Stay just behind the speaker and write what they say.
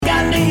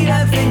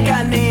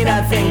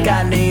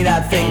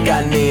think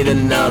I need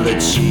another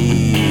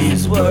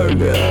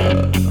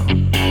cheeseburger.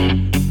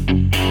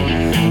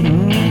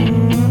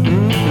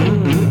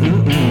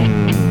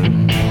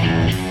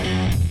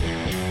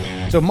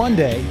 So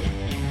Monday,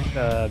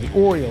 the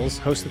Orioles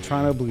host the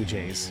Toronto Blue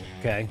Jays,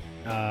 okay?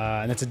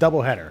 And it's a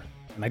doubleheader.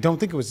 And I don't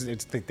think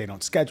they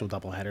don't schedule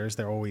doubleheaders.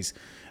 They're always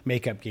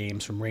makeup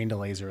games from rain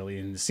delays early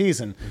in the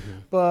season. Mm-hmm.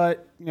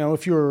 But, you know,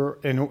 if you're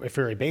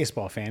a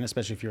baseball fan,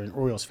 especially if you're an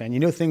Orioles fan, you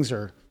know things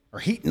are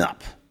heating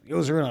up. The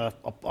Orioles are in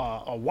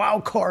a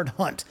wild card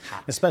hunt,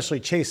 especially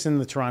chasing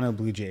the Toronto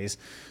Blue Jays.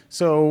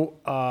 So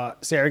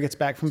Sarah gets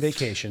back from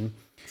vacation.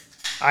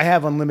 We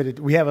have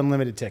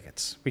unlimited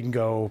tickets. We can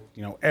go,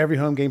 you know, every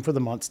home game for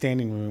the month,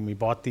 standing room. We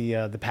bought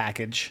the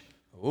package.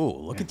 Oh,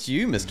 look at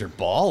you, Mr.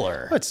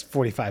 Baller. Well, it's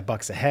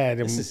 $45 a head.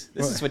 This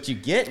is what you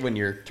get when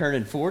you're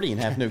turning 40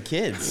 and have no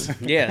kids.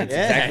 That's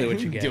exactly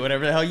what you get. Do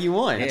whatever the hell you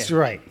want. Yeah.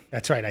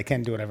 That's right. I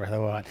can do whatever the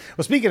hell I want.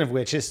 Well, speaking of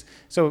which,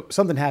 so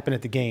something happened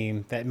at the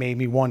game that made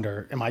me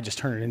wonder, am I just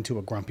turning into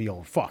a grumpy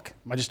old fuck?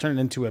 Am I just turning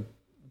into a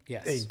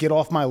get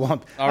off my lawn?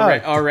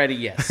 Already,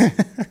 yes. I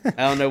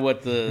don't know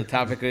what the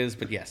topic is,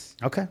 but yes.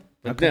 Okay.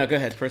 No, go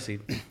ahead.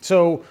 Proceed.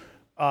 So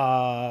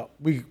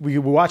we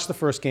watched the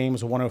first game. It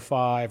was a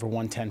 105 or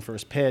 110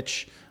 first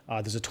pitch.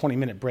 There's a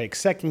 20-minute break.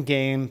 Second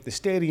game, the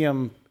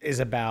stadium is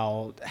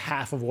about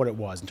half of what it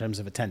was in terms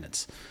of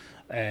attendance.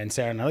 And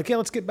Sarah and I are like,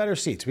 let's get better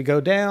seats. We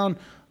go down.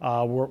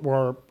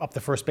 We're up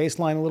the first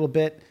baseline a little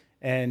bit.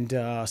 And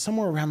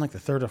somewhere around like the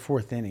third or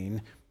fourth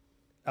inning,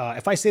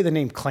 if I say the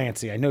name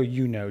Clancy, I know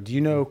you know. Do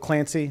you know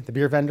Clancy, the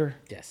beer vendor?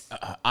 Yes.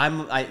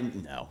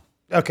 No.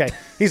 Okay.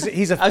 I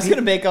was going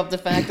to make up the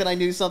fact that I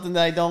knew something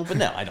that I don't, but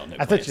no, I don't know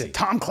I Clancy. thought you said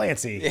Tom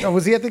Clancy. Oh,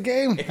 was he at the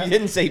game? If you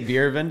didn't say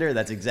beer vendor,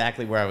 that's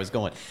exactly where I was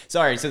going.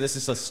 Sorry, so this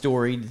is a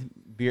storied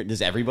beer.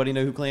 Does everybody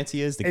know who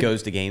Clancy is that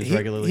goes to games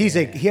regularly?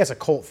 He has a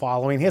cult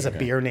following. He has a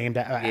beer named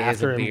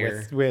after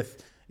him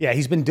with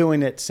he's been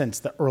doing it since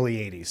the early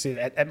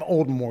 80s at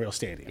Old Memorial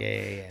Stadium.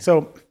 Yeah.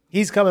 So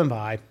he's coming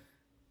by.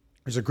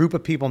 There's a group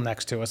of people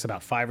next to us,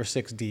 about 5 or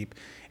 6 deep,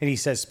 and he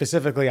says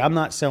specifically, I'm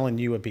not selling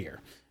you a beer.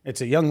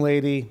 It's a young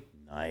lady,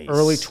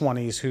 early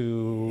 20s,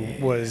 who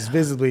was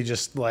visibly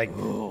just like,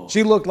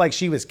 she looked like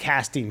she was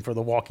casting for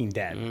The Walking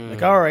Dead.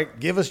 Like, all right,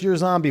 give us your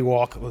zombie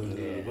walk.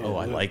 Oh,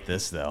 I like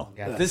this, though.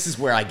 This is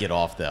where I get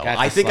off, though.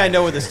 I think I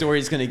know where the story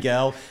is going to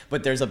go,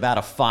 but there's about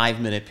a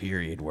 5-minute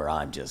period where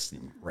I'm just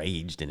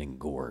enraged and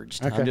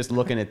engorged. Okay. I'm just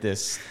looking at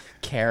this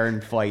Karen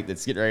fight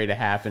that's getting ready to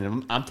happen.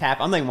 And I'm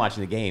not even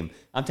watching the game.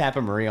 I'm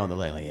tapping Maria on the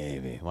leg like, hey,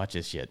 baby, watch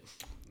this shit.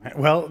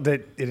 Well,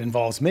 it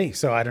involves me,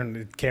 so I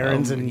don't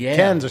Karens and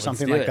Kens or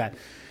something like that.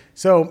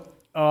 So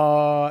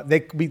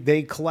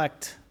they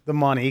collect the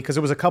money because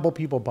there was a couple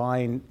people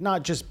buying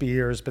not just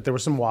beers, but there were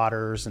some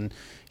waters and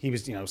he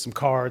was, some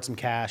cards, some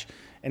cash.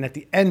 And at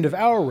the end of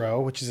our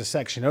row, which is a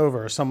section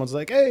over, someone's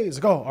like, hey, he's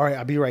like, oh, all right,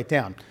 I'll be right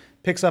down.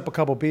 Picks up a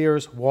couple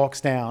beers, walks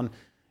down.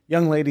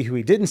 Young lady who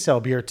he didn't sell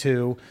beer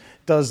to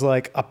does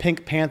like a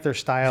Pink Panther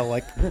style,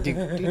 like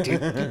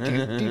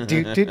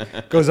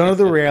goes under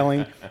the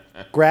railing,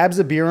 grabs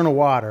a beer and a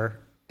water,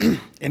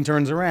 and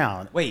turns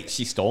around. Wait,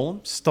 she stole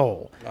them?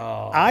 Stole.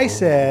 Oh. I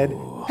said,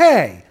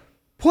 hey,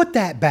 put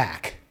that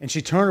back. And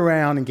she turned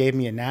around and gave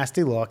me a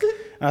nasty look.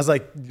 And I was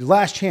like,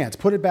 last chance,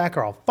 put it back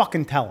or I'll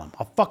fucking tell him.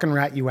 I'll fucking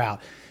rat you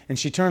out. And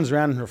she turns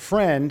around and her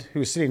friend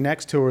who's sitting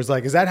next to her is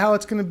like, is that how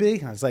it's going to be?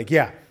 And I was like,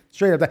 yeah,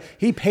 straight up. That.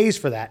 He pays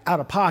for that out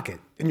of pocket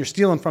and you're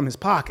stealing from his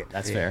pocket.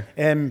 That's fair.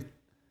 And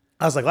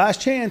I was like,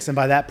 last chance. And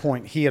by that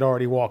point, he had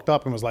already walked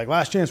up and was like,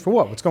 last chance for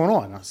what? What's going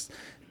on?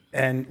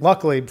 And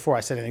luckily, before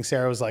I said anything,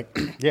 Sarah was like,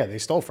 yeah, they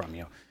stole from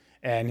you.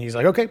 And he's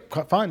like, okay,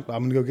 fine. I'm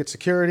going to go get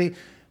security.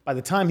 By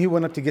the time he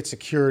went up to get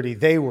security,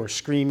 they were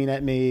screaming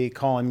at me,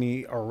 calling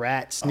me a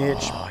rat, snitch,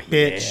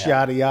 bitch,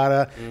 yada,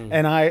 yada.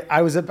 And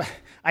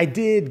I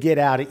did get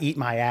out to eat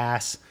my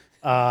ass.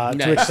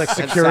 To which like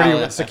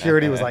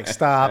security was like,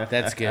 stop.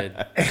 That's good.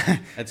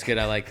 That's good.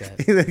 I like that.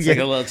 It's like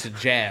it's a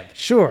jab.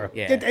 Sure.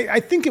 Yeah.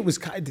 I think it was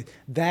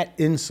that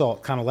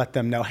insult kind of let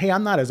them know, hey,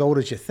 I'm not as old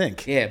as you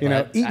think.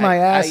 Yeah. Eat my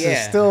ass is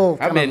still.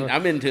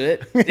 I'm into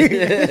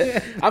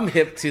it. I'm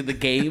hip to the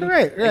game.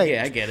 Right.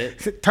 Yeah, I get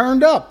it.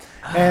 Turned up,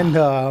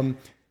 and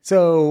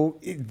so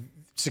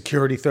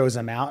security throws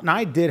them out, and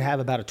I did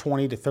have about a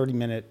 20 to 30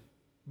 minute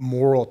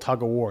moral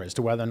tug of war as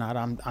to whether or not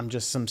I'm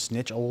just some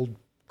snitch old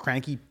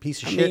cranky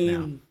piece of shit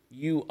now.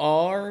 You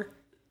are.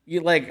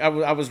 You like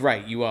I was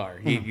right. You are.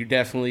 You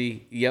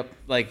definitely. Yep.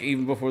 Like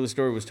even before the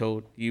story was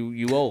told,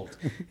 you old,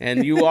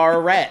 and you are a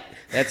rat.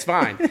 That's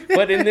fine.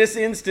 But in this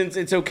instance,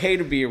 it's okay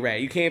to be a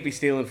rat. You can't be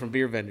stealing from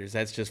beer vendors.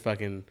 That's just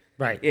fucking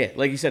right. Yeah.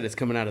 Like you said, it's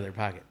coming out of their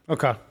pocket.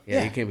 Okay.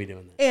 Yeah. You can't be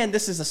doing that. And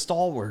this is a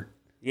stalwart.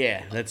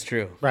 Yeah, that's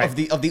true. Right.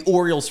 Of the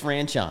Orioles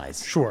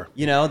franchise. Sure.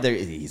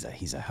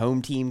 He's a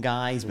home team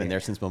guy. He's been there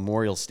since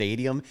Memorial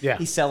Stadium. Yeah.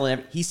 He's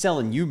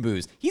selling you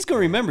booze. He's going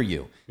to remember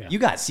you. Yeah. You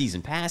got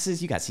season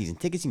passes. You got season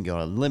tickets. You can go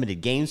to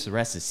limited games for the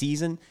rest of the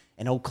season.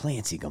 And old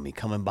Clancy going to be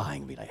coming by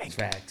and be like, hey,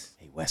 Facts.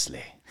 Hey,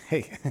 Wesley.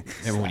 Hey,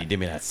 Remember when you did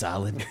me that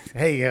solid?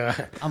 hey,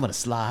 I'm gonna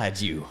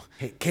slide you.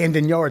 hey,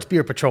 Camden Yards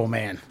Beer Patrol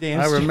man.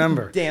 I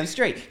remember. Damn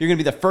straight. You're gonna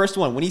be the first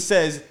one. When he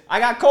says, "I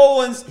got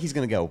colons," he's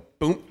gonna go,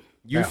 "Boom,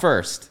 you Yeah.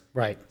 first."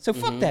 Right. So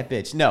fuck that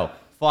bitch. No,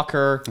 fuck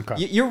her. Okay.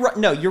 You're right.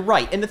 No, you're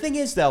right. And the thing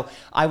is, though,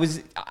 I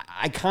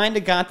kind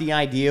of got the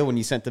idea when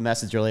you sent the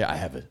message earlier. I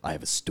have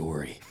a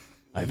story.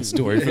 I have a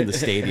story from the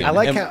stadium.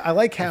 I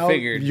like how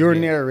figured, your yeah.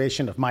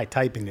 narration of my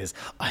typing is.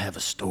 I have a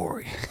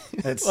story.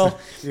 It's Well,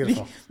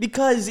 beautiful.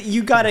 because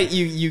you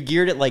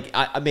geared it like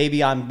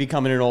maybe I'm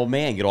becoming an old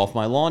man, get off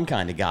my lawn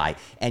kind of guy,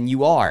 and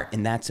you are,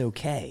 and that's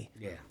okay.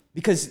 Yeah.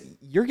 Because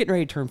you're getting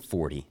ready to turn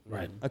 40.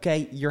 Right.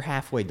 Okay, you're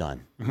halfway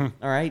done. All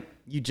right,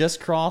 you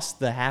just crossed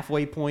the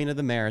halfway point of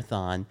the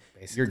marathon.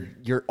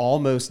 You're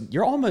almost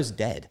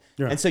dead.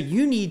 Yeah. And so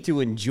you need to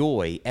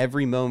enjoy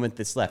every moment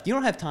that's left. You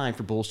don't have time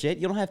for bullshit.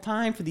 You don't have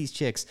time for these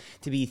chicks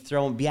to be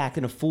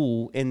acting a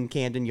fool in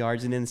Camden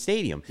Yards and in the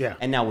stadium. Yeah.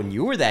 And now when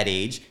you were that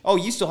age,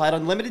 you still had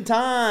unlimited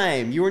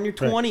time. You were in your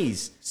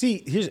 20s.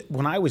 See,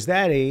 when I was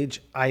that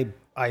age, I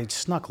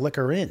snuck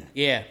liquor in.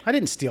 Yeah. I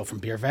didn't steal from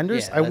beer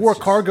vendors. Yeah, I that's wore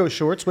just- cargo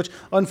shorts, which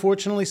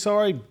unfortunately,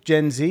 sorry,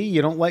 Gen Z,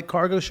 you don't like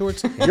cargo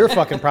shorts. Your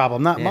fucking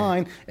problem, not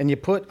mine. And you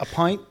put a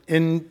pint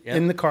in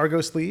the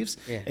cargo sleeves,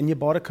 and you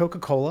bought a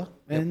Coca-Cola,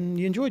 and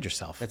you enjoyed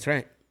yourself. That's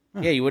right.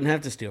 Yeah, you wouldn't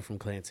have to steal from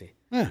Clancy.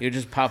 You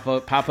just pop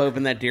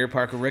open that Deer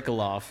Park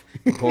Rickaloff,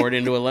 pour it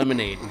into a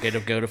lemonade,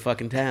 and go to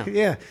fucking town.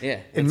 Yeah. Yeah,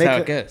 And that's how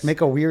it goes.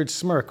 Make a weird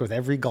smirk with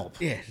every gulp.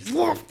 Yeah.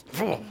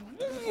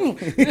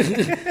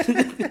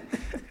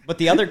 But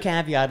the other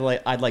caveat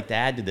I'd like to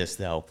add to this,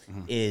 though,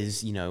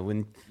 is,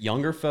 when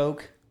younger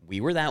folk,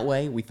 we were that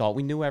way. We thought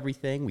we knew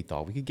everything. We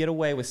thought we could get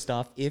away with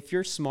stuff. If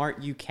you're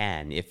smart, you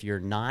can. If you're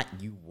not,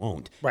 you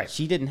won't. Right.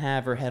 She didn't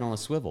have her head on a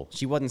swivel.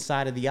 She wasn't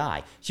side of the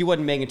eye. She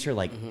wasn't making sure,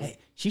 like, hey,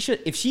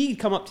 if she'd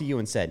come up to you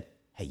and said,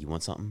 hey, you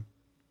want something?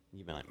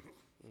 You'd be like,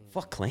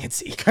 fuck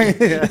Clancy.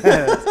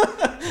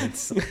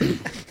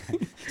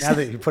 Now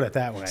that you put it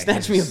that way.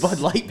 Snatch me a Bud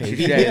Light,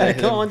 baby. Yeah, Yeah, yeah.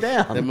 come on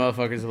down. The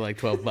motherfuckers are like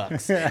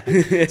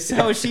 $12.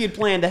 So if she had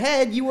planned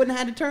ahead, you wouldn't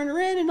have had to turn her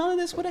in, and none of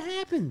this would have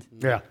happened.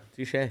 Yeah.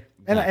 Touche.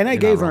 And I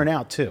gave her an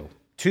out, too.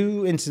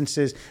 2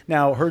 instances.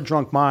 Now, her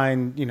drunk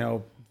mind,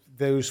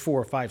 those 4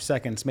 or 5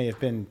 seconds may have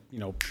been,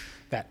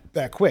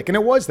 that quick. And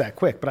it was that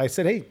quick. But I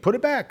said, hey, put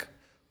it back.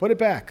 Put it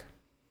back.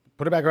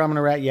 Put it back or I'm going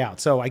to rat you out.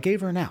 So I gave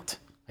her an out.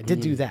 I did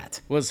do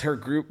that. Was her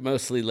group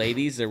mostly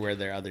ladies, or were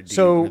there other dudes?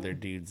 So- were there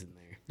dudes in there?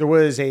 There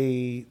was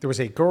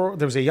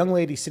a young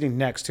lady sitting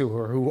next to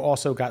her who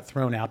also got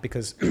thrown out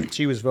because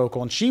she was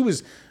vocal and she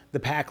was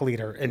the pack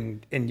leader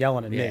and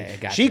yelling at Yeah, me.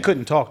 gotcha. She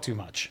couldn't talk too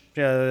much.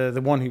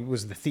 The one who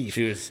was the thief.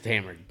 She was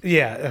hammered.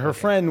 Yeah, her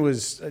friend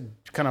was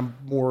kind of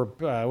more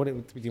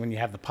when you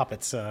have the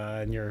puppets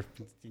and you're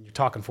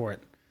talking for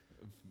it.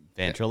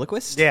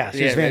 Ventriloquist? Yeah,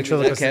 she was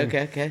ventriloquist.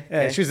 Okay.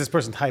 Yeah, she was this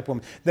person type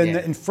woman. Then Yeah.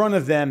 in front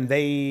of them,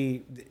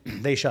 they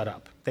shut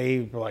up.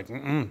 They were like,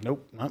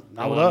 nope, not with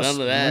want us.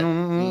 none of that.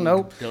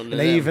 Nope. Don't do And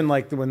they them. even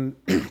like when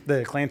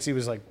the Clancy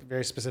was like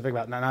very specific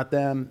about not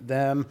them,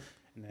 and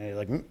they're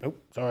like,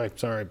 nope,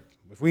 sorry.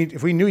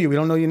 If we knew you, we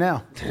don't know you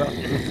now. So,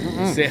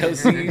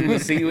 We'll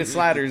see you with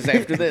sliders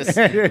after this.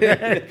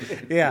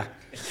 yeah.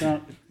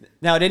 So,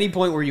 Now, at any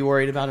point were you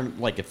worried about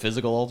a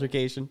physical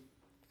altercation?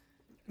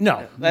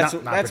 no, That's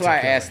not why I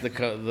particularly. asked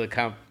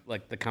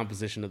the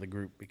composition of the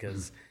group,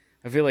 because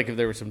I feel like if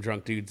there were some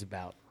drunk dudes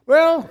about.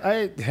 Well,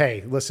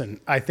 hey, listen.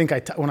 I think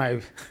when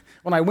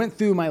I went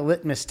through my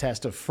litmus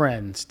test of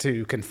friends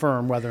to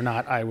confirm whether or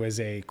not I was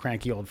a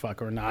cranky old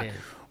fuck or not,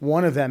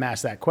 one of them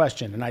asked that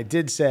question, and I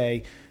did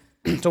say.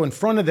 So in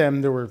front of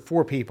them, there were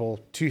 4 people,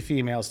 2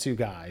 females, 2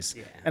 guys.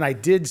 Yeah. And I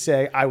did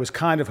say I was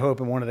kind of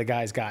hoping one of the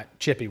guys got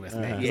chippy with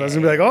me. So I was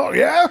going to be like, oh,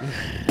 yeah?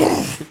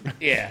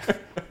 Yeah.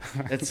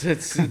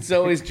 It's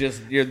always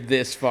just you're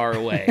this far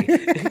away.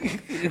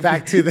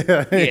 Back to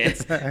the...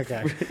 Yeah.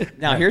 Okay.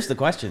 Now, here's the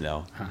question,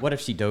 though. What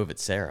if she dove at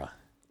Sarah?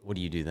 What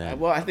do you do then?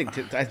 Well, I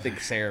think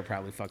Sarah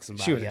probably fucked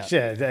somebody She would up.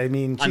 have. I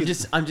mean, I'm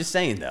just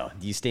saying, though.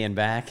 Do you stand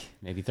back?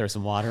 Maybe throw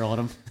some water on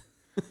them?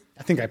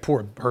 I think I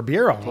poured her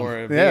beer on Pour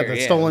them. a beer, the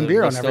yeah, stolen the- beer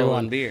the on stolen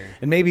everyone. beer.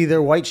 And maybe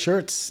their white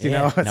shirts,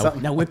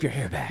 something. Now whip your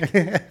hair back.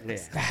 Yeah.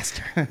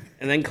 Faster.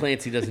 And then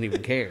Clancy doesn't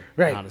even care.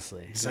 Right.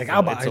 Honestly, It's like,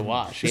 I'll buy- it's a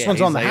wash. this Yeah, one's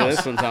he's on the like, house.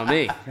 This one's on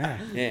me.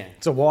 Yeah.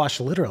 It's a wash,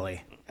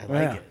 literally. I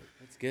like it.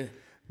 That's good.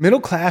 Middle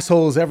class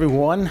holes,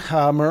 everyone.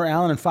 Murr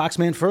Allen and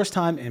Foxman, first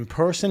time in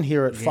person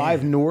here at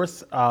 5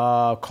 North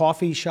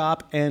Coffee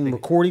Shop and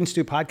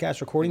podcast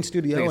recording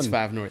studio. I think it's and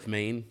 5 North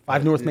Main.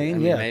 5 North Main, I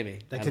mean, yeah. maybe.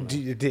 I Like, don't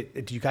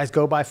know. do you guys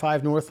go by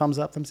 5 North? Thumbs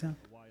up, thumbs down?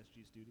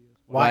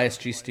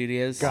 YSG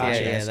Studios.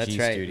 Gotcha. Yeah, that's YSG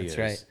right. Studios.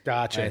 That's right.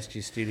 Gotcha.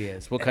 YSG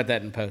Studios. We'll cut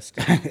that in post.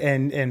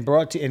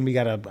 And we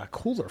got a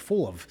cooler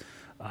full of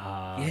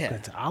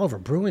It's Oliver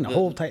Brewing,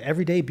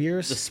 everyday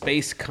beers. The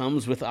space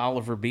comes with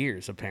Oliver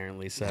beers,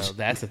 apparently. So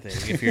that's a thing.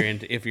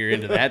 If you're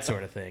into that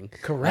sort of thing,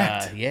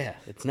 Correct. Yeah,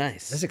 it's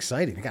nice. That's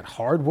exciting. They got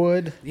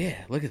hardwood. Yeah,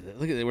 look at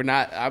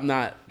that. I'm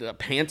not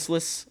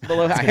pantsless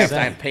below. I have to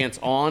have pants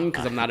on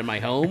because I'm not in my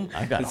home.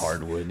 I got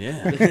hardwood.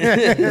 Yeah.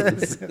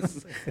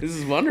 This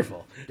is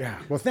wonderful. Yeah.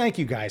 Well, thank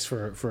you guys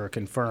for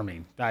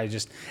confirming.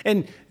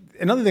 And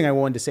another thing I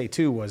wanted to say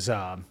too was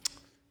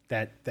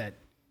that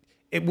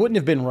it wouldn't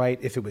have been right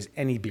if it was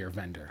any beer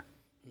vendor,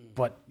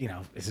 but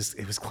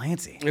it was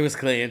Clancy. It was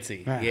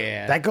Clancy.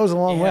 Yeah. That goes a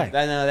long way.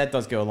 That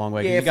does go a long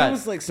way. Yeah, if it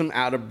was like some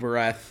out of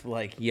breath,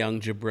 like young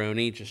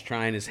jabroni just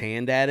trying his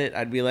hand at it,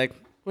 I'd be like,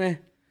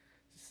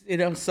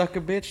 suck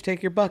a bitch,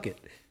 take your bucket.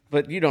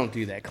 But you don't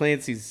do that.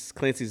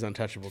 Clancy's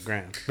untouchable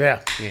ground.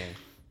 Yeah. Yeah.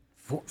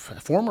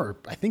 Former,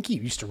 I think he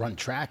used to run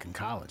track in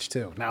college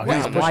too. Now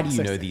why do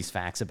you know these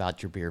facts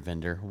about your beer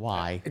vendor?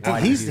 Why?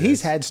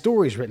 He's had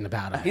stories written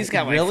about him. He's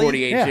got like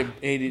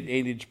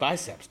 48-inch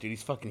biceps, dude.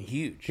 He's fucking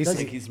huge.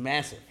 He's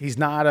massive. He's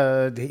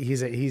not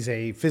he's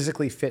a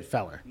physically fit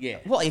feller. Yeah.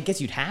 Well, I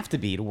guess you'd have to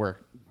be to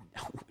work.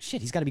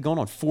 Shit, he's got to be going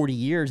on 40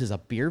 years as a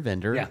beer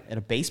vendor at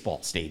a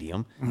baseball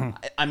stadium. Mm-hmm.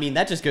 I mean,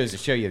 that just goes to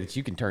show you that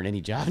you can turn any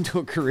job into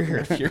a career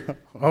if you're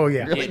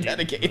really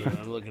dedicated.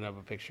 I'm looking up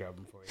a picture of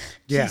him for you.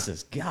 Yeah.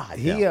 Jesus God.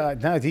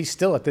 He's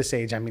still at this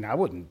age. I mean, I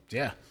wouldn't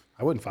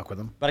fuck with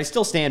him. But I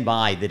still stand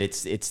by that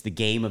it's the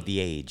game of the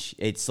age.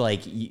 It's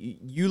like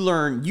you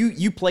learn,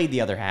 you played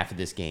the other half of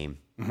this game,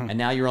 and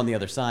now you're on the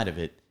other side of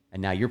it,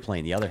 and now you're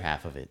playing the other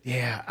half of it.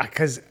 Yeah,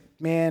 because,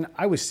 man,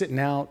 I was sitting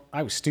out,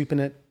 I was stooping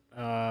it,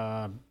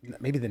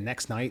 maybe the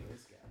next night.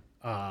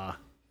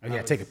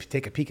 Take a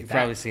peek at You've that.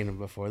 probably seen him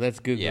before. That's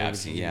good. Yeah, I've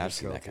seen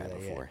that guy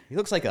before. He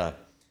looks like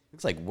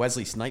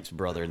Wesley Snipes'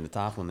 brother in the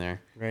top one there.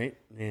 Right?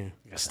 Yeah.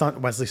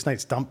 Wesley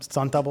Snipes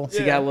stunt double.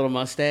 He got a little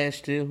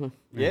mustache too.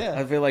 Yeah.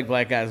 I feel like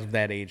black guys of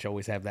that age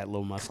always have that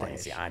little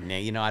mustache.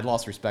 Yeah, I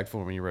lost respect for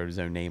him when he wrote his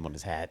own name on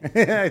his hat.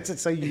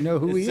 It's so you know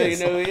who he is.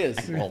 So you know who he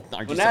is. Well,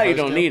 now you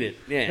don't need it.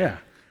 Yeah.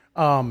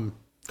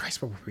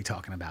 Christ, what were we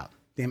talking about?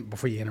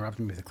 Before you interrupted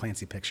me with the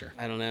Clancy picture.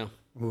 I don't know.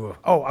 Ooh.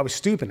 Oh, I was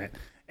stooping it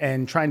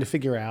and trying to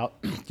figure out,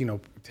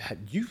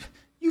 you've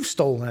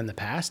stolen in the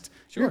past.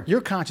 Sure.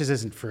 Your conscience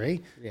isn't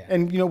free. Yeah.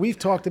 And, we've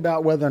talked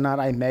about whether or not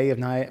I may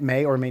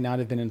or may not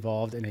have been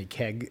involved in a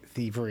keg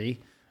thievery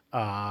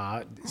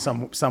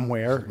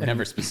somewhere.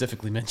 Never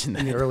specifically mentioned that.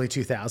 In the early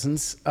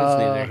 2000s. That's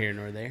neither here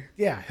nor there.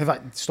 Yeah. Have I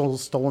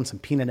stolen some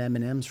peanut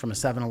M&Ms from a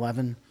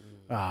 7-Eleven?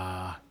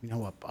 A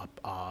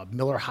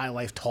Miller High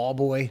Life Tall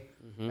Boy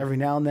every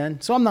now and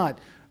then. So I'm not,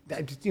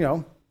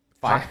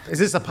 is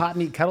this a pot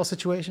meat kettle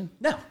situation?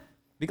 No.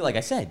 Because like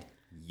I said,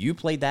 you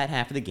played that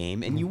half of the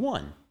game and you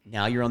won.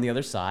 Now you're on the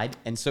other side,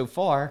 and so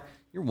far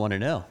you're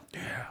 1-0.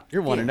 Yeah.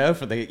 You're 1-0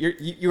 for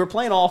you were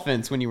playing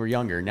offense when you were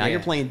younger. Now you're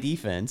playing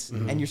defense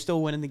and you're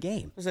still winning the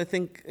game. Because I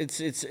think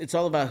it's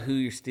all about who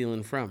you're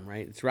stealing from,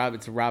 right? It's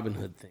a Robin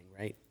Hood thing,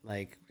 right?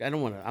 Like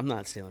I'm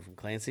not stealing from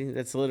Clancy.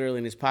 That's literally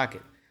in his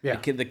pocket. Yeah.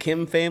 The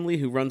Kim family,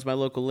 who runs my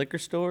local liquor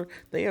store,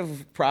 they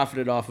have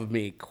profited off of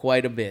me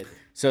quite a bit.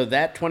 So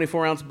that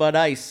 24-ounce Bud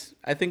Ice,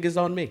 I think, is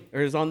on me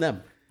or is on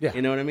them. Yeah.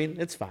 You know what I mean?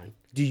 It's fine.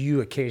 Do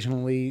you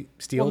occasionally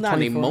steal? Well, not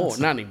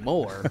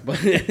anymore,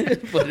 but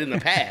but in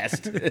the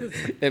past,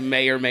 it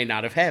may or may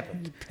not have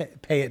happened.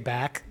 Pay it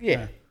back.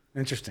 Yeah.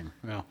 Interesting.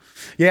 Well,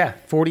 yeah,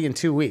 40 in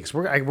 2 weeks.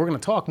 We're going to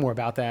talk more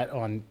about that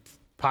on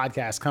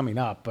podcasts coming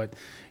up. But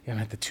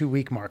at the 2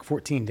 week mark,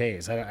 14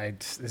 days.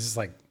 This is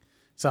like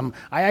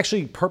I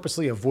actually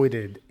purposely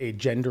avoided a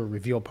gender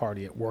reveal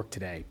party at work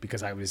today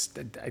because I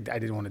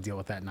didn't want to deal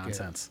with that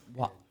nonsense.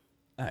 Well,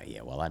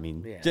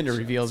 gender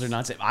reveals are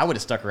not safe. I would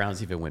have stuck around and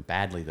see if it went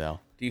badly, though.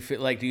 Do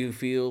you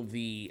feel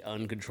the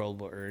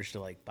uncontrollable urge to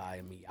buy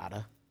a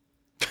Miata?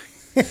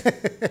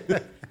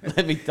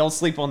 Don't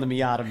sleep on the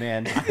Miata,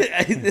 man.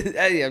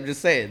 I'm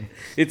just saying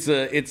it's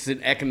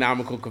an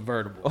economical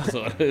convertible.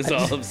 That's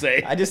all I'm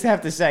saying. I just have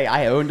to say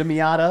I owned a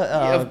Miata.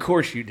 Yeah, of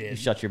course you did. You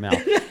shut your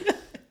mouth.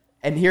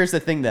 And here's the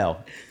thing, though,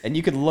 and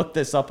you can look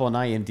this up on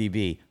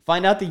IMDb.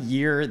 Find out the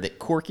year that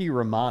Corky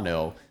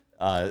Romano,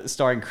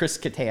 starring Chris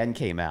Kattan,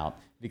 came out,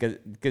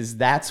 because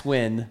that's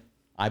when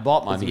I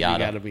bought my Miata. You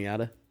got a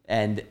Miata?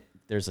 And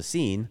there's a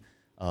scene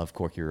of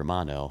Corky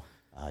Romano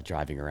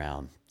driving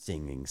around,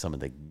 singing some of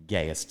the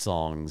gayest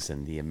songs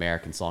in the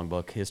American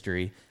songbook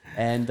history.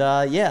 And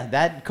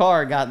that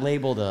car got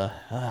labeled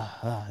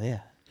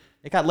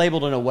It got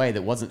labeled in a way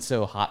that wasn't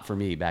so hot for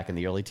me back in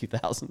the early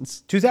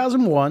 2000s.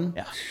 2001.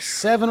 Yeah.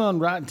 7 on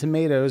Rotten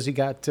Tomatoes. You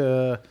got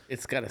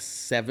it's got a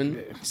 7.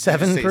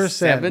 7%.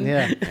 7?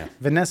 Yeah.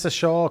 Vanessa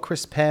Shaw,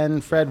 Chris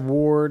Penn, Fred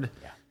Ward,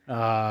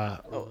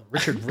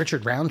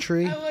 Richard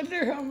Roundtree. I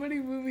wonder how many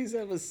movies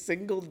have a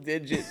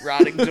single-digit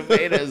Rotten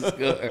Tomatoes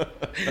score.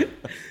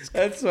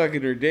 That's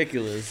fucking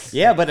ridiculous.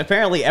 Yeah, but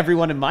apparently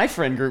everyone in my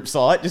friend group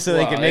saw it just so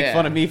they could make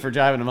fun of me for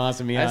driving a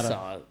Mazda Miata. I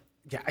saw it.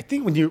 Yeah, I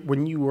think when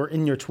you were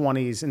in your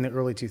 20s in the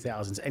early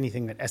 2000s,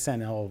 anything that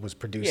SNL was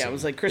producing. Yeah, it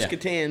was like Chris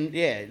Kattan.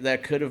 Yeah,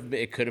 it could have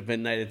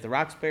been Night at the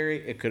Roxbury.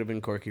 It could have been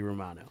Corky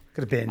Romano.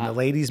 Could have been The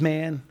Ladies'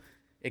 Man.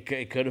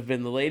 It could have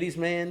been The Ladies'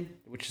 Man,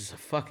 which is a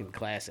fucking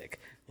classic.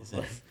 Is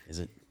it? Is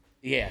it?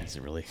 Yeah. Is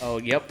it really? Oh,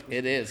 yep,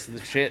 it is.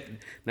 The shit.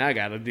 Now I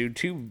gotta do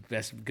 2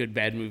 best good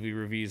bad movie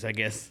reviews, I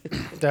guess.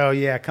 Oh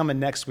yeah, coming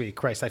next week.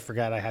 Christ, I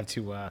forgot I have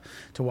to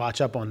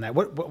watch up on that.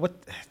 What?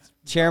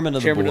 Chairman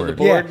of the Chairman of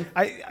board. the board.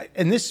 Yeah,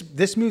 and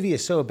this movie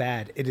is so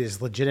bad it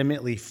is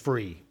legitimately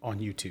free on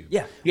YouTube.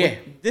 Yeah. Yeah. Well,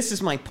 this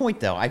is my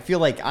point, though. I feel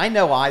like I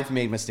know I've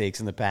made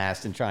mistakes in the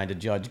past in trying to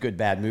judge good,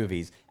 bad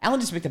movies. Alan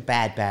just picked a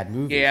bad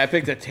movie. Yeah, I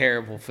picked a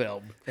terrible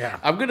film. Yeah.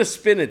 I'm gonna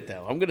spin it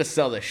though. I'm gonna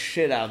sell the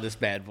shit out of this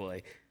bad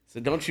boy. So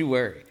don't you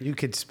worry. You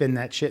could spin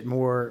that shit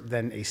more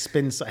than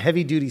a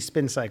heavy duty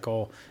spin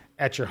cycle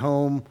at your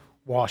home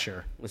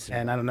washer. Listen,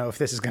 and I don't know if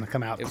this is going to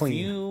come out If clean.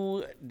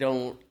 you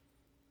don't,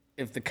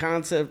 if the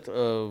concept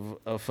of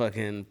a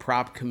fucking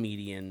prop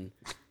comedian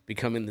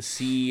becoming the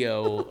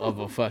CEO of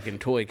a fucking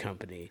toy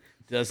company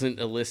doesn't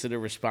elicit a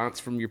response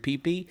from your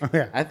pee-pee,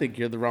 Yeah. I think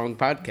you're the wrong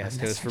podcast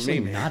host for me,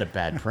 man. Not a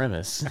bad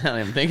premise.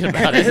 I'm thinking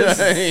about it.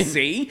 I mean,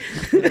 See?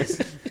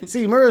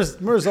 See,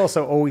 Murr's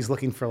also always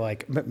looking for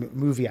like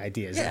movie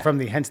ideas Yeah. from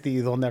hence the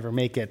 "They'll Never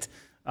Make It"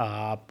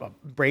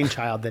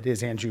 brainchild that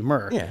is Andrew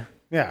Murr. Yeah.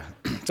 Yeah.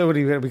 So what are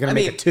we going to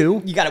make it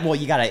 2? You got to. Well,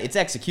 you got to. It's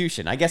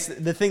execution. I guess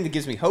the thing that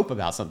gives me hope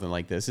about something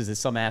like this is that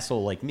some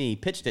asshole like me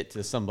pitched it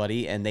to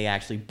somebody and they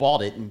actually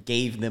bought it and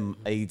gave them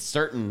a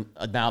certain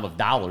amount of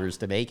dollars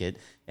to make it.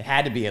 It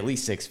had to be at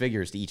least 6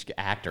 figures to each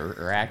actor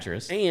or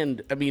actress.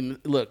 And, I mean,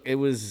 look, it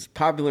was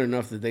popular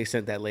enough that they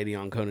sent that lady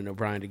on Conan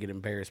O'Brien to get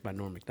embarrassed by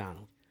Norm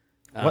Macdonald.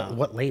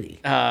 What lady?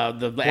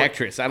 The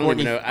actress. I don't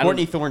even know.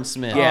 Courtney Thorne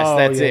Smith. Yes, Oh,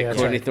 that's yeah, it. that's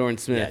Courtney right. Thorne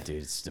Smith. Yeah,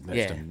 dude, it's the most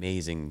Yeah.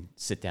 amazing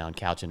sit-down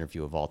couch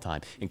interview of all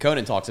time. And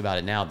Conan talks about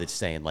it now that's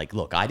saying, like,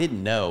 look, I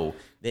didn't know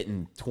that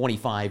in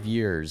 25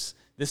 years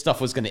this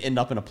stuff was going to end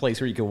up in a place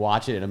where you could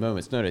watch it at a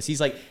moment's notice.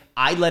 He's like,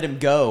 I let him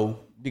go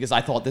because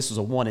I thought this was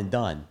a one and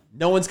done.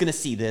 No one's going to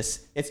see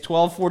this. It's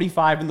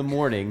 12:45 in the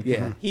morning.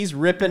 Yeah. He's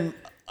ripping,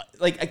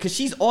 like, because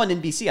she's on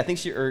NBC. I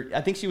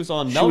think she was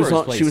on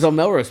Melrose Place. She was on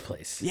Melrose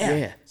Place.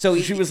 Yeah. So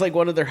So she was like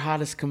one of their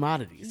hottest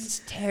commodities. He's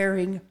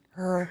tearing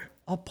her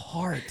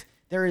apart.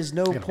 There is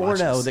no watch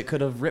porno this. that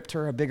could have ripped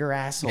her a bigger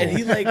asshole. And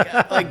he like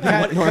What Norm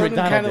Conan Macdonald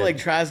kind of did. like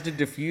tries to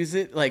diffuse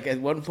it. Like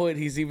at one point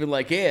he's even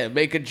like, yeah,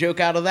 make a joke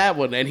out of that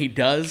one, and he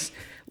does.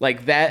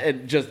 Like that,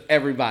 and just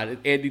everybody.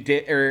 Andy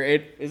Dick, or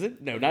is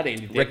it? No, not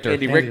Andy Dick. Richter.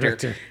 Andy Andy Richter.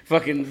 Richter.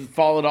 Fucking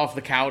falling off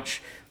the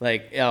couch.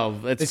 Like, oh,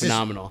 that's This is-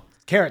 phenomenal.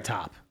 Carrot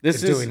Top. This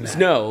doing is that.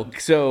 no.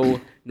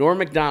 So Norm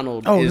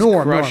Macdonald Oh, is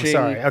Norm, crushing.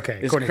 sorry. Okay,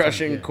 is Courtney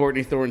crushing Thorne, yeah.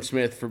 Courtney Thorne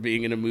Smith for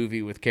being in a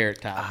movie with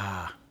Carrot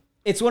Top.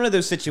 It's one of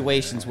those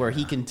situations where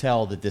he can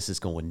tell that this is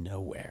going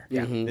nowhere.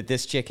 Yeah. That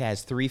this chick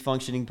has 3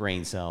 functioning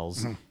brain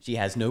cells. She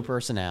has no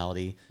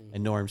personality.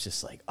 And Norm's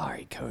just like, all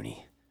right,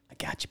 Coney, I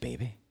got you,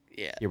 baby.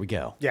 Yeah. Here we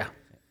go. Yeah.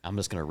 I'm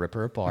just going to rip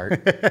her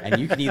apart. And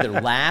you can either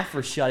laugh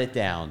or shut it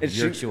down. And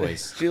Your she-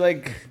 choice. She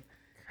like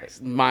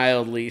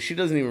mildly. She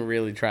doesn't even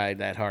really try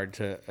that hard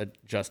to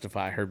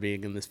justify her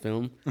being in this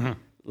film.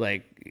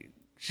 Like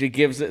she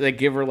gives it. They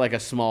give her like a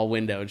small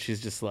window, and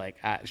she's just like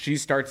she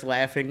starts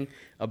laughing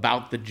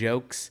about the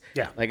jokes.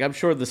 Yeah. Like I'm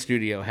sure the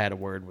studio had a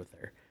word with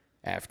her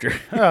after.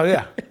 Oh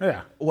yeah.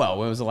 Yeah. Well,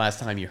 when was the last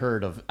time you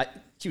heard of...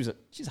 she's a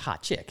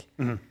hot chick.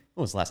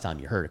 When was the last time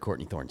you heard of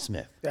Courtney Thorne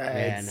Smith?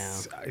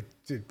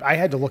 I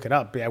had to look it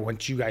up. Yeah,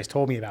 once you guys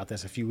told me about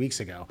this a few weeks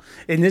ago,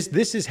 and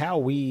this is how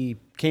we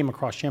came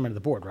across Chairman of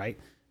the Board, right?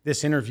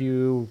 This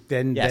interview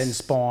then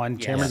spawned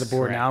Chairman of the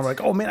Board. correct. Now we're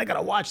like, oh man, I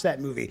gotta watch that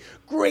movie.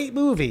 Great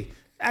movie,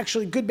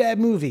 actually, good bad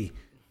movie.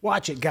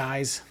 Watch it,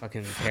 guys.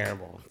 Fucking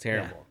terrible.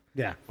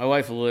 Yeah, My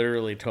wife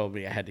literally told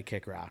me I had to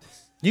kick rocks.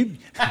 you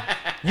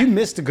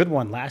missed a good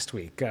one last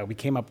week. We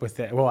came up with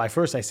it. Well, I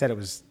said it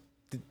was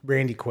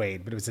Randy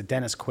Quaid, but it was a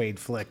Dennis Quaid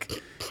flick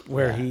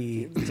where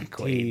he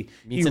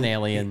Meets an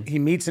alien. He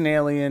meets an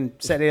alien.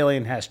 Said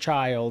alien has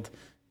child.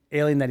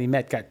 Alien that he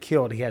met got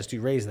killed. He has to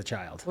raise the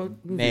child.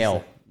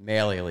 Male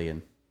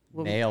alien.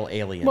 Male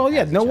alien. Well, yeah,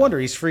 has a no child. wonder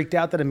he's freaked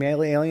out that a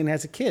male alien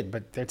has a kid,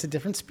 but it's a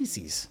different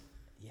species.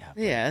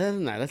 Yeah,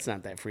 that's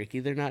not that freaky.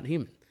 They're not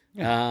human.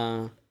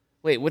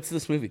 Wait, what's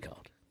this movie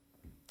called?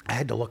 I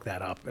had to look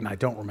that up, and I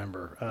don't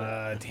remember.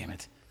 Damn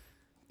it.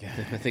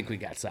 I think we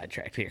got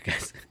sidetracked here,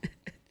 guys.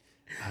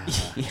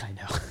 Yeah, I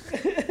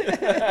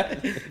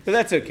know. But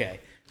that's okay.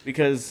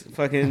 Because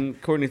fucking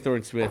Courtney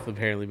Thorne Smith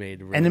apparently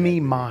made a really Enemy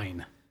bad-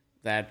 Mine.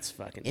 That's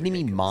fucking Enemy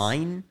ridiculous.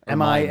 Mine? Or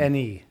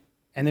M-I-N-E.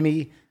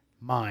 Enemy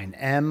Mine.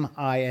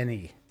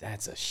 M-I-N-E.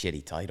 That's a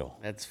shitty title.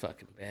 That's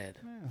fucking bad.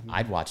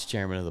 I'd watch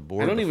Chairman of the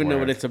Board. I don't even before know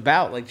what I- it's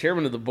about. Like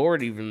Chairman of the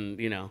Board, even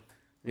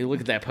you look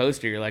at that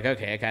poster, you're like,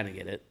 okay, I kind of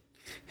get it.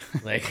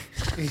 Like,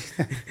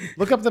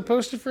 Look up the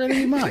poster for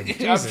Enemy Mine.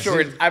 Jesus.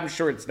 I'm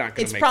sure it's not going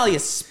to. It's probably a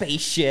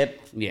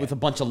spaceship Yeah. with a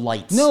bunch of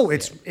lights. No,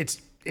 it's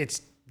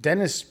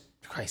Dennis.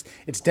 Christ,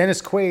 it's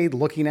Dennis Quaid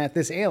looking at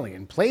this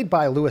alien, played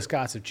by Louis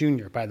Gossett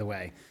Jr. By the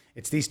way,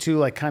 it's these two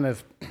like kind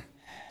of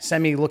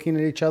semi looking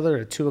at each other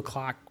at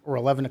 2:00 or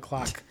 11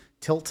 o'clock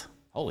tilt.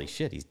 Holy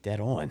shit, he's dead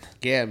on.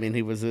 Yeah, I mean,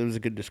 it was a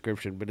good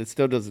description, but it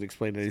still doesn't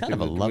explain anything. Kind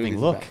of a that the loving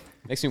movie's look. about.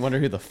 Makes me wonder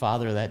who the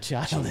father of that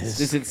child is.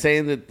 Is it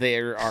saying that they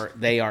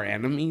are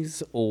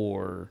enemies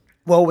or?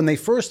 Well, when they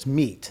first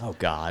meet, Oh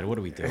God, what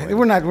are we doing?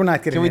 we're not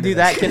getting. Can we into do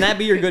this. that? Can that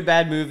be your good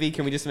bad movie?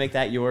 Can we just make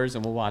that yours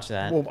and we'll watch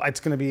that? Well, it's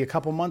going to be a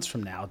couple months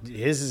from now.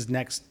 His is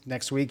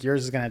next week.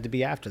 Yours is going to have to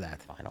be after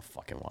that. Fine, I'll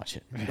fucking watch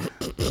it.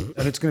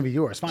 And it's going to be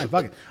yours. Fine,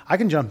 fuck it. I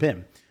can jump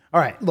in. All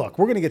right, look,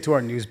 we're going to get to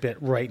our news bit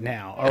right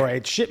now. All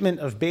right, shipment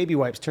of baby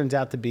wipes turns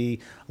out to be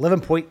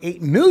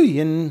 $11.8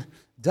 million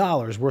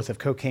worth of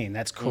cocaine.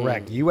 That's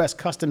correct. U.S.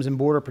 Customs and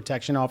Border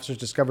Protection officers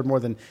discovered more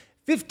than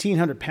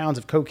 1,500 pounds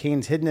of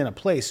cocaine hidden in a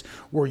place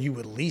where you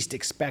would least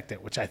expect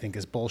it, which I think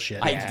is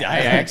bullshit. I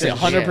actually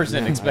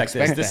 100% expect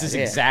this. This is that,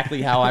 yeah.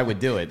 exactly how I would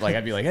do it. Like,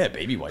 I'd be like, hey,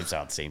 baby wipes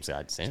out same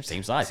size. Same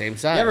size. Same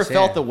size, You ever yeah.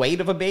 felt the weight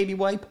of a baby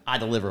wipe? I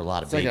deliver a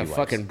lot of It's like baby a wipes.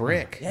 fucking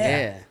brick.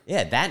 Yeah.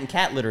 Yeah, that and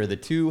cat litter are the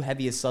two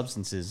heaviest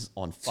substances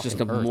on It's fucking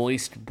just a earth.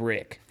 moist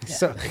brick.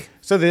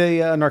 So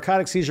the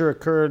narcotic seizure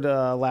occurred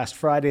last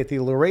Friday at the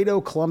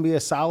Laredo-Columbia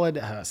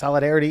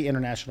Solidarity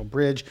International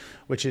Bridge,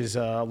 which is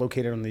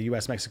located on the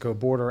U.S.-Mexico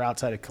border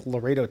outside of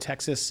Laredo,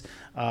 Texas,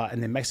 in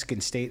the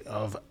Mexican state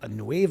of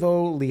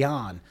Nuevo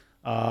Leon.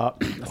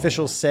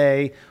 Officials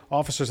say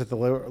officers at the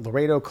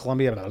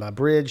Laredo-Columbia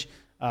Bridge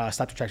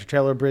stopped a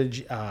tractor-trailer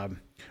bridge,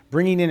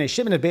 bringing in a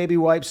shipment of baby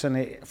wipes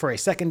for a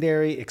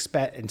secondary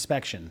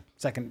inspection.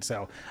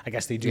 So I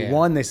guess they do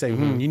one. They say,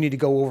 you need to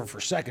go over for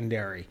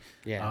secondary.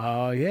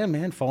 Yeah. Yeah,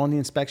 man. Following the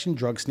inspection,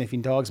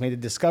 drug-sniffing dogs made a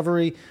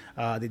discovery.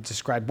 They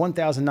described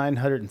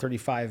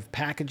 1,935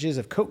 packages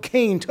of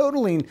cocaine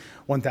totaling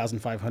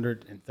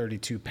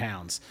 1,532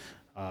 pounds.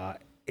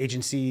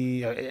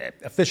 Agency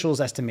officials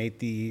estimate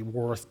the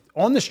worth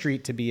on the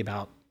street to be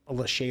about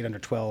a shade under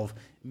 12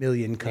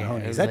 million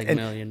cojones. it was That- like and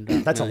million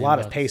that's a million lot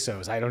of bucks.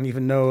 pesos. I don't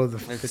even know the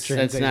That's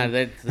translation.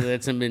 not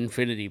that's some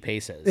infinity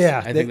pesos.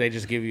 Yeah, I think they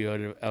just give you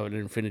an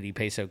infinity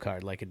peso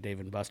card like at Dave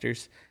and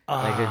Buster's.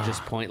 Like they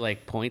just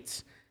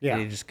points. Yeah.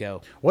 and you just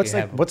go. What's You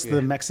like? have- What's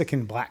the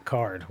Mexican black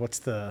card? What's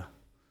the?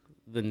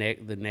 the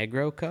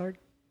negro card?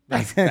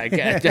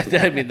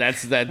 I mean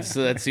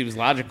that seems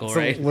logical, It's a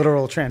right?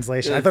 literal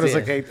translation. I thought it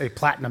was Yeah. like a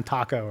platinum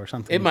taco or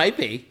something. It might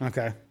be.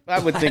 Okay. I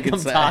would think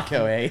it's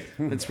taco, eh?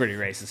 That's pretty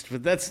racist,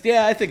 but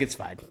I think it's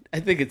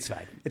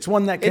fine. It's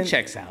one that can, It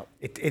checks out.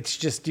 It's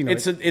just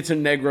It's a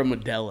Negro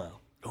Modelo.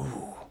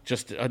 Ooh,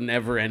 just a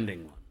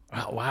never-ending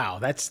one. oh, wow.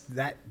 That's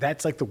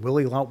like the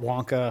Willy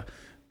Wonka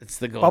It's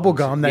the bubble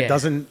gum that yeah.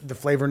 doesn't. The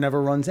flavor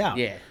never runs out.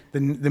 Yeah. The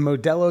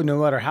Modelo,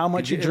 no matter how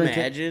much Could you you drink it,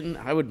 imagine?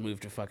 I would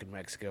move to fucking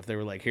Mexico if they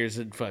were like, "Here's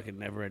a fucking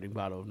never-ending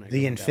bottle of Negro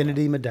the Modelo.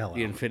 Infinity Modelo.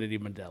 The Infinity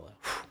Modelo.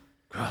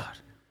 God,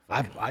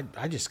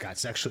 I just got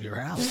sexually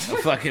aroused.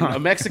 A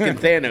Mexican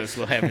Thanos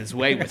will have his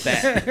way with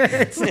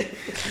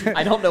that.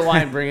 I don't know why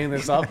I'm bringing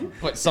this up,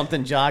 but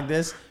something jogged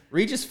this.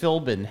 Regis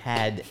Philbin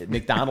had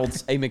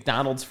a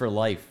McDonald's for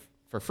life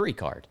for free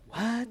card.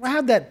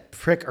 How'd that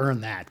prick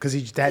earn that?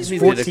 Because that's He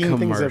 14 did a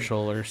things.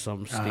 commercial or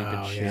some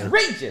stupid shit. yeah.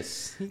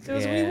 Outrageous. He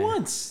does what he Yeah.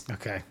 wants.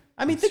 Okay.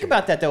 I mean, think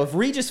about that though. If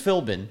Regis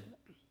Philbin,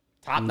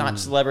 top-notch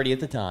celebrity at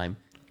the time,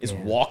 is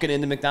walking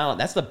into McDonald's,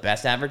 that's the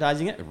best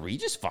advertising.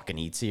 Regis fucking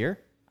eats here.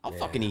 I'll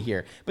fucking eat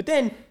here. But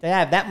then they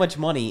have that much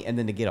money, and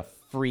then to get a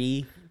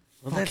free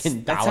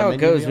fucking That's dollar how it menu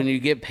goes. meal? When you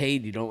get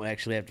paid, you don't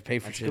actually have to pay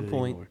for That's a shit good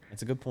point. anymore.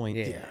 That's a good point.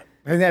 Yeah.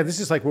 And yeah, this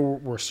is like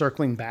we're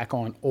circling back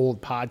on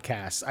old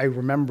podcasts. I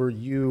remember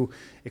you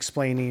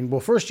explaining.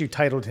 Well, first you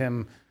titled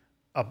him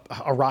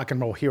a rock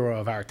and roll hero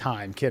of our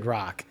time, Kid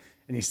Rock,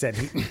 and he said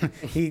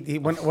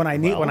when I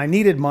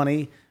needed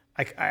money,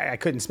 I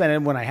couldn't spend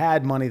it. When I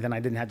had money, then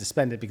I didn't have to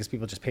spend it because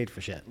people just paid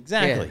for shit.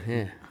 Exactly.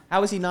 Yeah.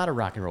 How is he not a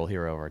rock and roll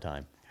hero over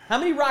time? How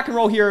many rock and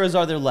roll heroes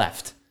are there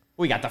left?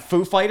 We got the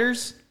Foo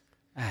Fighters.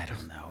 I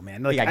don't know,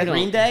 man. We Like, got I don't-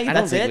 Green Day. I don't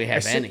That's think it. we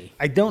have any.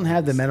 I don't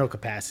have the mental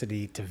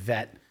capacity to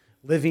vet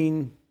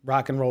living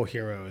rock and roll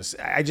heroes.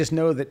 I just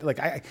know that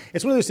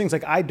it's one of those things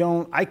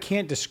I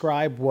can't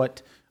describe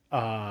what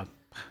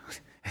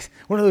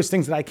one of those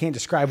things that I can't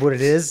describe what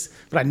it is,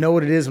 but I know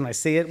what it is when I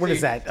see it. What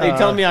is that? You're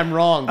telling me I'm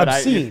wrong, but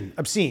obscene.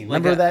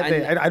 Remember Like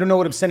that? I don't know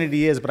what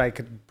obscenity is, but I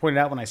could point it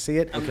out when I see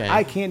it. Okay.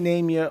 I can't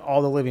name you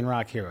all the living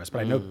rock heroes, but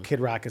I know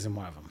Kid Rock isn't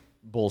one of them.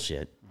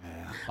 bullshit.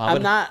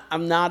 I'm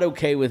not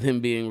okay with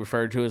him being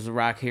referred to as a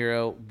rock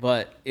hero,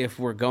 but if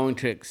we're going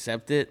to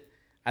accept it,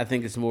 I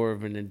think it's more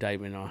of an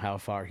indictment on how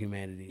far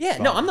humanity is Yeah,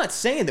 no, fallen. I'm not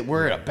saying that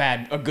we're in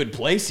a good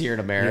place here in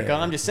America.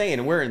 I'm just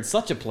saying we're in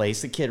such a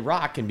place that Kid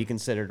Rock can be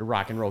considered a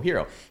rock and roll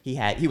hero. He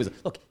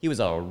was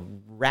a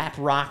rap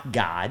rock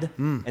god,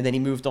 and then he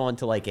moved on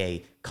to like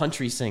a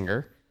country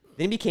singer.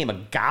 Then he became a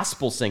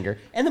gospel singer,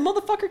 and the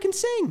motherfucker can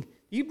sing.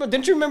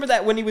 Didn't you remember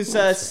that when he was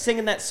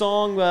singing that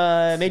song?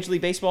 Major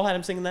League Baseball had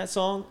him singing that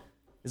song.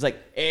 It's like,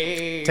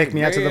 hey, Take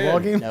me out to the ball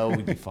game? No, you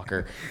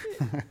fucker.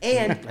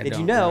 And did you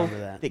don't know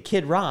remember that.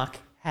 Kid Rock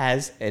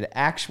has an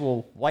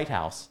actual White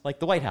House, like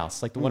the White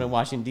House, like the one in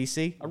Washington,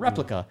 D.C., a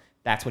replica.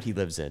 That's what he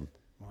lives in.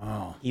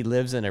 Wow. He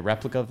lives in a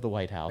replica of the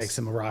White House. Makes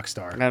him a rock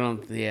star.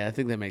 I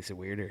think that makes it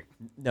weirder.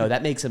 No,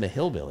 that makes him a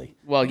hillbilly.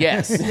 Well,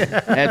 yes,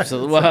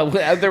 absolutely. Well,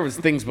 there was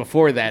things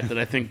before that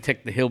I think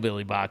ticked the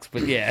hillbilly box,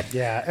 but yeah.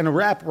 Yeah, and a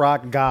rap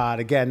rock god,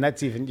 again,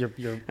 that's even,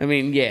 you're I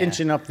mean, yeah.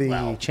 inching up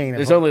the chain of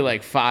There's only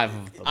like 5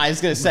 of them. I was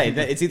going to say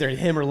that it's either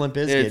him or Limp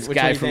Bizkit. It's Which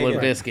guy one you from taking?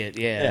 Limp Bizkit,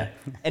 yeah.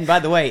 And by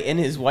the way, in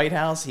his White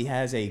House, he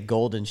has a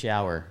golden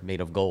shower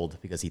made of gold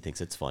because he thinks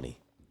it's funny.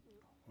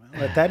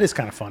 But that is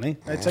kind of funny.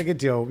 It's like a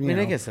deal. I mean,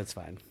 I guess that's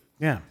fine.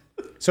 Yeah.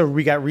 So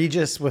we got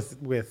Regis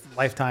with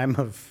lifetime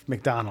of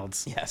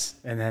McDonald's. Yes.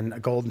 And then a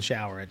golden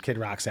shower at Kid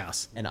Rock's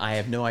house. And I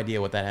have no idea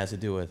what that has to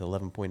do with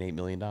 $11.8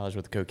 million worth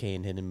of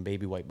cocaine hidden in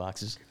baby white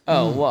boxes.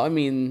 Oh, well, I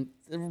mean,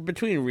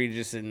 between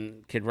Regis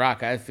and Kid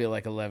Rock, I feel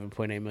like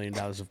 $11.8 million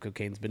of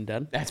cocaine's been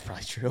done. That's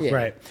probably true. Yeah.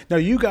 Right. Now,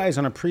 you guys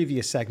on a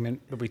previous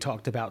segment that we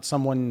talked about,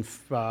 someone,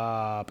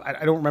 I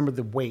don't remember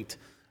the weight,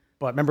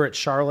 but remember at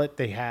Charlotte,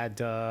 they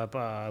had, it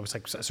was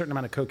like a certain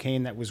amount of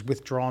cocaine that was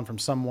withdrawn from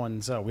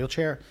someone's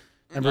wheelchair.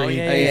 Remember? Oh,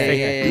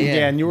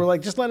 yeah. And you were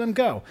like, just let him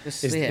go.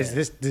 Just-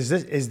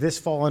 Does this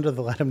fall under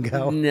the let him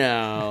go?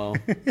 No.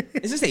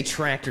 Is this a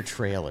tractor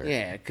trailer?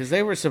 Yeah, because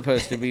they were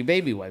supposed to be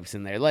baby wipes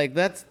in there. Like,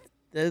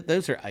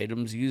 those are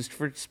items used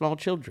for small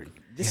children.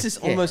 This is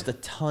almost a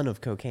ton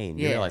of cocaine.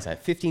 You Yeah. realize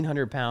that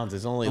 1,500 pounds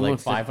is only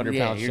Almost like 500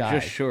 yeah, pounds you're shy.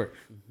 just short.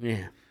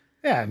 Yeah.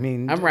 Yeah, I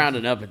mean, I'm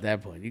rounding up at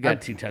that point. You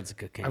got 2 tons of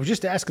cocaine. I was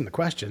just asking the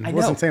question. I know.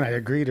 wasn't saying I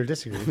agreed or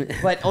disagreed.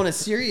 But on a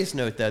serious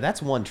note, though,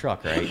 that's one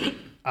truck, right?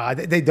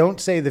 They don't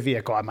say the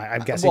vehicle. I'm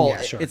guessing, well,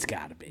 yeah, sure. It's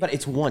got to be. But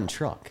it's one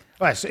truck.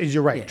 Oh, so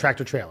you're right.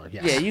 Tractor trailer.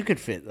 Yes. Yeah, you could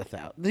fit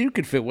 1,000. You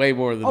could fit way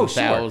more than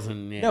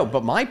 1,000. Yeah. No,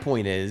 but my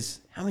point is,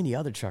 how many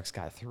other trucks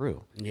got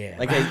through? Yeah.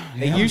 like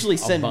they usually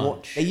send one,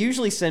 bunch. they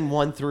usually send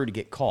one through to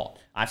get caught.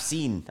 I've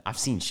seen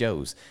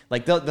shows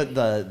like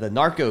the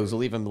narcos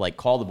will even like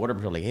call the border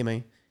patrol like, hey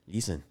man,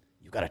 listen.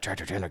 Got a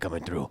tractor trailer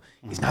coming through.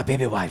 He's not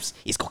baby wipes.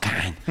 He's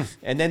cocaine.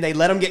 And then they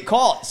let them get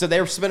caught. So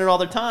they're spending all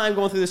their time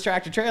going through this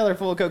tractor trailer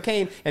full of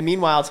cocaine. And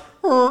meanwhile, it's,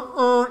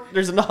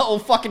 there's a whole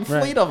fucking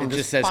fleet of them. It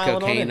just says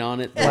piling cocaine on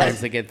on it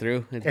as they get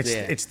through.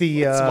 It's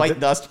the It's white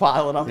dust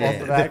piling up off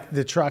the back.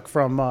 the truck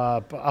from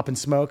Up in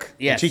Smoke.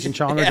 Yes. Cheech and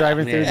Chong are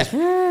driving through. Yeah. Just,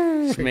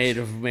 It's made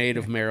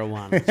of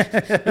marijuana.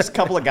 There's a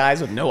couple of guys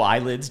with no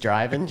eyelids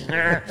driving.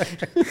 I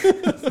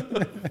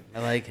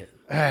like it.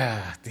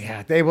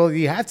 yeah, they will.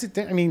 You have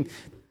to. I mean,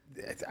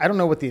 I don't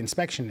know what the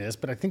inspection is,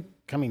 but I think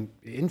coming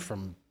in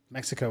from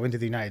Mexico into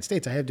the United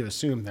States, I have to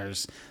assume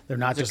they're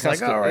not just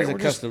like, all right, there's a we're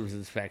just customs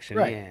inspection.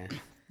 right. Yeah.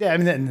 Yeah, I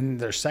mean, then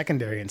there's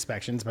secondary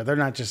inspections, but they're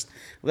not just.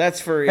 Well,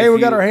 that's for. Hey, we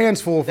got our hands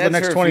full for the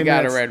next if 20 you got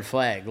minutes. a red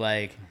flag,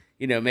 like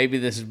maybe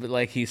this is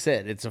like he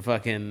said, it's a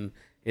fucking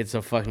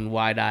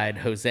wide-eyed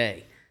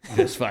Jose,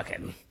 just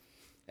fucking.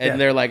 And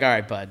they're like, all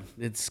right, bud,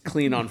 it's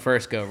clean on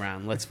first go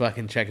round. Let's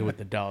fucking check it with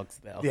the dogs,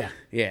 though. Yeah.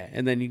 Yeah,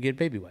 and then you get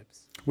baby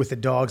wipes. With the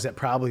dogs that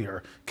probably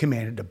are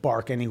commanded to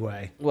bark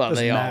anyway. Well,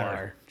 Doesn't they all matter.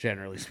 are,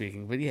 generally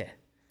speaking. But yeah.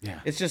 Yeah.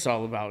 It's just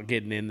all about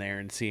getting in there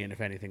and seeing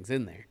if anything's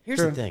in there. Here's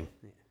the thing.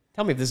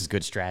 Tell me if this is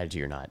good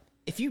strategy or not.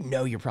 If you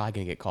know you're probably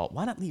going to get caught,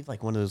 why not leave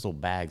like one of those little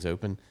bags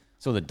open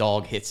so the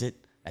dog hits it?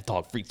 That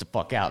dog freaks the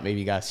fuck out. Maybe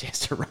you got a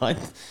chance to run.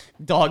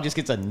 Dog just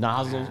gets a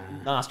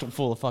nostril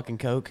full of fucking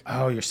coke.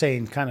 Oh, you're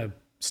saying kind of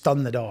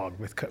stun the dog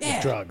with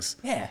drugs.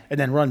 Yeah. And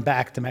then run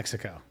back to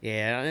Mexico.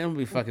 Yeah, they don't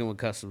be fucking with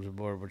Customs and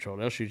Border Patrol.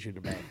 They'll shoot you in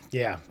the back.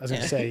 Yeah. I was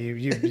going to say,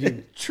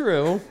 you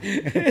True.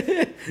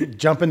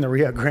 jump in the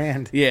Rio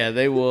Grande Yeah,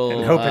 they will.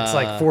 and hope it's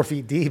like 4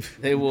 feet deep.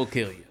 They will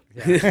kill you.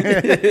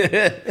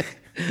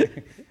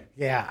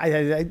 Yeah.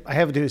 I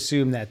have to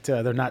assume that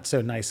they're not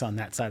so nice on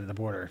that side of the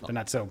border. They're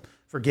not so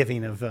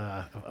forgiving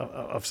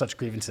of such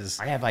grievances.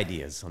 I have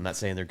ideas. I'm not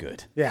saying they're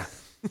good. Yeah.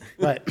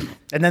 But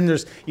and then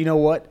there's, you know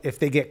what? If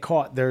they get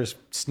caught, there's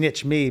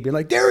snitch me being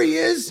like, there he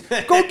is.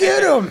 Go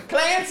get him.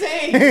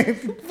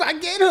 Clancy! I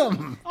get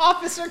him.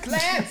 Officer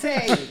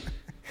Clancy!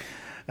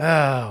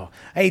 Oh,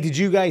 hey, did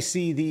you guys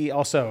see the?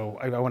 Also,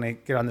 I want to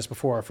get on this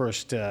before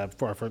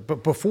our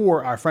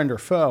before our friend or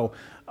foe,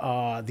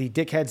 the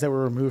dickheads that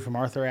were removed from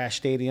Arthur Ashe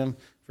Stadium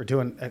for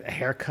doing a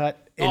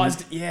haircut. Yeah.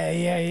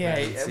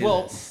 see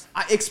Well, this.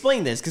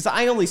 explain this because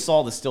I only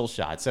saw the still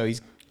shot. So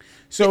he's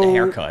So getting a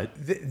haircut.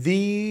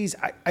 These,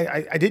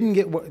 I didn't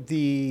get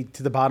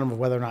to the bottom of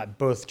whether or not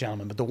both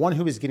gentlemen, but the one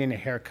who was getting a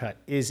haircut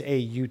is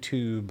a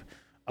YouTube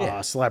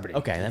celebrity.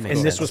 Okay, that makes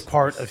and this sense. was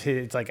part of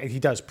his, like, he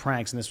does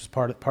pranks, and this was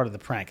part of the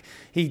prank.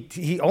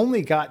 He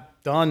only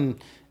got done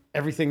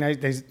everything.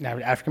 He's now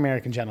an African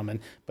American gentleman,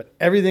 but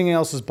everything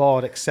else is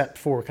bald except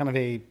for kind of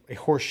a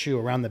horseshoe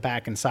around the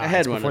back and sides. I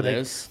had one of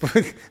those.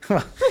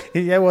 Well,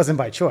 it wasn't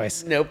by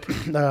choice. Nope.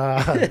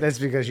 That's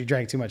because you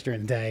drank too much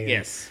during the day. and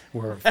Yes.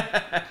 were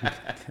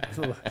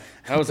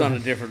I was on a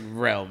different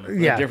realm,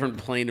 Yeah. a different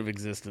plane of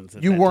existence.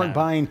 At You that weren't time.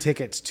 buying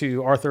tickets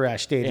to Arthur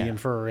Ashe Stadium Yeah.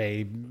 for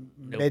a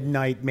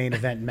midnight main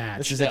event match.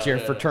 This is at your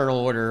fraternal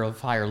order of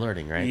higher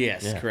learning, right?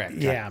 Yes, Yeah. correct.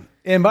 Yeah.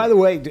 And by the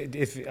way,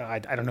 if I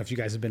don't know if you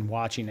guys have been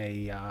watching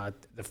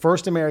the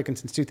first American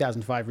since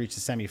 2005 reached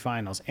the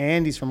semifinals,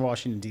 and he's from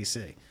Washington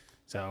D.C.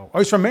 So,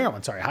 he's from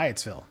Maryland. Sorry,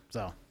 Hyattsville.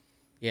 So,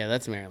 Yeah,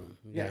 that's Maryland.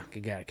 You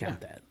gotta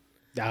count that.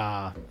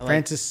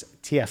 Francis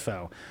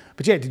TFO.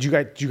 But yeah, did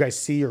you guys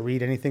see or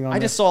read anything on?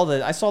 I saw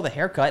the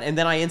haircut, and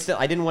then I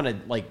didn't want to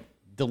like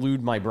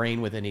delude my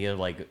brain with any of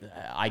like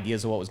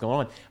ideas of what was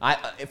going on.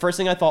 First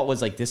thing I thought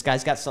was like, this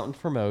guy's got something to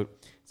promote.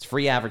 It's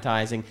free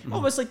advertising,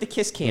 almost like the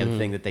kiss cam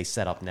thing that they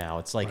set up now.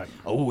 It's like,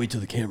 oh, we'll wait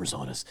till the camera's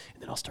on us,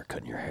 and then I'll start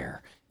cutting your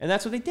hair. And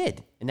that's what they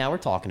did. And now we're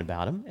talking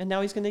about him, and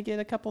now he's going to get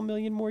a couple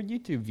million more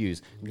YouTube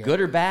views. Yeah. Good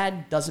or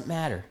bad, doesn't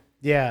matter.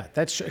 Yeah,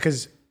 that's true.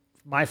 Because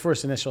my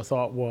first initial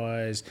thought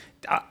was,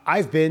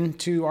 I've been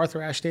to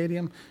Arthur Ashe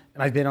Stadium,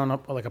 and I've been on a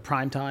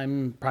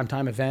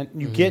primetime event.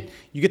 You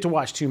get to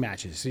watch two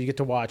matches. So you get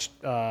to watch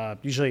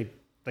usually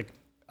like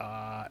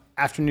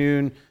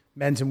afternoon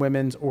men's and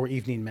women's, or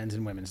evening men's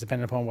and women's,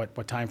 depending upon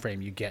what time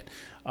frame you get.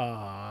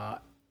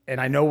 And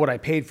I know what I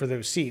paid for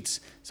those seats,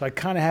 so I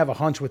kind of have a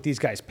hunch what these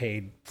guys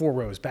paid 4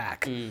 rows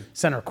back,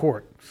 center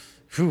court.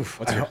 Whew,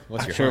 what's your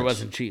sure hunch? It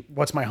wasn't cheap.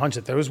 What's my hunch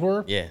that those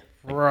were? Yeah,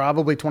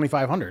 probably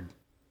 $2,500.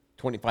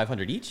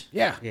 $2,500 each?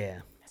 Yeah,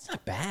 that's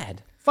not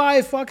bad.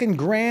 $5 fucking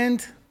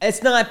grand.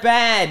 It's not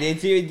bad.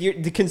 It's you're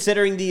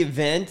considering the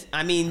event.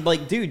 I mean,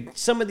 like, dude,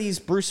 some of these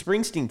Bruce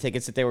Springsteen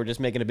tickets that they were just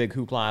making a big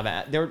hoopla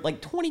about, they're like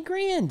 20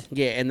 grand.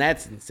 Yeah, and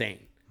that's insane.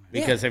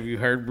 Because have you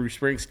heard Bruce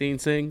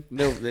Springsteen sing?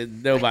 No,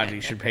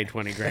 nobody should pay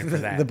 20 grand for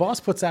that. The boss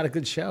puts out a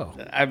good show.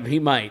 He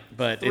might,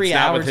 but 3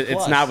 hours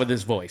it's not with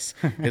his voice,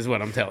 is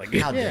what I'm telling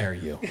you. How dare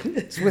you?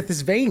 It's with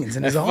his veins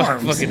and his I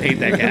arms fucking hate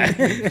that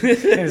guy.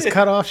 and his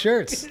cut off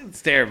shirts.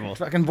 It's terrible.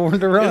 Fucking born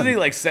to run. Isn't he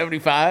like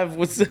 75?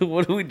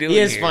 What are we doing?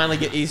 He's here?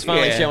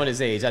 finally showing his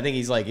age. I think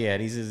he's like,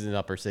 and he's in the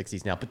upper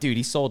 60s now. But dude,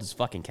 he sold his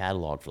fucking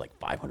catalog for like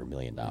 $500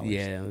 million.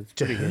 Yeah, that's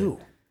To pretty who?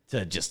 good.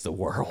 To just the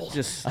world.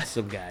 Just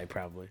some guy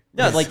probably.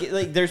 No, like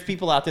there's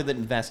people out there that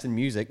invest in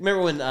music.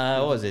 Remember when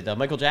what was it?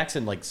 Michael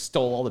Jackson like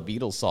stole all the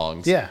Beatles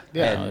songs. Yeah. Oh,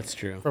 that's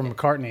true. From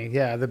McCartney.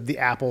 Yeah, the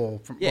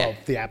Apple. Yeah.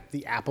 Well,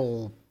 the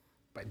Apple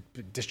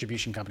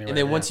distribution company. And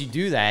then once you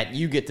do that,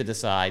 you get to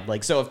decide.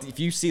 Like, so if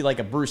you see like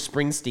a Bruce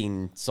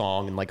Springsteen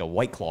song in like a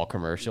White Claw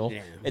commercial,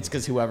 it's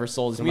because whoever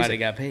sold his Somebody music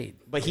got paid.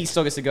 But he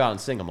still gets to go out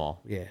and sing them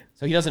all. Yeah.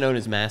 So he doesn't own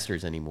his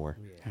masters anymore.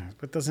 Yeah,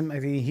 but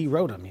he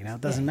wrote them. It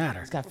doesn't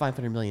matter. He's got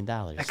 $500 million.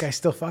 That guy's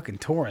still fucking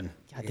touring.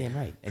 Goddamn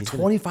right. And he's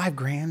 25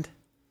 grand.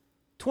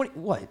 20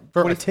 what?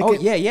 For 20, a ticket?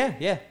 Oh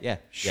yeah.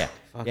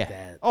 Fuck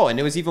that. Oh, and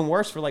it was even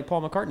worse for like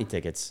Paul McCartney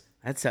tickets.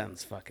 That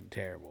sounds fucking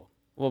terrible.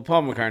 Well,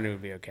 Paul McCartney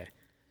would be okay,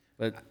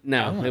 but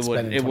no, I'm not it wouldn't.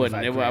 spending It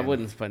wouldn't. 25 I grand.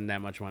 wouldn't spend that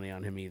much money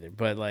on him either.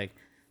 But like,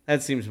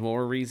 that seems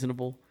more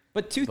reasonable.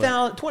 But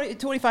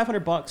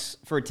 $2,500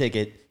 for a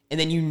ticket, and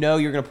then you're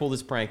going to pull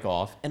this prank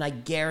off, and I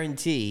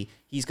guarantee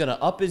he's going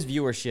to up his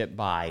viewership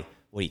by,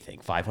 what do you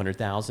think,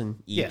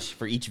 500,000 each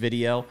for each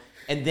video,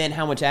 and then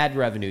how much ad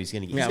revenue he's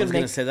going to get. Yeah, He's I was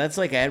going going to say that's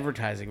like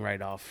advertising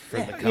write-off for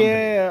the company.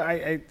 Yeah,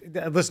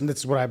 I listen.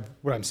 That's what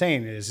I'm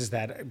saying is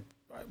that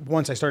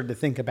once I started to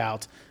think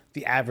about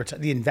the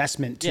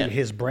investment to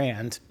his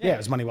brand, it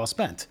was money well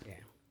spent.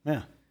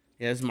 Yeah.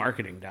 Yeah, it's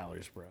marketing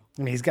dollars, bro.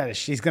 I mean, he's gonna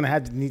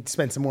need to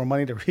spend some more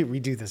money to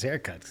redo this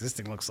haircut because this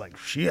thing looks like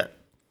shit.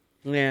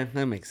 Yeah,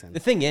 that makes sense. The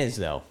thing is,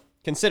 though,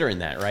 considering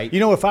that, right?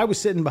 If I was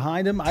sitting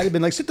behind him, I'd have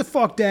been like, sit the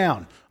fuck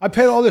down. I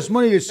paid all this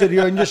money to sit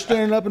here and you're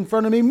standing up in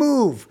front of me.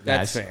 Move.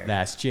 That's fair.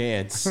 Last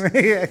chance.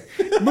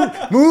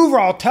 Move or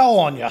I'll tell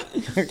on you.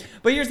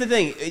 But here's the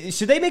thing.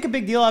 Should they make a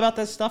big deal about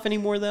that stuff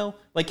anymore, though?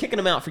 Like kicking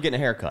him out for getting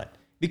a haircut?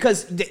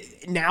 Because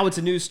now it's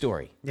a news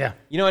story. Yeah.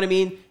 You know what I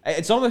mean?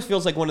 It almost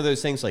feels like one of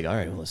those things like, all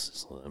right, well, let's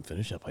just let him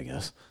finish up, I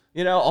guess.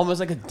 Almost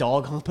like a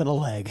dog humping a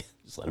leg.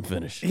 Just let him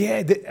finish.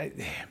 Yeah.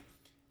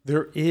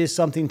 There is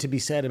something to be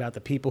said about the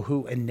people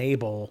who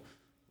enable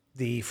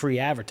the free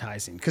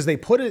advertising because they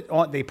put it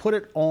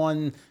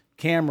on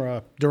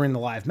camera during the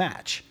live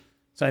match.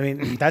 So, I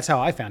mean, that's how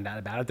I found out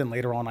about it. Then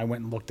later on, I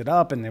went and looked it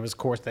up, and there was, of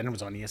course, then it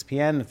was on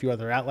ESPN and a few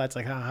other outlets.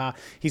 Like,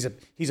 he's a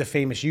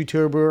famous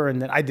YouTuber, and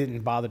then I didn't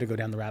bother to go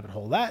down the rabbit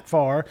hole that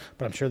far,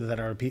 but I'm sure that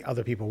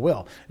other people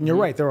will. And you're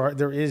right.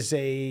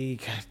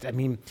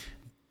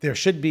 There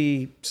should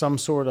be some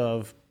sort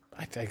of,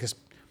 I guess,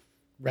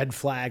 red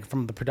flag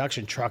from the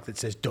production truck that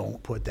says,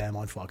 "Don't put them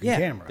on fucking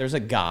camera." There's a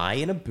guy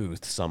in a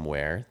booth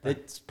somewhere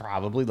that's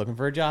probably looking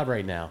for a job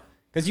right now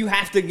because you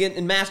have to get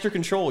in master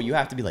control. You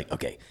have to be like,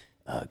 okay.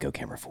 Go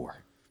camera 4.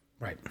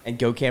 Right. And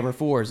go camera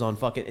 4 is on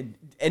fucking...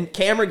 And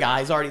camera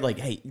guy's already like,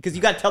 hey, because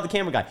you got to tell the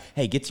camera guy,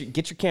 hey, get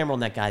your camera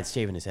on that guy that's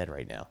shaving his head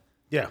right now.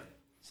 Yeah.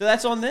 So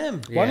that's on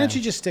them. Why don't you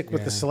just stick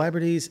with the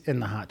celebrities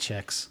and the hot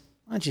chicks?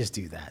 Why don't you just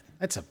do that?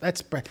 That's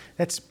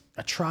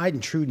a tried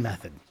and true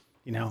method,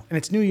 And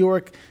it's New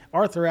York.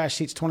 Arthur Ashe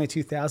seats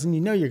 22,000.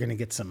 You're going to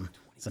get some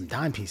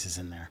dime pieces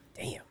in there.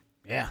 Damn.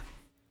 Yeah.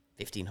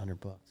 $1,500.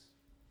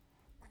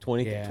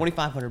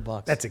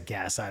 $2,500. That's a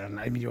guess. I don't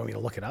know. I mean, you want me to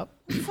look it up?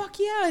 Fuck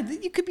yeah.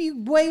 You could be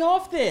way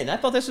off then. I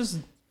thought this was...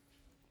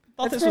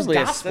 this was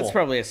gospel. That's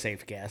probably a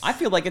safe guess. I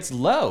feel like it's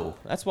low.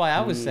 That's why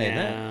I was saying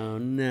that.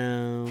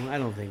 No, I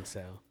don't think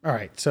so. All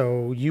right.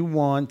 So you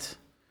want...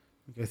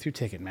 Go through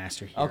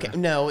Ticketmaster here. Okay.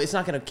 No, it's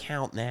not going to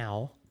count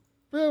now.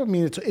 Well, I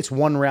mean, it's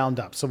one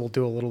round up. So we'll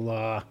do a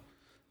little...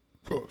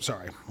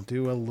 Sorry, we'll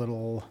do a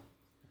little.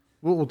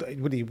 What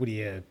do you?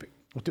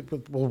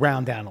 We'll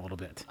round down a little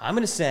bit. I'm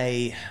gonna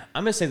say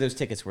those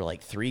tickets were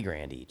like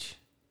 $3,000 each,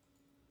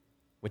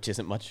 which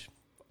isn't much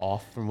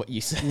off from what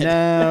you said.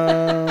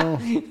 No,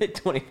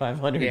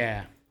 $2,500.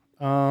 Yeah.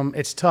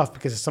 It's tough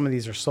because some of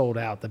these are sold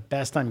out. The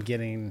best I'm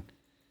getting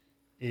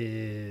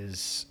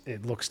is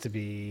it looks to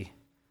be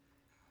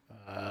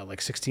like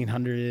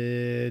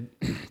 1,600,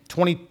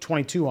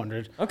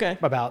 2,200. Okay.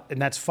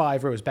 And that's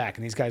 5 rows back.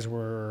 And these guys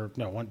were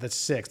that's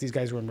 6. These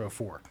guys were in row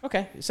 4.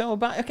 Okay, so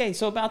about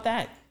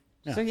that.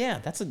 Yeah. So yeah,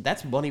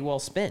 that's money well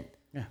spent.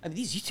 Yeah. I mean,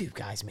 these YouTube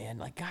guys, man,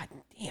 like, god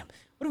damn,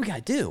 what do we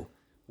gotta do?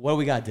 What do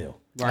we gotta do?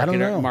 I don't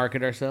know.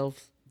 Market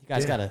ourselves. You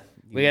guys gotta.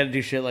 We gotta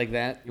do shit like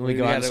that. You want to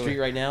go out the street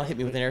right now? Hit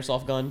me with an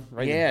airsoft gun?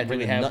 Right? Yeah. In Do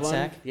we the have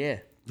nutsack? one? Yeah.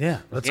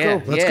 Yeah. Let's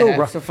go. Let's go.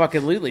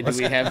 Absolutely. Do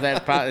we have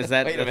that? Is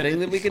that a thing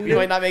that we can do? We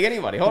might not make any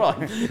money. Hold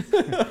on.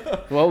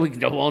 Well, we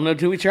won't know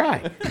till we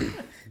try.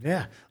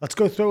 Yeah. Let's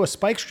go throw a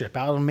spike strip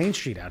out on Main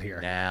Street out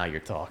here. Now you're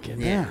talking.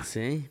 Yeah.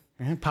 See.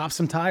 And pop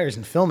some tires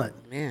and film it.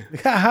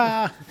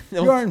 Yeah.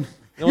 You're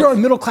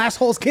on middle class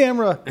holes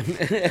camera. You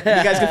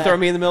guys can throw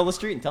me in the middle of the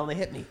street and tell them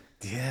they hit me.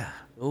 Yeah.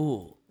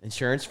 Ooh.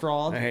 Insurance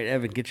fraud. All right,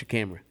 Evan, get your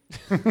camera.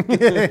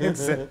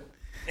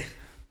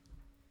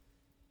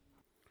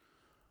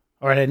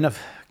 All right,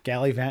 enough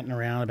gallivanting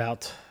around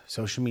about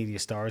social media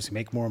stars who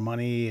make more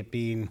money at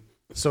being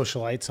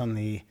socialites on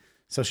the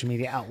social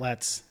media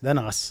outlets than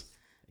us.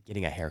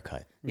 Getting a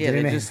haircut. Yeah,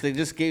 they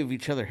just gave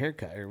each other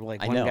haircut, or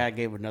like one know. guy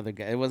gave another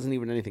guy. It wasn't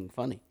even anything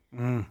funny.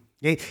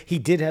 Yeah, he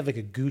did have like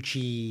a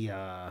Gucci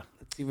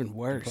It's even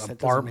worse.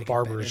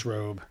 barber's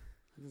robe.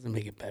 That doesn't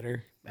make it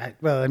better.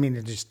 Well, I mean,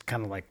 it's just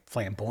kind of like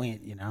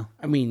flamboyant, you know?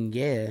 I mean,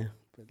 yeah,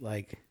 but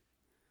like, it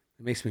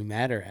makes me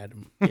madder at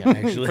him. Yeah,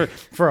 actually.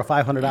 for a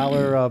 $500,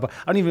 I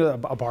don't even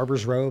a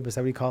barber's robe. Is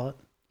that what you call it?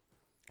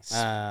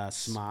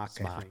 Smock.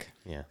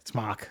 Yeah.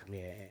 Smock. Yeah.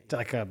 It's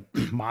like a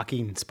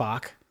mocking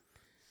Spock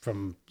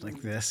from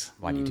like this.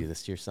 Why'd you do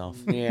this to yourself?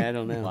 Yeah, I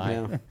don't know. Why?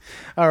 No.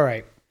 All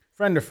right.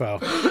 Friend or foe?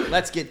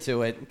 Let's get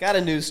to it. Got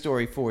a news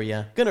story for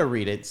you. Gonna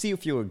read it. See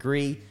if you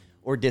agree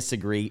or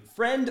disagree.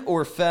 Friend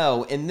or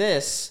foe? In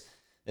this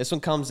one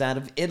comes out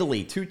of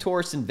Italy. 2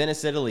 tourists in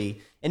Venice,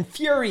 Italy,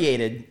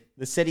 infuriated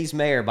the city's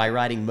mayor by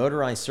riding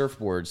motorized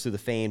surfboards through the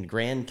famed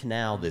Grand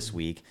Canal this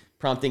week,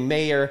 prompting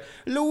Mayor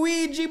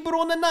Luigi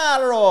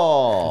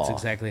Brunanaro. That's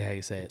exactly how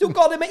you say it. To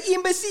call them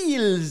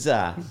imbeciles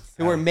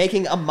who are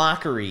making a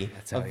mockery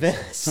of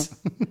Venice.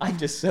 I'm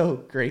just so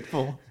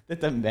grateful that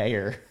the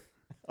mayor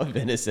of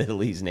Venice,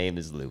 Italy's name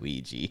is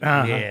Luigi.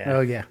 Yeah.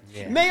 Oh, yeah.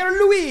 Mayor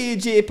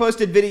Luigi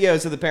posted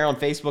videos of the pair on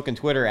Facebook and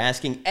Twitter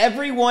asking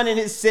everyone in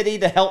his city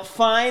to help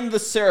find the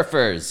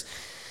surfers.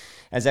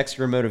 As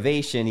extra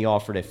motivation, he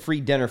offered a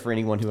free dinner for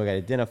anyone who could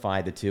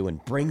identify the two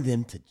and bring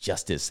them to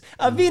justice.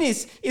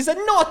 Venice is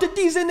not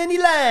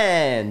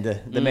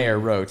Disneyland, the mayor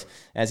wrote,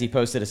 as he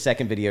posted a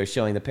second video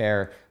showing the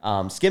pair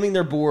skimming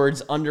their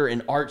boards under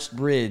an arched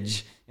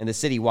bridge in the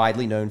city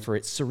widely known for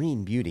its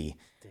serene beauty.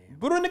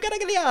 Bruno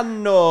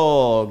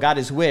Caragliano got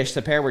his wish.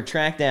 The pair were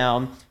tracked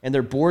down and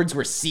their boards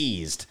were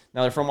seized.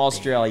 Now, they're from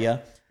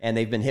Australia, and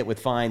they've been hit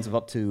with fines of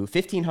up to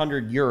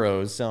 1,500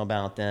 euros, so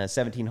about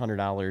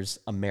 $1,700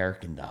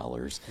 American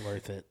dollars.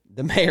 Worth it.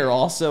 The mayor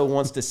also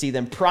wants to see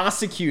them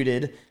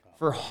prosecuted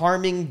for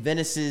harming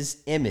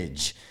Venice's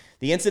image.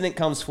 The incident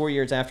comes 4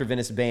 years after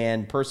Venice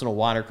banned personal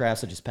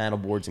watercraft such as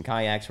paddleboards and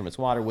kayaks from its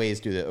waterways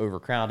due to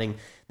overcrowding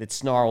that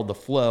snarled the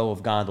flow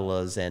of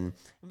gondolas and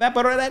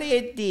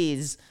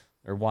vaporettis,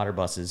 or water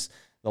buses.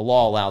 The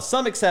law allows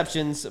some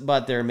exceptions,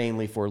 but they're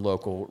mainly for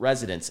local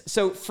residents.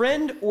 So,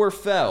 friend or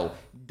foe,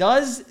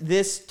 does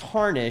this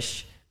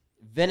tarnish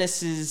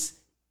Venice's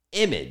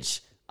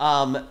image?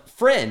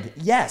 Friend,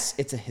 yes,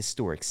 it's a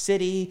historic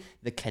city.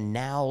 The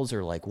canals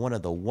are like one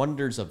of the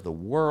wonders of the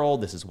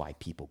world. This is why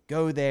people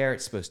go there.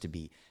 It's supposed to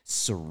be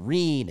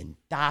serene and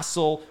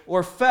docile.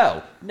 Or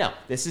foe, no,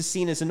 this is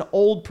seen as an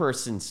old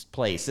person's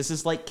place. This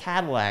is like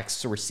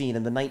Cadillacs were seen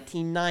in the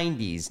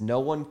 1990s. No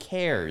one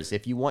cares.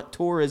 If you want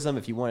tourism,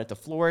 if you want it to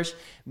flourish,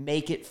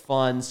 make it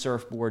fun.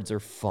 Surfboards are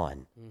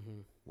fun. Mm-hmm.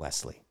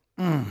 Wesley.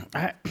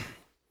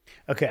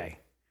 Okay.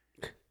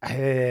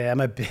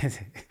 I'm a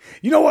bit.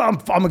 You know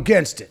what? I'm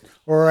against it.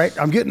 All right.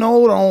 I'm getting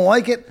old. I don't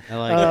like it. I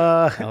like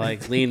it. I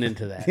like lean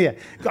into that. Yeah.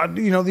 God,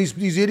 you know these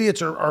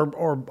idiots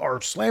are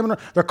slamming.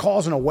 They're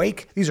causing a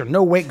wake. These are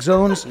no wake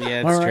zones.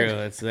 Yeah,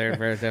 it's true. They're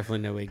definitely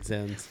no wake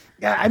zones.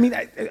 Yeah. I mean,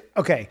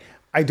 okay.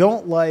 I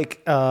don't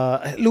like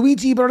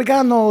Luigi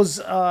Borgano's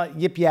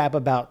yip yap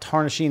about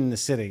tarnishing the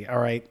city. All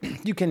right.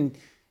 You can,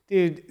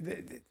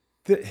 dude.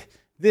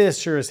 This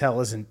sure as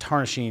hell isn't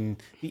tarnishing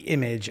the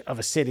image of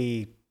a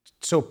city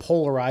so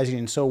polarizing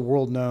and so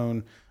well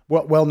known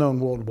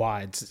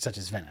worldwide, such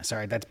as Venice. All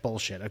right, that's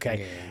bullshit.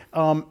 Okay,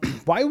 yeah.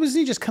 Why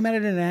wasn't he just come at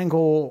it at an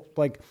angle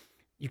like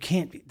you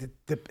can't?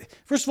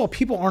 first of all,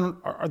 people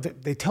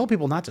they tell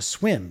people not to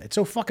swim. It's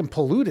so fucking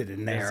polluted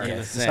in there. Yeah,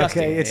 it's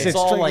disgusting. Okay, it's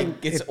all like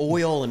it's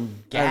oil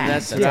and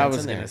gas. That's what I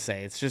was gonna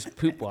say. It's just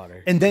poop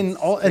water. And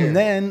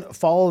then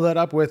follow that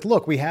up with,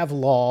 look, we have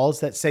laws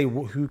that say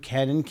who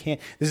can and can't.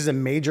 This is a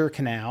major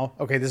canal.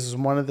 Okay, this is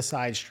one of the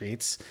side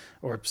streets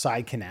or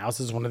side canals.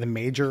 This is one of the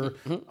major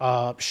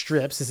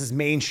strips. This is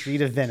Main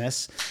Street of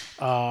Venice,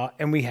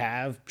 and we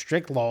have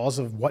strict laws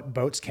of what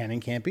boats can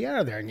and can't be out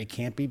of there, and you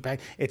can't be back.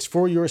 It's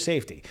for your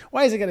safety.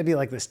 Why is it going to be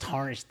like this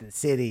tarnished the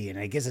city, and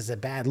it gives us a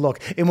bad look,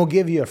 and we'll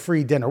give you a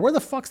free dinner? Where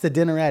the fuck's the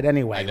dinner at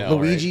anyway? I know,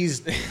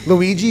 Luigi's,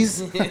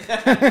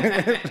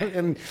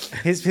 and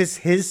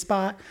his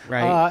spot.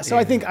 Right. So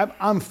I think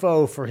I'm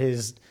faux for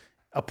his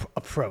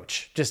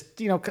approach. Just,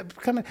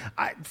 come in.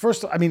 I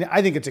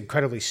think it's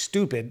incredibly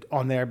stupid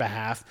on their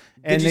behalf.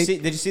 And did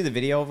you see the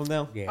video of him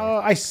though? Yeah.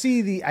 I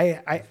see the.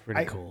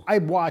 pretty cool. I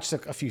watched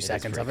a few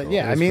seconds of it. cool.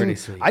 Yeah, It was pretty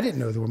sweet. I didn't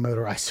know there were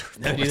motorized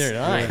surfboards. No, neither did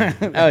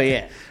I. Oh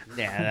yeah,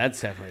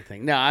 that's definitely a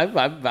thing. No,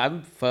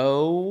 I'm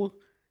faux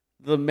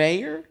the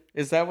mayor.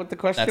 Is that what the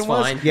question That's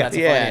was? fine. Yeah, that's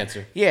a fine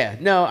answer. Yeah,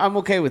 no, I'm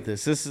okay with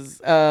this. This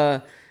is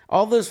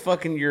all those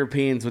fucking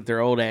Europeans with their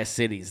old ass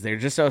cities. They're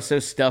just so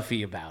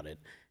stuffy about it.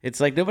 It's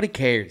like nobody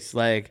cares.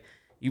 Like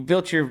you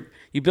built your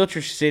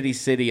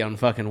city on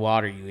fucking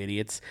water, you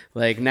idiots.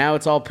 Like now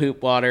it's all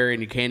poop water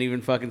and you can't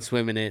even fucking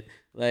swim in it.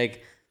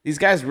 Like these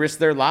guys risked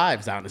their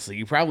lives, honestly.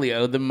 You probably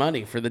owed them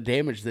money for the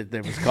damage that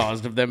was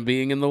caused of them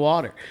being in the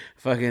water.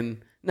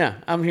 Fucking no,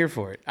 I'm here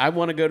for it. I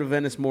want to go to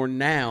Venice more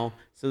now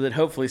so that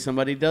hopefully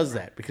somebody does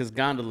that because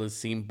gondolas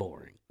seem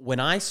boring. When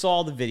I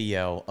saw the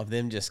video of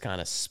them just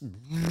kind of,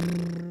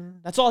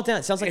 that's all it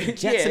does. It sounds like a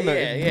Jetson motor.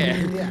 Yeah,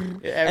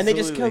 And they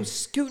just absolutely. go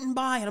scooting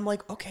by, and I'm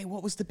like, okay,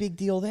 what was the big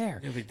deal there?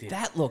 No big deal.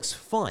 That looks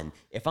fun.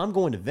 If I'm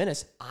going to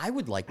Venice, I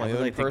would like my I would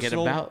own like to get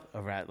personal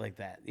about like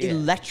that. Yeah.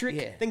 electric.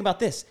 Yeah. Think about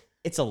this.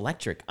 It's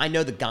electric. I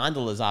know the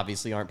gondolas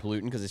obviously aren't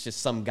polluting because it's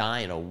just some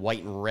guy in a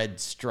white and red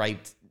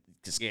striped.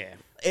 Just, Yeah.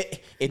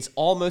 It's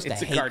almost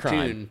It's a a hate cartoon.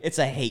 crime. It's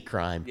a hate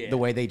crime, Yeah. the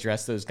way they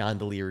dress those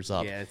gondoliers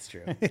up. Yeah, that's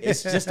true.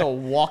 It's just a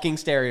walking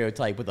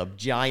stereotype with a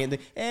giant,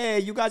 hey,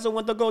 you guys don't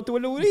want to go to a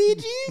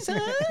Luigi's,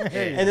 huh?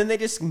 And then they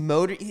just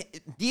motor.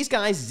 These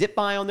guys zip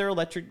by on their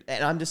electric,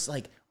 and I'm just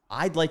like,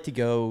 I'd like to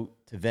go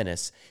to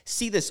Venice,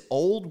 see this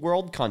old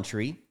world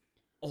country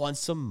on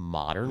some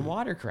modern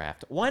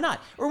watercraft. Why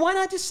not? Or why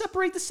not just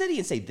separate the city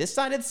and say, this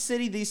side of the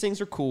city, these things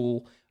are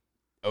cool.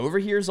 Over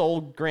here's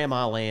old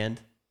grandma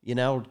land.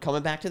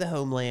 Coming back to the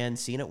homeland,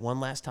 seeing it one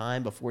last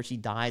time before she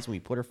dies when we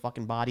put her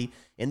fucking body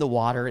in the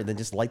water and then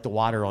just light the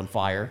water on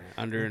fire.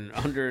 under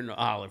an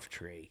olive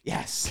tree.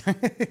 Yes.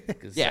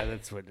 Because Yeah.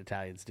 that's what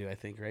Italians do, I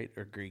think, right?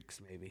 Or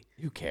Greeks, maybe.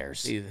 Who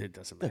cares? It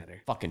doesn't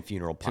matter. Fucking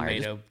funeral pyre.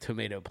 Just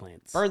Tomato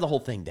plants. burn the whole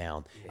thing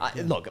down.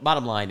 Look,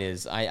 bottom line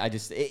is,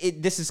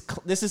 this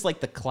is like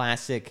the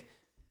classic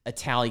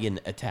Italian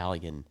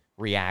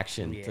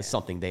reaction to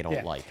something they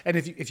don't like. And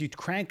if you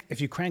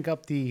crank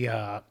up the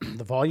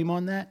the volume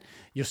on that,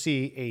 you'll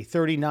see a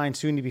 39,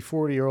 soon to be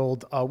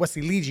 40-year-old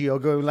Wesley Ligio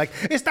going like,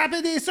 "Stop the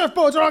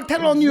surfboards, or I'll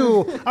tell on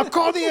you. I'll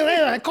call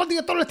the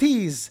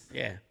authorities."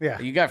 Yeah. Yeah.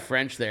 You got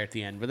French there at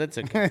the end, but that's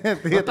okay.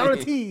 The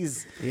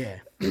authorities. Yeah.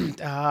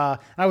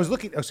 I was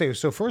looking. Okay,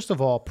 so first of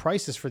all,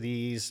 prices for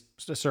these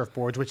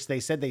surfboards, which they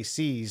said they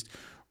seized,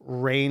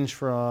 range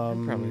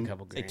from Probably a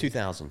couple Say grand.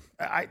 2,000.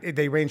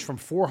 they range from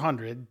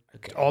 400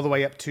 all the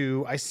way up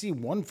to, I see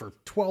one for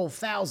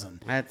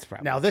 12,000. That's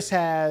probably Now this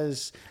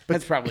has, but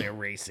that's probably a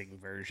racing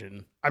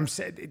version. I'm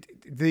said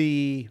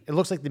it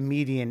looks like the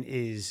median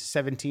is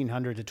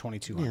 1,700 to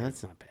 2,200. Yeah,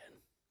 that's not bad.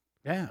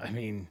 Yeah, I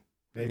mean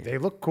they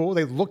look cool.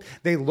 They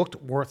looked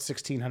worth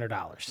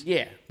 $1,600.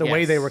 Yeah. the way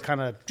yes. they were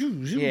kind of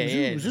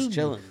just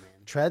chilling, man.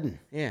 treading.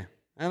 Yeah.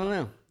 I don't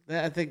know.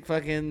 I think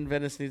fucking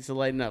Venice needs to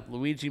lighten up.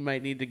 Luigi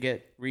might need to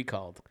get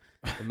recalled.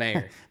 The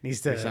mayor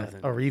Needs or to something.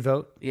 a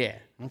revote. Yeah.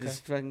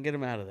 Just fucking get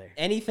him out of there.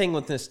 Anything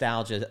with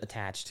nostalgia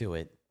attached to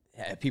it,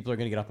 people are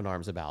going to get up in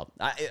arms about.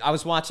 I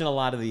was watching a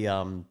lot of the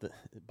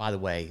by the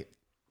way,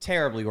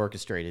 terribly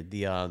orchestrated,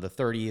 the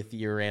 30th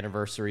year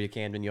anniversary of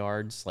Camden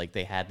Yards. Like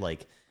they had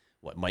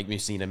Mike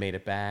Mussina made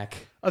it back.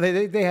 Oh,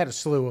 they had a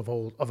slew of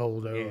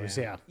oldos.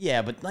 Yeah.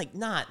 Yeah, but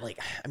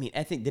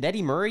I think, did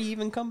Eddie Murray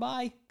even come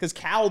by? Because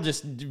Cal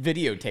just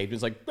videotaped. He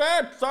was like,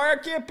 sorry,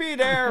 I can't be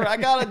there. I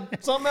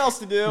got something else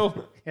to do.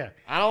 Yeah.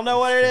 I don't know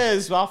what it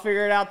is, but I'll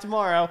figure it out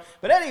tomorrow.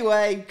 But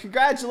anyway,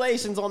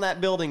 congratulations on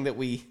that building that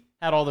we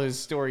had all those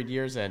storied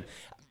years in.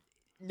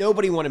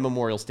 Nobody wanted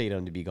Memorial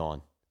Stadium to be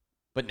gone.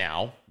 But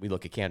now we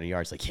look at Camden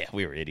Yards like, yeah,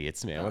 we were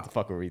idiots, man. What the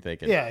fuck were we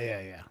thinking? Yeah.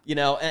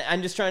 And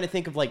I'm just trying to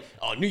think of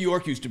New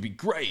York used to be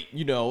great,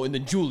 and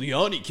then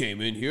Giuliani came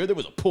in here. There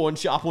was a pawn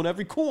shop on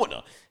every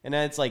corner. And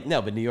then it's like,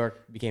 no, but New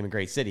York became a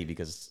great city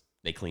because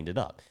they cleaned it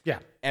up. Yeah.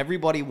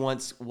 Everybody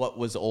wants what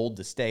was old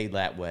to stay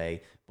that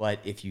way. But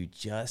if you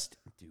just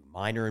do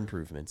minor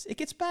improvements, it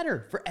gets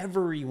better for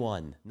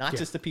everyone, not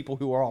just the people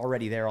who are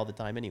already there all the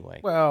time anyway.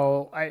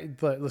 Well,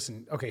 but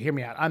listen, okay, hear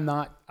me out.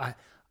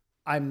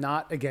 I'm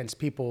not against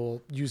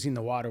people using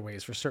the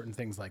waterways for certain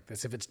things like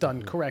this if it's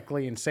done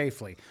correctly and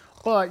safely.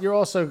 But you're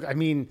also, I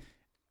mean,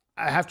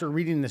 after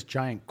reading this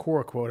giant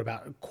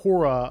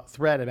Quora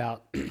thread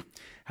about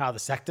how the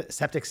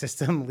septic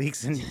system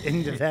leaks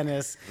into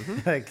Venice,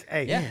 like,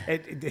 hey,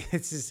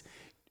 it's just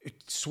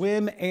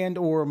swim and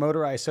or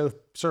motorized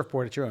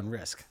surfboard at your own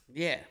risk.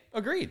 Yeah.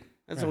 Agreed.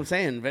 That's what I'm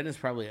saying. Venice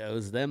probably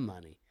owes them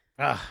money.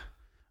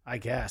 I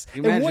guess.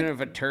 You imagine if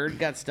a turd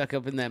got stuck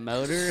up in that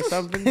motor or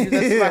something? Dude,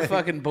 that's my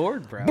fucking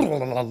board, bro.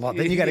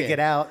 Then you got to get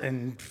out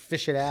and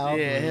fish it out.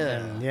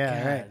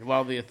 Yeah. Right.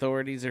 While the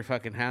authorities are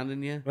fucking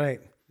hounding you.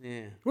 Right.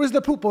 Yeah. Where's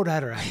the poop boat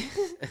at?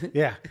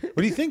 Yeah. What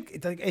do you think?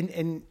 It's like,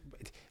 and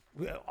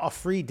a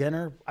free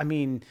dinner. I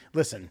mean,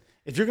 listen,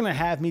 if you're gonna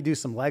have me do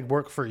some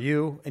legwork for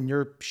you and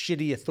your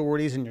shitty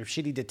authorities and your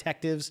shitty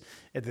detectives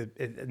in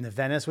the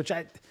Venice,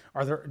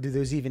 do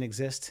those even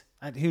exist?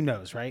 Who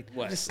knows, right?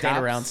 What? Just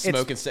stand around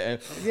smoking.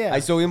 Yeah. I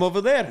saw him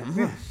over there.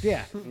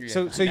 Yeah.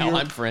 So Now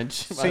I'm French.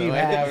 So you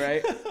have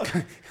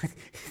right?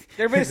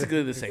 They're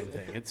basically the same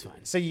thing. It's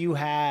fine. So you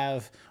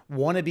have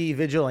wannabe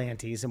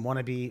vigilantes and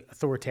wannabe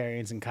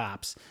authoritarians and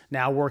cops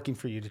now working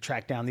for you to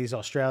track down these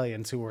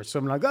Australians who are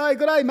swimming like, hey,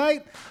 good day,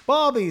 mate,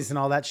 Barbies and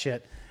all that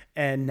shit.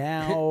 And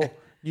now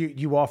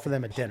you offer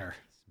them a dinner.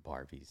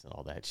 Barbies and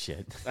all that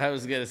shit. I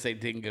was going to say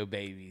dingo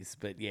babies,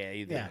 but yeah,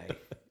 either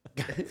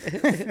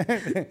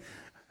way.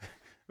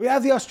 We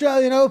have the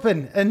Australian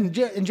Open in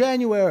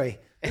January.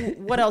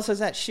 What else does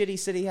that shitty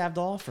city have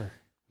to offer?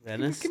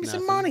 Venice? Give me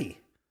some Nothing. money.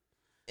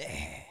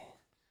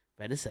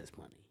 Venice has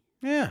money.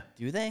 Yeah.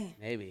 Do they?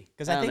 Maybe.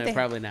 Because I I don't think know,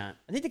 probably not.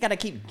 I think they got to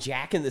keep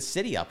jacking the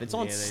city up. It's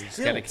on Yeah, they stilts.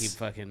 just got to keep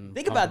fucking.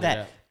 Think about pumping it that.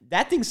 up.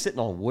 That thing's sitting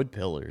on wood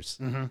pillars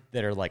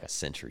that are like a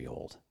century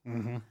old.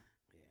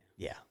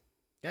 Yeah.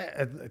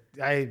 Yeah.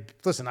 I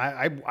listen.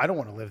 I don't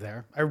want to live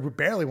there. I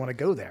barely want to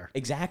go there.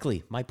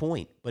 Exactly my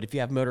point. But if you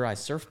have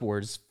motorized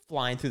surfboards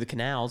flying through the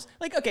canals,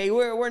 like, okay,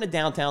 we're in a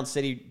downtown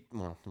city.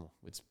 Well,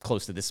 it's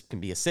close to this can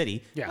be a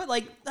city. Yeah. But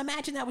like,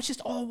 imagine that was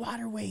just all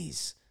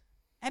waterways.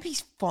 That'd be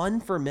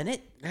fun for a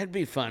minute. That'd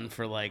be fun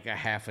for like a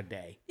half a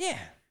day. Yeah.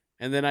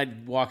 And then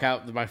I'd walk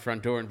out to my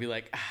front door and be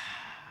like,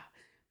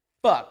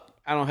 fuck,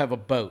 I don't have a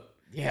boat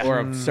or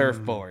a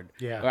surfboard.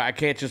 Yeah. Or I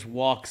can't just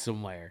walk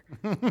somewhere.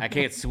 I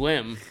can't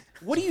swim.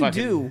 What do you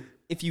do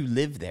if you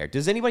live there?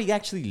 Does anybody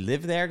actually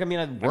live there? I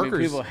mean,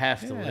 workers. People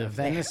have to live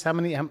there. Venice. How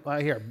many? Here. Well,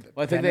 I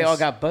think Venice. they all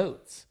got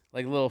boats.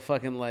 Like little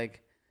fucking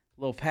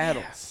little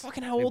paddles.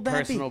 Fucking how old that be?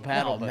 Personal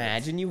paddle boats.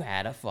 Imagine you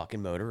had a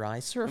fucking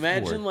motorized surfboard.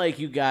 Imagine like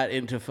you got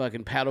into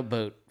fucking paddle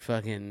boat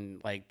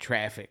fucking like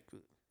traffic.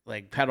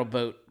 Like paddle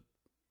boat,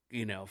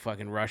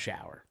 fucking rush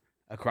hour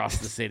across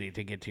the city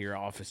to get to your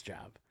office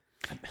job.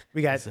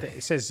 We got.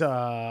 It says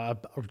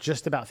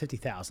just about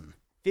 50,000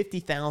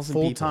 50,000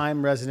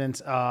 full-time residents.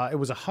 It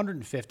was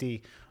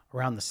 150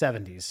 around the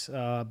 70s,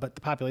 but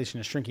the population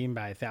is shrinking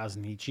by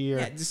 1,000 each year.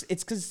 Yeah, it's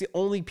because the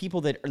only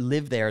people that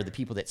live there are the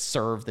people that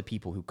serve the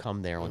people who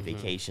come there on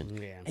vacation.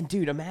 Yeah. And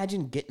dude,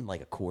 imagine getting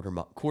like a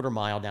quarter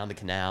mile down the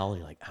canal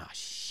and you're like, ah,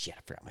 shit,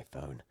 I forgot my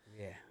phone.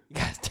 Yeah. You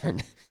guys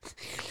turn,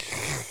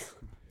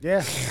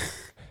 Yeah.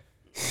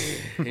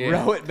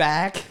 row it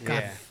back.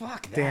 God, Yeah.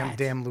 fuck that.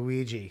 Damn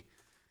Luigi.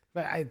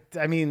 But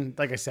I mean,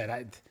 like I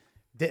said,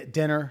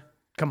 dinner.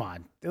 Come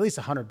on, at least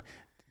 100.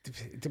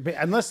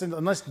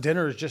 Unless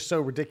dinner is just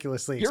so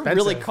ridiculously You're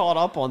expensive. really caught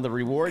up on the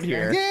reward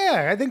here.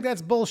 Yeah, I think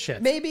that's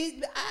bullshit.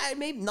 Maybe I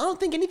don't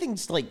think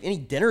anything's like any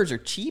dinners are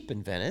cheap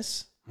in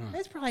Venice.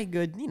 That's probably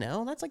good.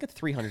 That's like a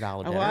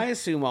 $300 dinner. Well, I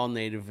assume all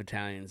native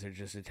Italians are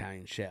just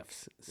Italian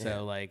chefs.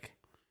 So like,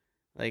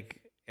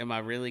 am I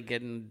really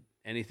getting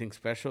anything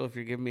special if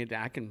you're giving me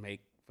I can make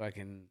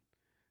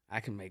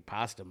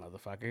pasta,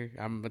 motherfucker.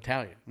 I'm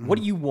Italian. What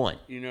do you want?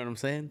 You know what I'm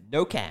saying?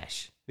 No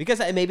cash. Because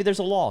maybe there's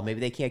a law. Maybe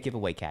they can't give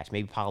away cash.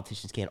 Maybe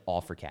politicians can't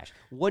offer cash.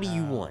 What do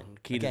you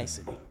want? Key to the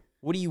city.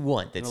 What do you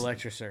want? An That's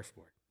electric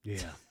surfboard.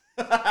 Yeah.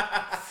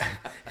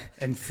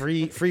 And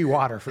free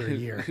water for a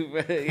year.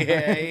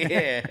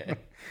 yeah.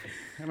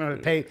 I'm gonna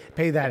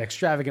pay that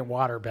extravagant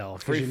water bill.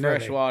 Free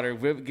fresh water.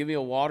 Give me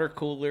a water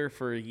cooler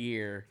for a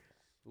year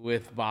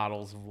with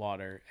bottles of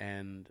water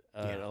and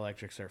an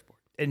electric surfboard.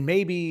 And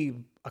maybe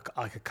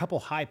a couple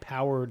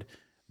high-powered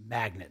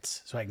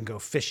magnets so I can go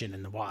fishing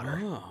in the water.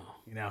 Oh.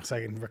 So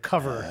I can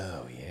recover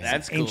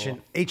That's cool.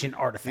 ancient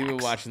artifacts. You've been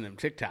watching them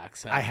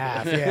TikToks. Huh? I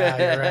have, yeah,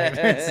 you're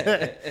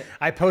right.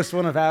 I post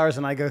one of ours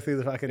and I go through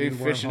the fucking They're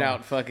fishing wormhole.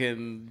 out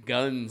fucking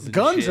guns. And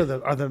Guns shit.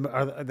 are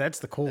the that's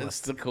the coolest. That's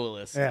the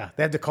coolest. Yeah,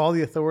 they had to call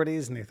the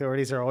authorities, and the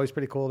authorities are always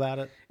pretty cool about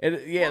it. And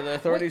the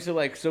authorities are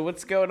like, so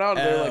what's going on?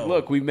 And they're like,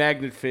 look, we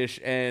magnet fish,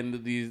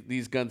 and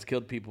these guns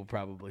killed people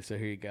probably. So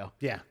here you go.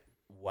 Yeah.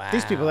 wow.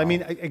 These people, I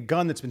mean, a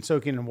gun that's been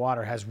soaking in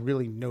water has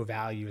really no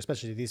value,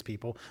 especially to these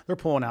people. They're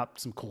pulling out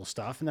some cool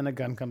stuff, and then a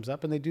gun comes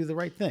up, and they do the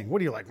right thing.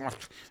 What are you like?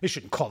 They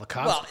shouldn't call the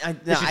cops. Well,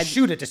 they should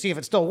shoot it to see if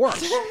it still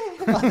works.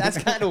 Well, that's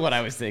kind of what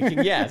I was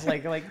thinking. Yeah, it's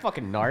like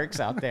fucking narcs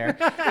out there.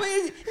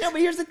 But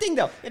here's the thing,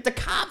 though. If the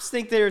cops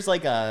think there's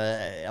like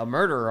a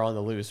murderer on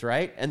the loose,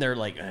 right? And they're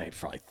like, I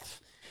probably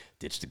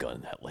ditched the gun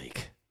in that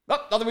lake.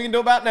 Oh, nothing we can do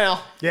about it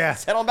now. Yeah.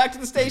 Let's head on back to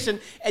the station.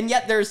 And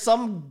yet there's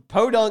some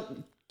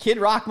podunk Kid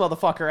Rock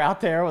motherfucker out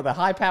there with a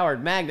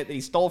high-powered magnet that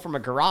he stole from a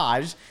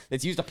garage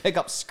that's used to pick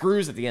up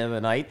screws at the end of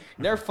the night.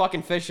 And they're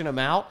fucking fishing him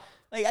out.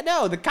 Like,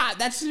 no,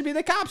 that should be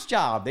the cop's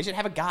job. They should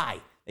have a guy.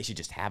 They should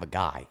just have a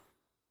guy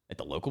at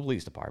the local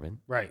police department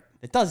Right.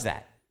 that does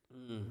that.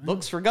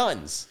 Looks for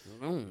guns.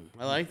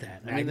 I like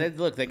that. I mean,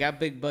 they got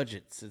big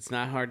budgets. It's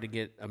not hard to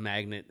get a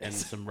magnet and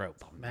some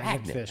rope.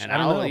 Magnet fish. And I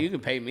don't know. you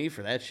can pay me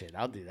for that shit.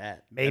 I'll do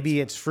that.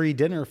 Maybe it's free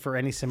dinner for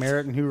any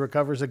Samaritan who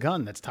recovers a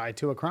gun that's tied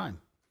to a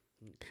crime.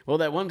 Well,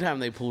 that one time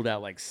they pulled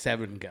out like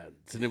 7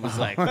 guns, and it was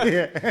like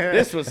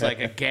this was like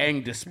a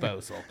gang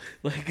disposal.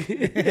 Like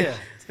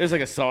there's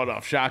like a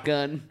sawed-off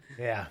shotgun.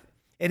 Yeah.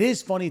 It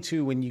is funny,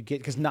 too, when you get,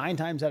 because 9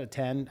 times out of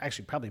 10,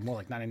 actually probably more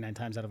like 99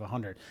 times out of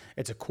 100,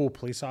 it's a cool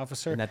police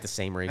officer. Isn't that the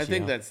same ratio? I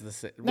think that's the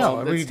same. No,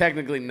 Well, I mean, it's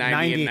technically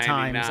 90 and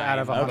times 99 out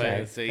of 100.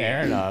 Okay, So,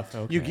 fair enough.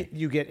 Okay.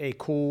 You get a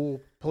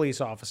cool police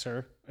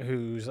officer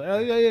who's like, oh,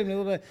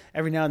 yeah.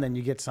 Every now and then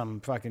you get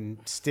some fucking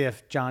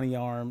stiff Johnny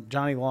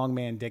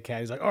Longman dickhead.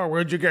 He's like, oh,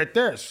 where'd you get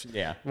this?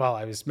 Yeah. Well,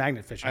 I was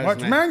magnet fishing. I was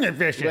What's magnet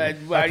fishing?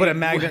 I put a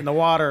magnet in the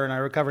water and I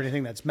recover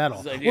anything that's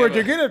metal. like, Where'd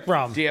you get it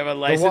from? Do you have a The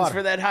license water.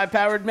 for that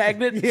high-powered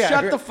magnet? Yeah.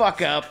 Shut the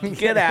fuck up.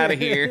 Get out of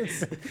here.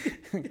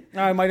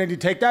 I might need to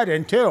take that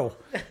in, too.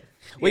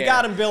 We Yeah.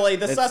 got him, Billy.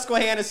 The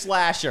Susquehanna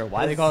slasher.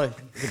 Why do they call it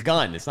the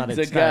gun? It's not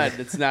It's a gun.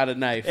 It's not a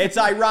knife. It's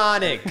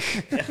ironic.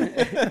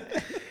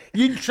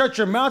 You'd shut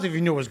your mouth if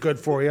you knew it was good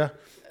for you.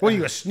 What are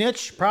you, a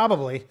snitch?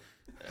 Probably.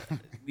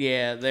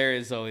 Yeah, there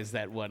is always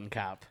that one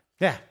cop.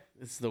 Yeah.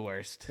 It's the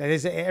worst. That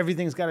is,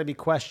 everything's got to be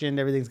questioned.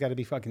 Everything's got to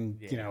be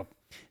fucking,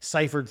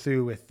 ciphered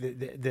through with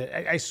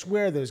I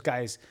swear those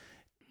guys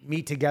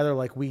meet together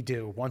like we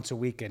do once a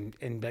week and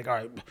be like, all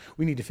right,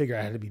 we need to figure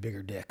out how to be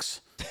bigger dicks.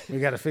 We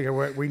got to figure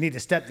where we need to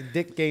step the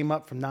dick game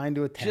up from 9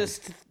 to a 10.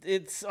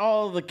 It's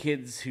all the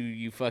kids who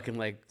you fucking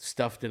like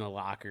stuffed in a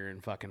locker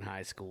in fucking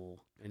high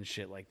school and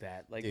shit like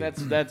that. Like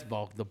that's the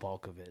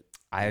bulk of it.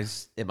 I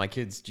was at my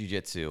kids'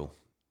 jiu-jitsu,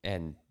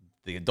 and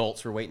the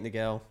adults were waiting to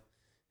go,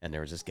 and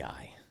there was this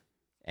guy,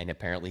 and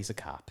apparently he's a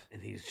cop.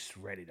 And he's just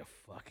ready to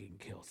fucking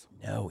kill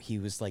someone. No, he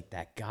was like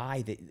that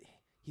guy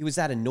he was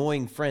that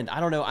annoying friend. I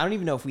don't know. I don't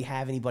even know if we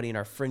have anybody in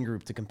our friend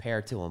group to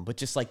compare to him, but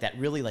just like that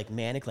really like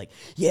manic, like,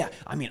 yeah,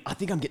 I mean, I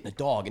think I'm getting a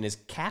dog. And his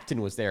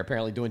captain was there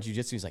apparently doing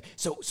jiu-jitsu. He's like,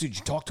 so did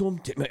you talk to him?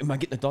 Am I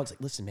getting a dog? He's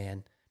like, listen,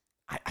 man,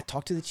 I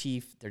talked to the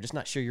chief. They're just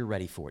not sure you're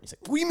ready for it. He's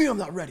like, what do you mean I'm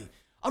not ready?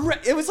 I'm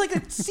ready. It was like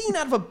a scene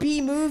out of a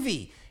B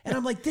movie. And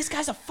I'm like, this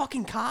guy's a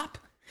fucking cop?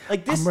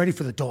 Like this, I'm ready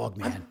for the dog,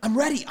 man. I'm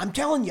ready. I'm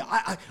telling you.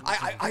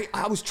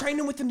 I was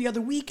training with him the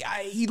other week.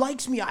 He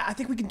likes me. I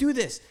think we can do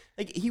this.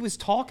 Like he was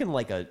talking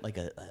like a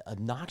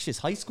obnoxious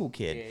high school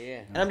kid.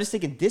 Yeah. And I'm just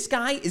thinking, this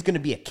guy is going to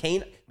be a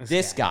cane.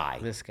 This guy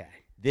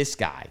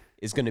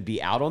is going to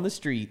be out on the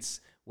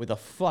streets with a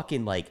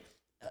fucking like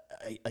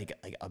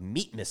a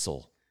meat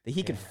missile that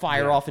he can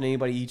fire off at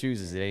anybody he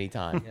chooses at any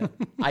time.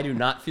 I do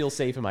not feel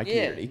safe in my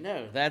community.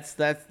 No, that's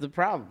the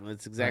problem.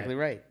 That's exactly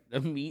right. A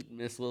meat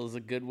missile is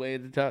a good way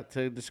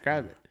to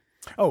describe it.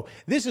 Oh,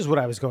 this is what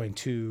I was going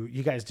to.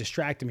 You guys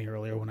distracted me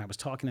earlier when I was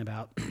talking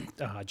about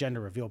gender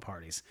reveal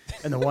parties.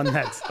 And the one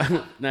that's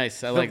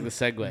Nice. I like the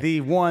segue.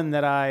 the one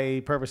that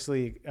I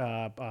purposely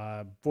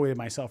voided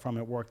myself from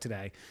at work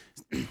today.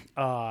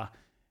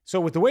 So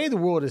with the way the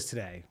world is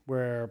today,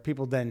 where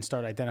people then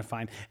start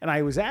identifying, and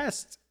I was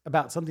asked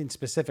about something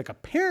specific.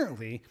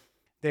 Apparently,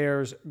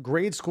 there's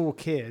grade school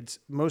kids,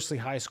 mostly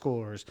high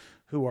schoolers,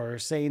 who are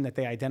saying that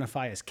they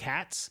identify as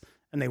cats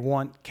and they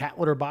want cat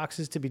litter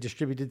boxes to be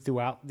distributed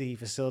throughout the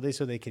facility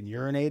so they can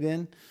urinate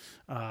in.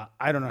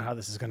 I don't know how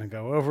this is going to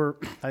go over.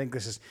 I think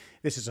this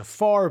is a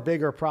far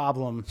bigger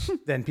problem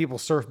than people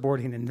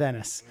surfboarding in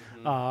Venice.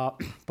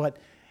 But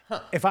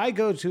if I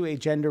go to a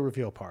gender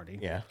reveal party,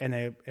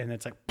 and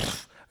it's like,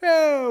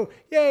 oh,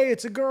 yay,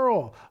 it's a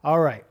girl. All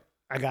right,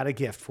 I got a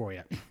gift for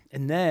you.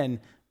 And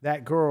then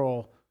that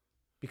girl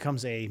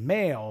becomes a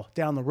male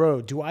down the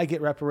road. Do I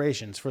get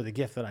reparations for the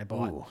gift that I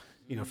bought,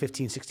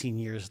 15, 16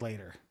 years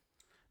later?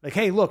 Like,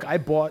 hey, look, I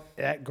bought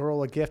that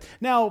girl a gift.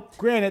 Now,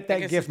 granted,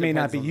 that gift may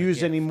not be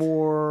used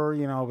anymore,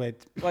 but...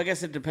 Well, I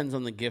guess it depends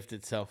on the gift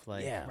itself.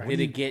 Like, did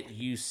it get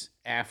use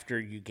after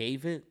you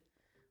gave it?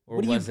 Or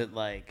was it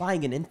like...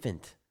 Buying an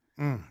infant.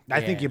 I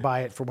think you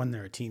buy it for when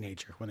they're a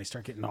teenager, when they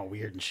start getting all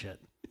weird and shit.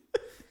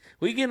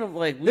 We get them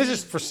like... This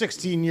is for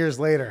 16 years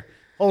later.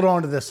 Hold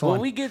on to this one.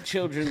 Well, we get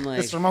children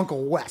like... It's from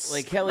Uncle Wes.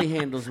 Like, Kelly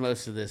handles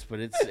most of this,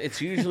 but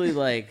it's usually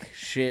like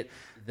shit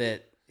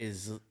that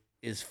is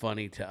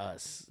funny to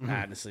us,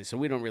 honestly. So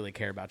we don't really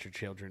care about your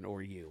children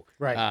or you,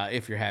 right?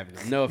 If you're having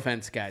them. No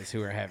offense, guys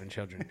who are having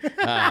children.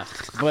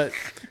 But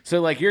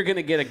so like you're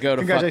gonna get a go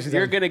to fuck.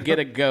 You're gonna get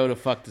a go to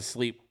fuck to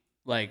sleep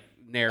like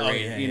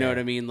narrate. You know what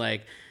I mean?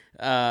 Like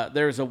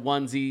there's a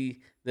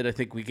onesie that I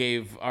think we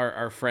gave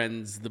our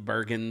friends the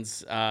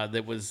Bergens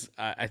that was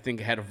I think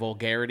had a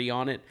vulgarity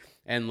on it,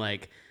 and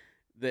like.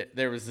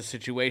 There was a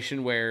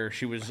situation where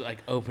she was like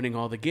opening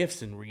all the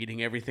gifts and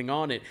reading everything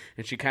on it,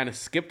 and she kind of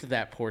skipped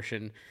that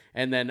portion.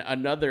 And then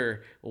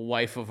another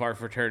wife of our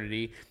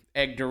fraternity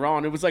egged her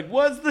on. It was like,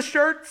 what's the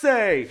shirt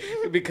say?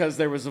 Because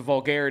there was a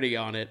vulgarity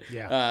on it.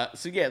 Yeah.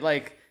 So yeah,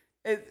 like,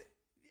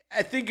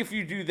 I think if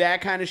you do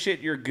that kind of shit,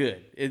 you're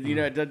good. You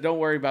know, don't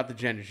worry about the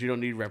genders. You don't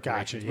need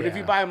reparations. Gotcha, But if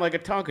you yeah. buy them like a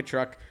Tonka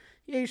truck,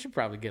 yeah, you should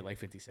probably get like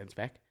 50 cents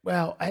back.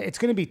 Well, it's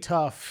going to be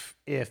tough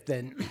if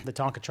then the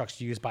Tonka truck's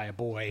used by a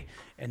boy,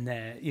 and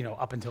then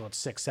up until it's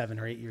 6, 7,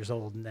 or 8 years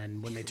old, and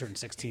then when they turn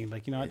 16,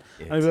 like I'd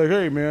be like,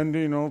 hey man,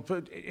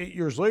 8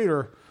 years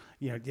later,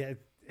 yeah,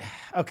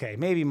 okay,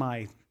 maybe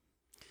my.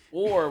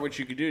 Or what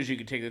you could do is you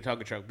could take the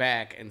Tonka truck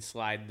back and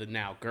slide the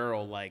now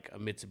girl like a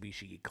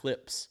Mitsubishi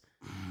Eclipse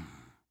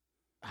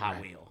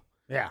Hot Wheel.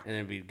 Yeah. And then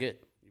it'd be good.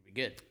 You'd be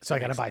good. So I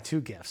got to buy 2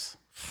 gifts.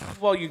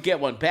 Well, you get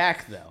one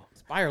back though.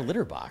 Buy our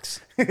litter box.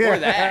 Or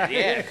that,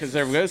 yeah, because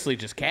they're mostly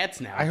just cats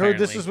now. I heard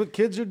this is what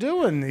kids are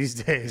doing these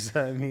days.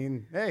 I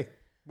mean, hey,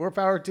 more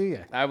power to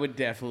you. I would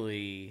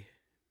definitely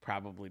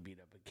probably beat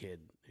up a kid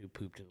who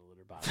pooped in a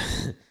litter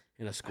box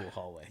in a school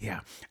hallway.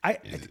 Yeah.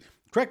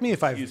 Correct me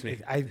if me.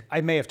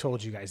 I may have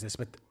told you guys this,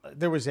 but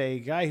there was a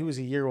guy who was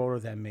a year older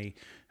than me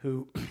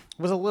who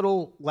was a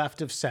little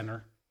left of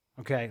center.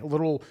 Okay, a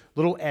little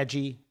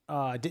edgy.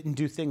 Didn't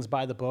do things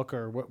by the book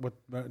or what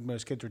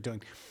most kids were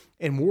doing,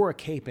 and wore a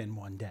cape in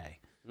one day.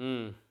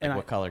 And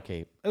what color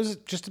cape? It was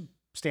just a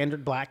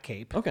standard black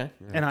cape. Okay.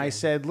 And I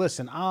said,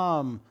 listen,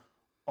 I'm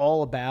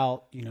all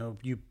about,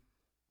 you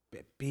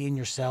being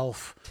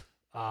yourself,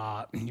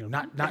 not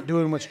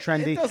doing what's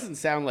trendy. It doesn't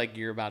sound like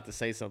you're about to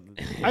say something.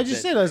 I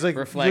just said, I was like,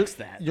 reflects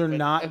that. You're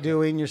not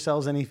doing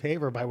yourselves any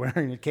favor by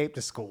wearing a cape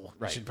to school.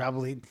 Right. You should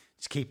probably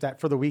just keep that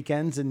for the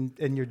weekends and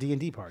your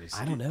D&D parties.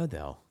 I don't know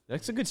though.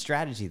 That's a good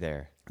strategy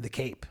there. The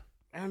cape.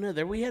 I don't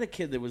know. We had a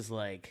kid that was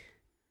like,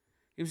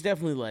 he was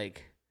definitely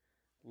like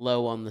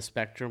low on the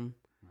spectrum.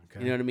 Okay.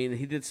 You know what I mean?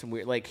 He did some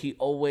weird, like he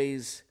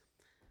always,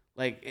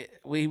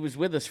 he was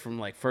with us from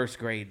like 1st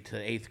grade to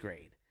 8th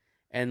grade.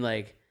 And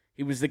like,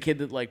 he was the kid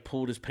that like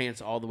pulled his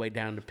pants all the way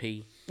down to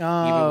pee.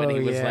 Oh, even when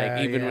he was yeah.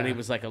 when he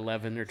was like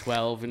 11 or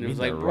 12. And it was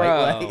the like,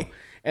 right bro. way?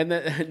 And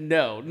then,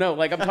 no,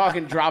 like I'm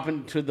talking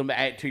dropping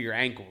to your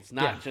ankles,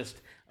 not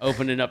just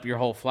opening up your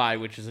whole fly,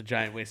 which is a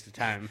giant waste of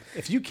time.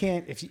 If you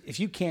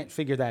can't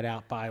figure that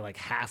out by like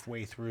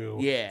halfway through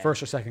 1st or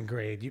 2nd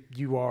grade,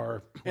 you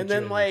are. And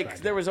then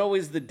there was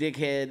always the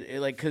dickhead,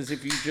 like, because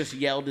if you just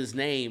yelled his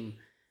name,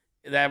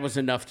 that was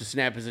enough to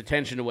snap his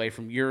attention away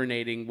from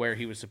urinating where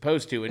he was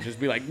supposed to, and just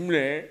be like,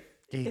 meh.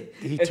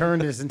 He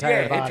turned his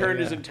entire body. He turned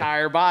his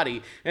entire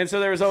body, and so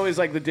there was always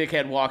like the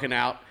dickhead walking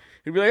out.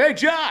 He'd be like, "Hey,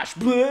 Josh!"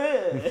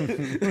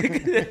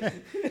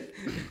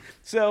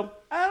 So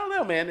I don't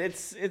know, man.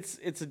 It's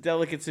a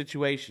delicate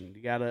situation.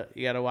 You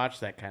gotta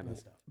watch that kind of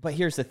stuff. But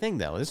here's the thing,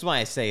 though. This is why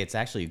I say it's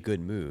actually a good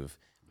move.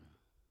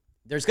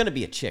 There's going to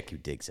be a chick who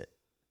digs it.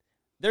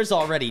 There's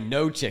already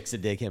no chicks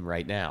that dig him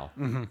right now.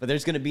 Mm-hmm. But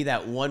there's going to be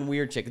that one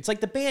weird chick. It's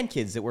like the band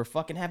kids that were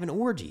fucking having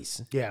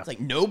orgies. Yeah. It's like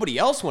nobody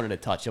else wanted to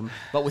touch him,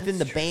 but within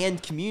the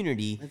band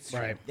community,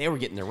 they were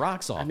getting their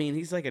rocks off. I mean,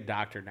 he's like a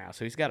doctor now,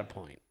 so he's got a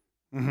point.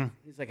 Mm-hmm.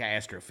 He's like an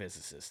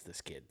astrophysicist,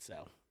 this kid,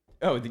 so.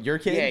 Oh, your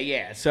kid?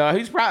 Yeah. So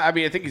he's probably, I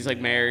mean, I think he's like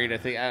married. I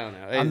don't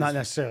know. I'm not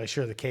necessarily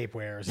sure the cape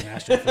wearer is an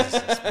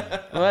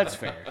astrophysicist. Well, that's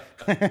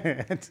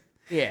fair.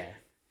 Yeah.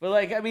 But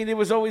like, I mean, it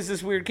was always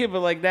this weird kid,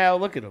 but like now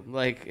look at him.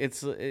 Like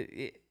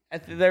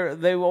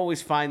they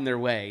always find their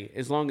way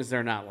as long as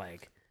they're not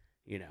like,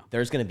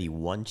 There's going to be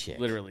one chick.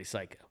 Literally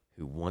psycho.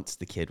 Who wants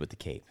the kid with the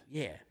cape.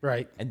 Yeah.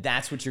 Right. And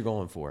that's what you're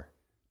going for.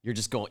 You're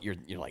just going,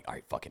 you're like, all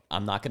right, fuck it.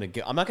 I'm not going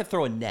to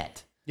throw a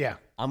net. Yeah.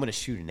 I'm going to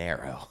shoot an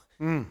arrow.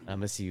 I'm going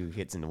to see who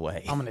hits in the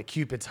way. I'm going to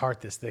Cupid's heart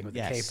this thing with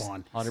the cape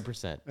on.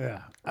 100%.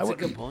 Yeah. That's a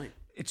good point.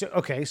 It's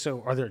okay.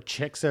 So are there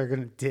chicks that are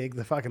going to dig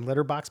the fucking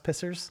litter box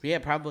pissers? Yeah,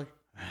 probably.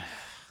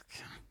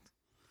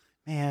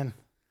 Man,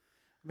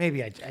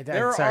 maybe I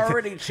there are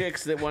already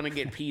chicks that want to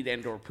get peed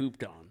and or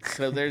pooped on.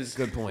 So there's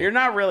good point. You're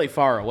not really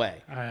far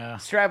away.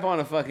 Strap on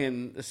like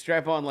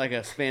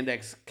a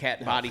spandex cat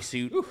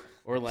bodysuit.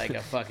 Or like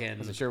a fucking.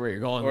 I'm not sure where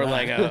you're going. Or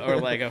like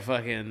a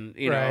fucking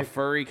a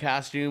furry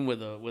costume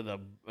with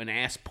an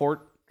ass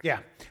port. Yeah.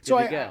 So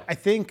I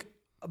think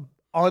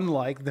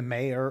unlike the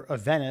mayor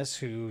of Venice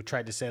who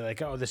tried to say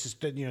like, oh, this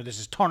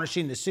is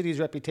tarnishing the city's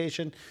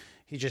reputation,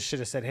 he just should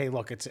have said, hey,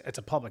 look, it's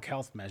a public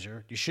health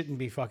measure. You shouldn't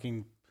be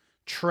fucking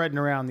treading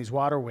around these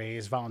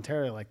waterways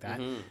voluntarily like that.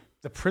 Mm-hmm.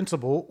 The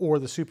principal or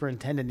the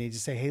superintendent needs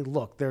to say, hey,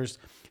 look, there's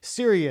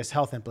serious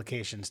health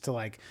implications to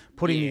like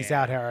putting these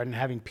out here and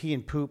having pee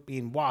and poop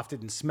being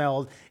wafted and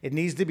smelled. It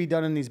needs to be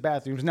done in these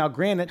bathrooms. Now,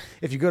 granted,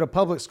 if you go to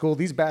public school,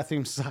 these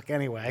bathrooms suck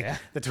anyway. Yeah.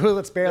 The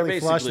toilets barely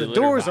flush. The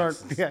doors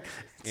boxes.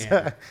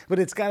 aren't. But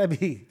it's gotta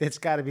be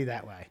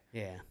that way.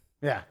 Yeah.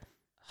 Yeah.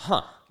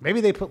 Huh.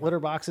 Maybe they put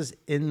litter boxes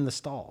in the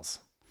stalls.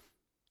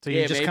 So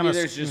you just maybe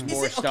there's just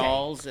more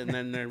stalls, and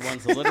then there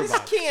one's a litter box.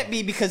 This can't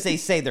be because they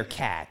say they're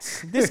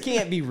cats. This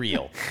can't be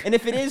real. And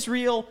if it is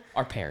real,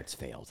 our parents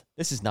failed.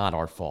 This is not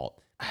our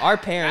fault. Our I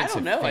parents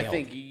don't have know. I failed.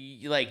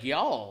 think like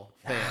y'all.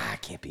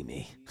 Can't be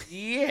me.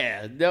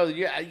 Yeah. No.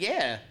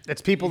 Yeah.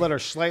 It's people that are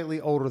slightly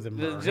older than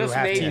Murr who Just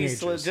have maybe,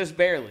 teenagers. just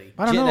barely.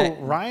 I don't Gen know.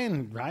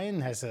 X-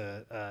 Ryan has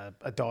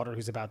a daughter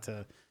who's about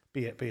to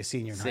be a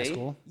senior in high See?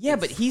 school. Yeah,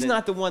 but he's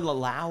not the one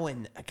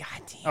allowing.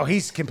 Goddamn. Oh,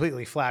 he's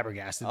completely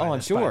flabbergasted. By I'm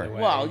this, sure. By the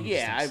way. Well, He's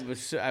yeah,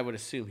 just- I would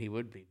assume he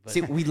would be. But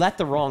See, we let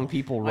the wrong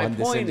people my run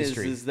this point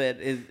industry. is that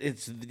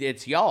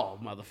it's y'all,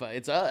 motherfucker.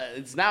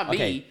 It's not me.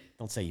 Okay,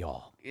 don't say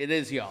y'all. It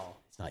is y'all.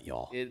 It's not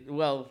y'all.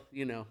 Well,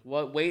 you know,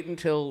 wait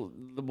until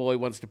the boy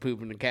wants to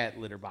poop in the cat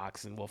litter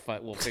box, and we'll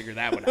figure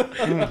that one out.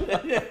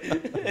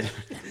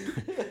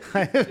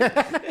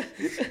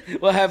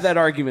 We'll have that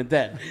argument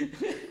then.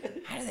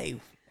 How do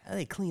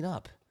they clean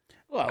up?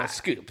 Well,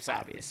 scoops,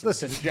 obviously.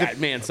 Listen, giant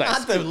man size.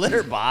 Not the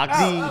litter box.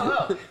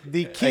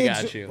 the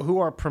kids got you. who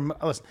are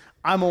listen,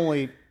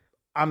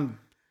 I'm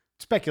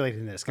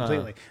speculating this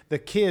completely. The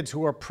kids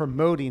who are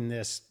promoting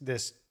this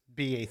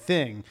be a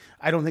thing,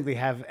 I don't think they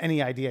have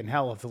any idea in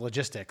hell of the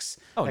logistics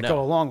that no. go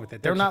along with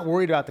it. They're not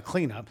worried about the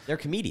cleanup. They're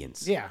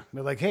comedians. Yeah,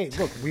 they're like, hey,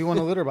 look, we want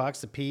a litter box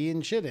to pee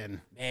and shit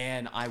in.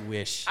 Man, I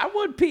wish. I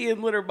would pee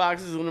in litter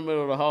boxes in the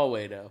middle of the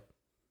hallway, though.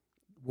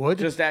 Would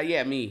Just that,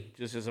 yeah, me,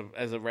 just as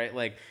a right,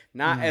 like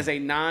not as a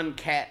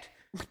non-cat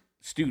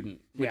student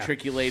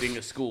matriculating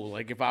a school.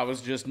 Like if I was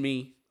just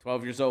me,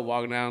 12 years old,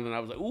 walking down, and I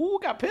was like, "Ooh,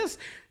 got pissed."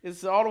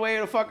 It's all the way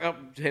to fuck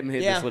up him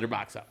hitting this litter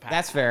box up.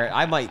 That's fair.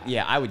 I might.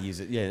 Yeah, I would use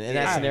it. Yeah, in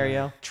that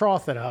scenario.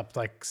 trough it up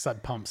like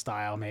Sud Pump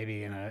style,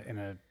 maybe in a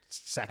I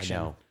section.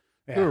 know.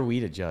 Yeah. Who are we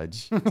to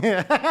judge?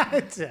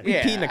 It's it.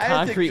 Yeah, pee in a I think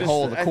concrete just-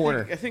 hole in the I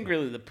corner. I think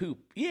really the poop.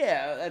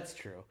 Yeah, that's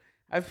true.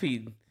 I've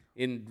peed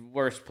in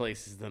worse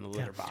places than a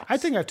litter box. I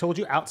think I've told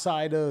you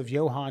outside of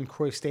Johan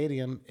Cruyff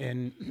Stadium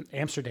in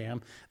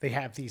Amsterdam, they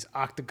have these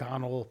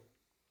octagonal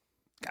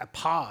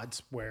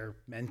pods where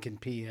men can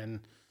pee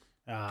in.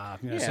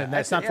 So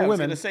that's not for I was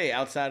women. gonna say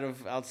outside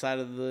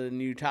of the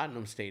new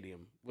Tottenham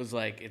Stadium was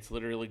like it's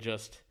literally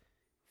just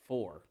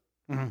 4.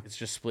 Mm-hmm. It's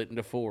just split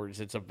into 4s.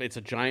 It's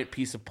a giant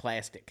piece of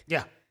plastic,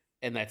 Yeah.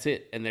 and that's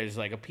it. And there's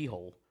like a pee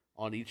hole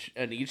on each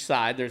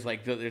side. There's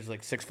like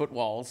 6-foot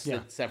walls Yeah.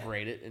 that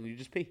separate it, and you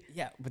just pee.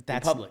 Yeah, but in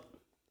that's public.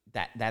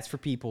 That's for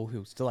people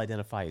who still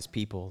identify as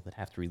people that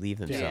have to relieve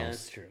themselves. Yeah,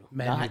 that's true.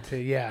 Men need to,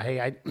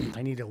 hey,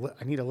 I need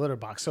a litter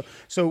box.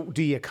 So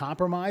do you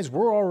compromise?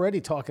 We're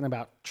already talking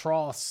about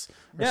troughs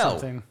or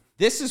something.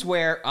 This is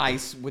where I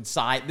would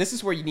side. This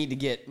is where you need to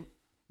get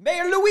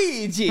Mayor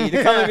Luigi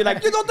to come and be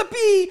like, you don't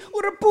pee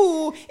or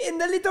poo in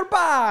the litter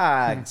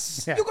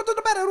box. Yeah. You go to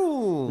the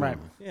bathroom. Right.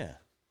 Yeah.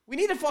 We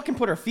need to fucking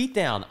put our feet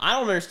down. I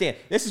don't understand.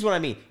 This is what I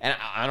mean. And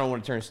I don't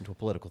want to turn this into a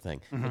political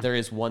thing. But there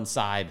is one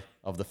side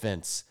of the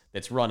fence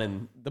that's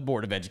running the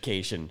Board of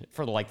Education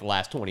for the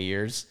last 20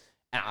 years.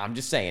 And I'm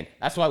just saying.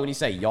 That's why when you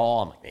say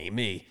y'all, I'm like, hey,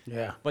 me.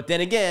 Yeah. But then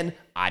again,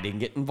 I didn't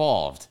get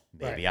involved.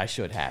 Maybe Right. I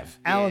should have.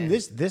 Alan,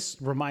 this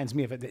reminds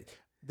me of it.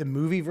 The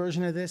movie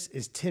version of this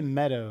is Tim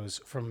Meadows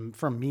from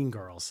Mean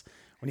Girls.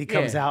 When he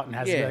comes Yeah. out and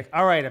has to be like,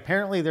 all right,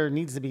 apparently there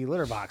needs to be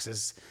litter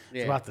boxes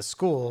Yeah. throughout the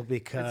school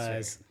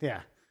because,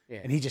 Yeah.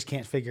 and he just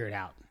can't figure it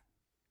out.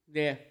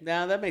 Yeah,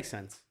 no, that makes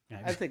sense. Yeah.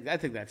 I think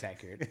that's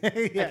accurate.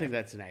 Yeah. I think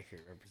that's an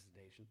accurate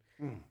representation.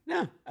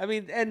 No, I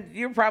mean, and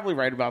you're probably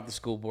right about the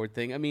school board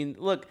thing. I mean,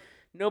 look,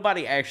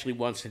 nobody actually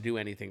wants to do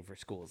anything for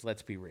schools.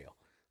 Let's be real.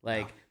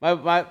 Like my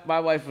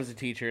wife was a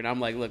teacher, and I'm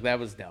like, look, that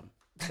was dumb.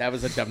 That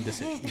was a dumb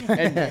decision.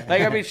 And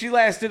like, I mean, she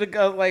lasted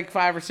like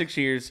 5 or 6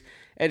 years,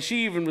 and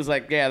she even was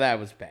like, yeah, that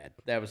was bad.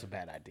 That was a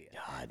bad idea.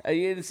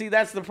 God. See,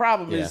 that's the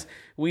problem is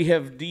we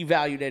have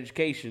devalued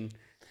education.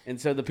 And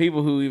so the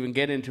people who even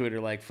get into it are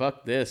like,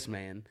 fuck this,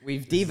 man.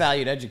 We've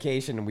devalued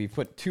education and we've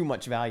put too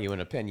much value in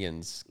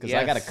opinions. Because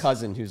I got a Yes.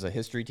 cousin who's a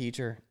history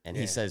teacher, and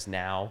he says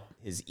now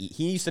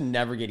he used to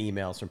never get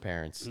emails from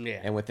parents. Yeah.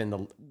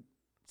 And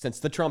since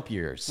the Trump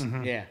years,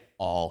 Yeah.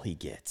 all he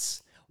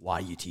gets, why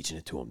are you teaching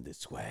it to him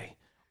this way?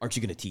 Aren't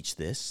you going to teach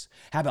this?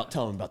 How about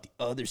telling him about the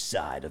other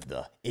side of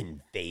the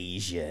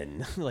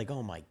invasion? Like,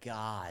 oh my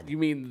God. You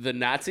mean the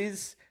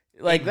Nazis?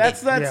 Like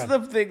that's the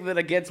thing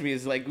that gets me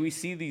is like we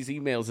see these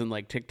emails in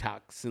like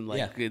TikToks and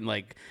like in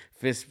like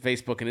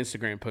Facebook and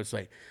Instagram posts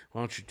like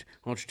why don't you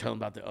tell them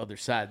about the other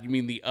side? You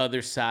mean the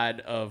other side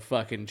of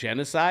fucking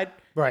genocide?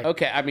 Right.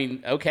 Okay. I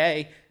mean,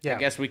 okay. Yeah. I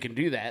guess we can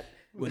do that.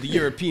 With the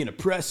European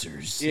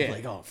oppressors. Yeah.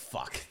 Like, oh,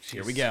 fuck.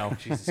 Here we go.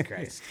 Jesus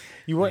Christ.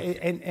 You want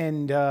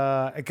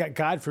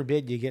God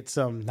forbid you get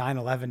some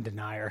 9/11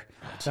 denier.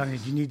 Telling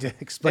you need to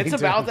explain. It's to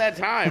about them. that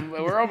time.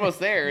 We're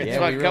almost there. It's Yeah,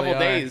 like we a couple really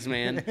are. days,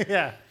 man.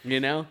 Yeah. You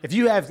know? If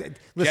you have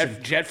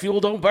listen, Jet fuel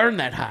don't burn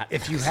that hot.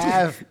 if you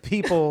have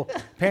people,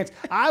 parents,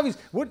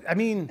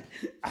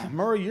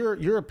 Murray,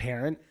 you're a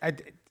parent.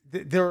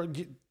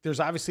 There's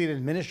obviously an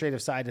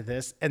administrative side to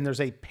this, and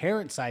there's a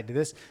parent side to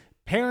this.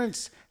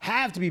 Parents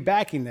have to be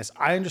backing this.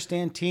 I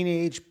understand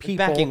teenage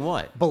people Backing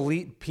what?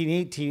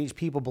 Teenage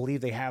people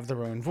believe they have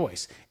their own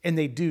voice, and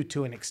they do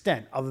to an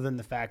extent, other than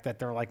the fact that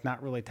they're like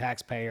not really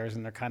taxpayers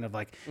and they're kind of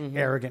like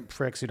arrogant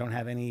pricks who don't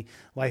have any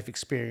life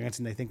experience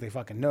and they think they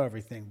fucking know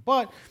everything.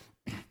 But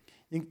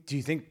Do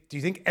you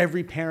think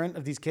every parent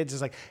of these kids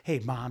is like, hey,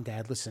 mom,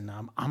 dad, listen,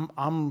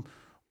 I'm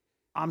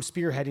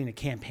spearheading a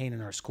campaign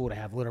in our school to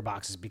have litter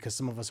boxes because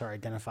some of us are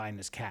identifying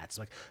as cats.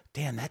 Like,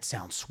 damn, that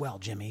sounds swell,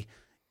 Jimmy.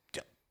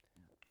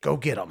 Go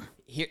get them.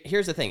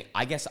 Here's the thing.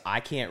 I guess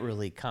I can't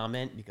really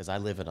comment because I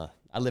live in the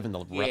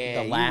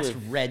last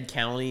red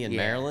county in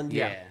Maryland.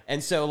 Yeah.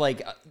 And so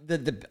like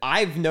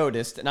I've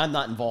noticed, and I'm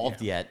not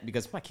involved yet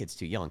because my kid's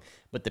too young,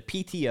 but the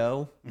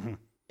PTO,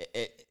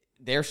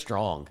 they're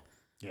strong.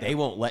 Yeah. They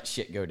won't let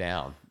shit go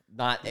down.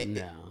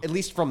 At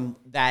least from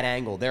that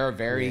angle. They're a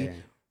very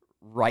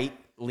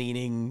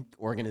right-leaning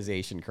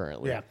organization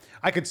currently. Yeah.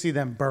 I could see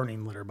them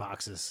burning litter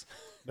boxes.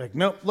 Like,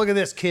 nope, look at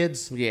this,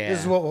 kids. Yeah.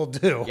 This is what we'll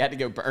do. You had to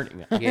go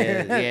burning.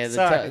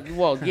 They'll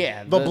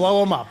blow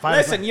them up.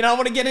 Listen, you don't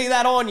want to get any of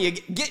that on you.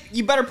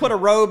 You better put a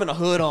robe and a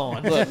hood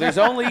on. Look, there's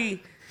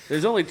only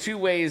two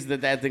ways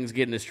that thing's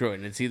getting destroyed,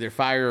 and it's either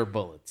fire or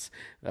bullets.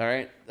 All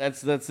right,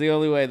 that's the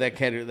only way that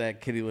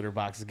kitty litter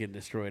box is getting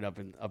destroyed up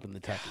in the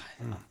Tucky.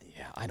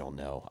 Yeah, I don't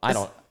know.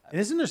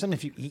 Isn't there something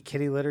if you eat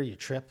kitty litter, you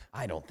trip?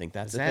 I don't think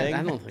that's a thing.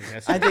 I don't think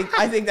that's.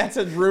 I think that's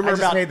a rumor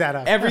about made that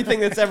up. Everything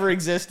that's ever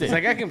existed. It's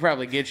like I can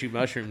probably get you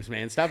mushrooms,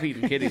 man. Stop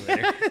eating kitty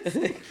litter.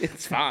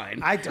 It's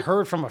fine. I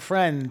heard from a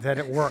friend that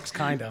it works,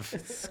 kind of.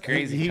 It's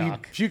crazy you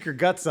talk. Puke your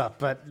guts up,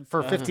 but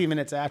for 15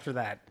 minutes after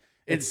that,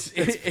 it's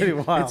pretty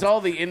wild. It's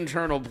all the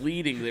internal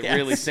bleeding that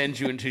really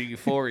sends you into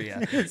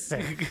euphoria.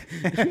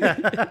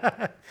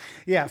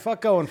 Yeah,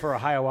 fuck going for a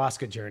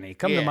ayahuasca journey.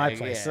 Come to my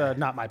place.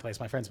 Not my place,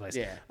 my friend's place.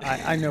 Yeah.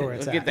 I know where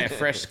it's at. Get that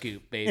fresh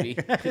scoop, baby.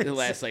 It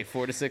lasts like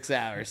 4 to 6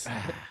 hours.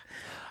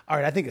 All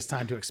right, I think it's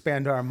time to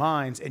expand our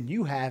minds, and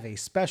you have a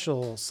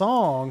special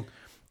song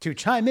to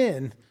chime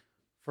in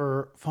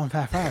for Fun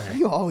Fact Friday.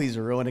 You always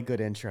ruin a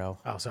good intro.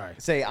 Oh, sorry.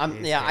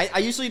 I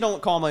usually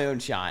don't call my own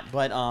shot,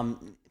 but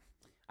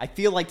I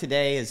feel like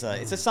today is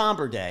it's a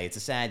somber day. It's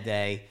a sad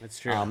day. That's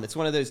true. It's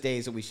one of those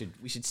days that we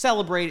should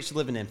celebrate. It should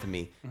live in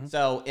infamy. Mm-hmm.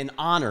 So, in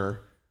honor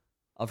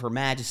of Her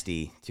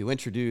Majesty, to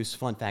introduce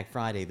Fun Fact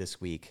Friday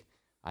this week,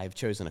 I have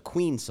chosen a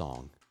Queen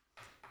song.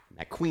 And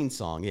that Queen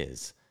song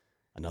is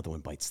 "Another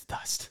One Bites the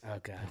Dust." Oh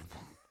God.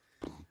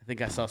 I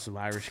think I saw some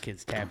Irish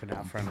kids tapping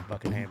out front of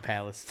Buckingham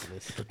Palace to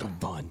this.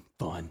 Fun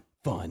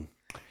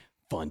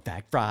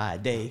Fact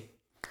Friday.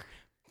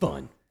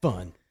 Fun.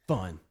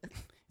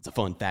 It's a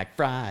Fun Fact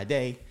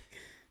Friday.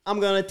 I'm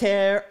gonna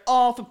tear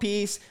off a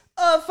piece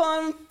of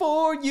fun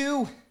for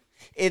you.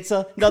 It's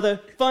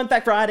another Fun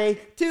Fact Friday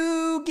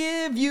to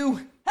give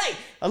you, hey,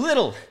 a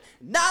little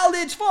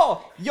knowledge for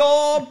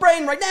your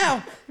brain right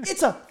now.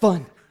 It's a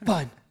fun,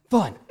 a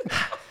Fun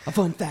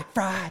Fact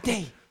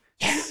Friday.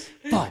 Yeah,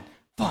 fun.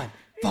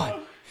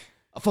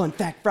 A Fun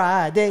Fact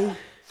Friday.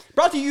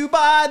 Brought to you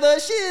by the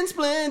Shin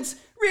Splints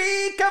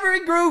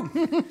Recovery Group.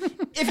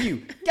 If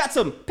you got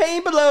some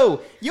pain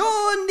below,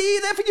 your knee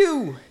there for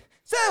you.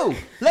 So,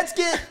 let's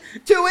get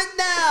to it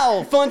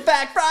now. Fun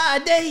Fact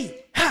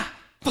Friday. Ha!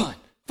 Fun.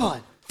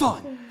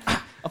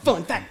 A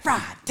Fun Fact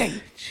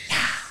Friday.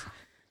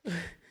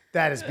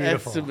 That is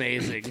beautiful. That's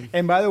amazing.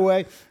 And by the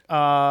way,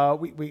 I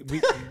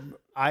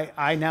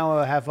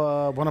now have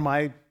one of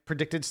my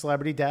predicted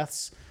celebrity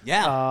deaths.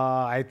 Yeah.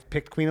 I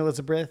picked Queen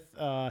Elizabeth,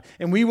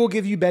 and we will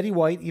give you Betty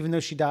White, even though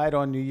she died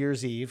on New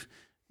Year's Eve.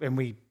 And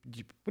what do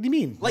you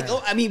mean?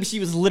 She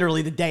was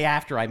literally the day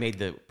after I made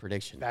the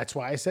prediction. That's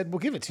why I said we'll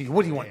give it to you.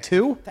 What do you want,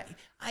 2?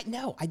 I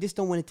just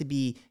don't want it to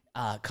be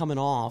coming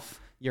off.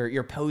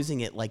 You're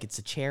posing it like it's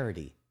a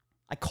charity.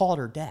 I called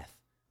her death.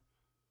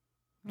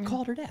 Yeah.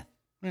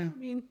 I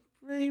mean,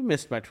 you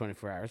missed by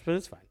 24 hours, but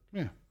it's fine.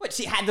 Yeah. What,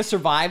 she had to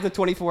survive the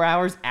 24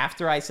 hours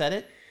after I said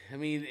it? I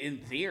mean, in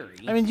theory.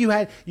 I mean, you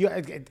had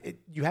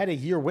a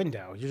year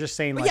window. You're just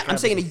saying, I'm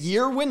saying a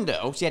year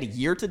window. She had a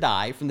year to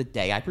die from the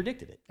day I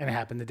predicted it, and it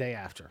happened the day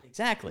after.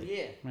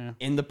 Exactly. Yeah.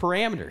 In the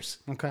parameters.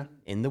 Okay.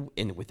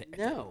 With it.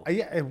 No.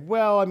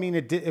 Well, I mean,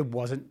 it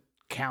wasn't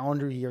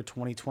calendar year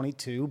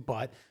 2022,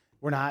 but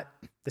we're not.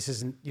 This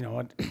isn't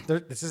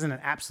this isn't an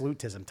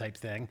absolutism type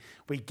thing.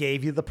 We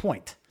gave you the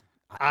point.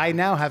 I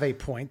now have a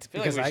point I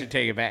feel like we should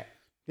take it back.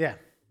 Yeah.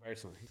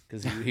 Personally,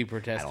 because he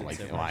protested.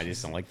 I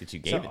just don't like that you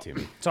gave it to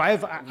me. So I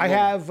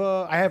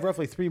have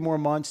roughly 3 more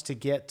months to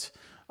get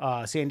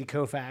Sandy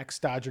Koufax,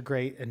 Dodger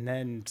great, and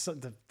then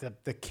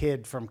the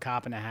kid from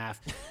Cop and a Half.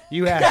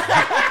 You have.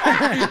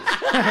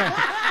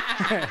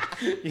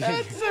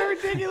 That's so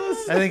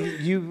ridiculous. I think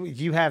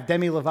you have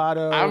Demi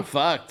Lovato. I'm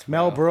fucked.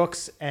 Mel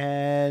Brooks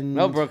and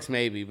Mel Brooks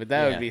maybe, but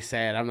that would be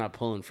sad. I'm not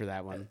pulling for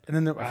that one. And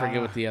then I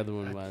forget what the other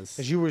one was.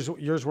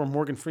 Yours were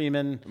Morgan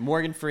Freeman,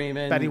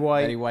 Betty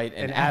White,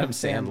 and Adam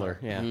Sandler.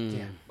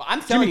 Yeah. But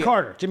I'm telling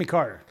you, Jimmy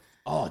Carter.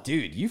 Oh,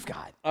 dude, you've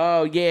got.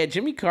 Oh yeah,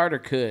 Jimmy Carter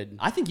could.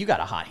 I think you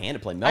got a hot hand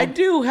to play. Mel. I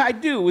do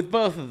with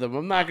both of them.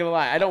 I'm not gonna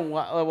lie. I don't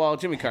want. Well,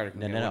 Jimmy Carter.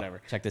 No.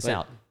 Whatever. Check this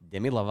out.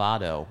 Demi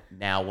Lovato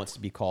now wants to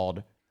be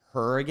called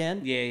her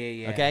again.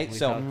 Yeah. Okay,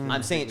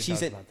 I'm saying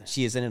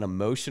she is in an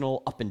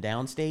emotional up and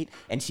down state,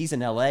 and she's in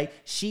LA.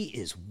 She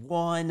is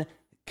one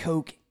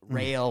coke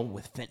rail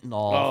with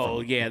fentanyl. Oh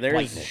from yeah,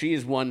 lighting it. she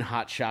is one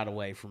hot shot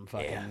away from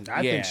fucking.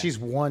 I think she's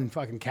one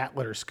fucking cat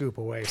litter scoop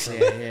away from.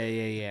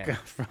 Yeah.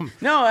 from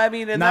No, I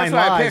mean, and Nine that's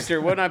why I Lives. picked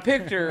her. When I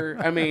picked her,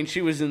 I mean,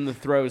 she was in the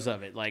throes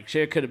of it. Like,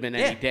 she could have been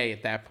any day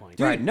at that point.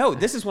 Dude, no,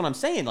 this is what I'm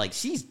saying. Like,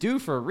 she's due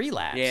for a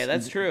relapse. Yeah,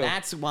 that's true.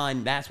 That's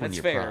when That's you're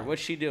fair. prime.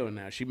 What's she doing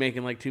now? She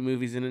making like 2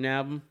 movies and an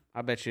album?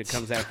 I bet you it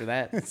comes after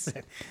that.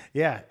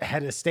 Yeah,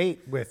 head of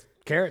state with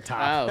Carrot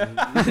Top. Oh,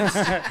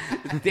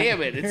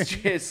 damn it! It's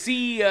just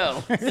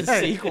CEO. It's a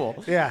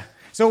sequel. Yeah.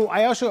 So I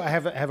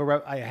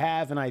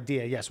have an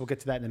idea. Yes, we'll get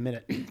to that in a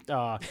minute.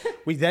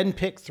 We then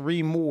pick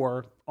 3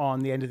 more on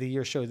the end of the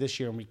year show this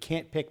year, and we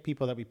can't pick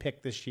people that we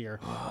picked this year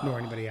nor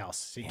anybody else.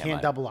 So you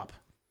can't double up.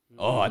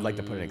 Oh, I'd like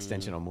to put an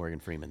extension on Morgan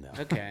Freeman,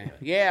 though. Okay.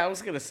 Yeah, I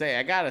was gonna say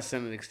I gotta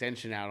send an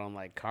extension out on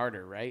like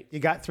Carter, right? You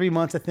got 3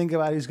 months to think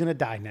about who's going to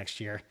die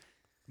next year.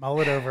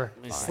 Mull it over.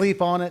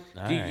 Sleep on it.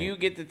 Do you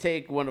get to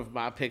take one of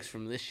my picks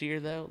from this year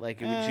though?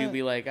 Like, would you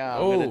be like, I'm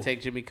gonna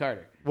take Jimmy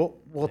Carter?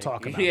 We'll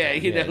talk about Yeah,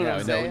 it. you know what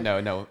I'm saying?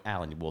 No,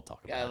 Alan, we'll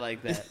talk about I it.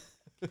 like that.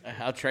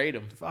 I'll trade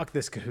him. Fuck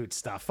this Kahoot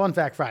stuff. Fun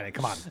Fact Friday.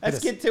 Come on. hit Let's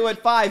us. get to it.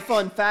 5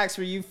 fun facts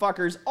for you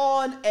fuckers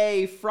on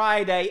a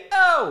Friday.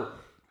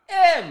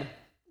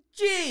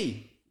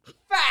 OMG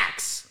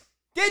facts.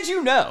 Did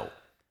you know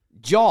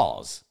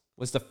Jaws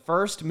was the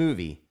first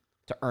movie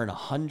to earn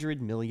 $100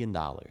 million?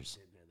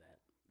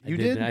 You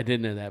did? I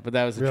did know that, but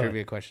that was a Really?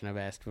 trivia question I've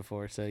asked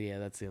before. So yeah,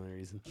 that's the only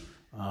reason.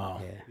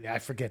 Oh, yeah. I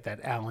forget that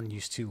Alan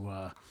used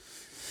to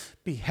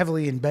be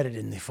heavily embedded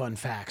in the fun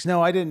facts.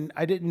 No, I didn't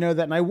know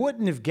that, and I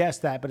wouldn't have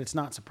guessed that, but it's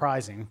not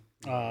surprising.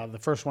 The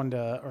first one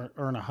to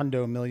earn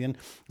 $100 million.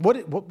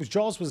 What was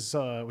Jaws? Was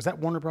that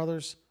Warner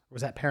Brothers? Or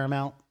was that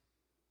Paramount?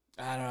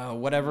 I don't know.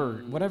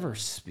 Whatever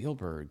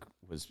Spielberg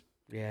was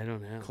Yeah, I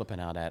don't know. clipping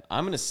out at.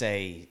 I'm going to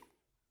say,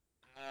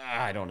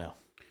 I don't know.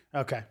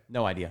 Okay.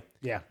 No idea.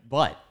 Yeah.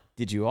 But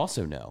did you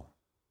also know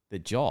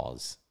that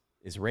Jaws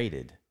is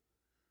rated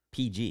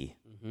PG?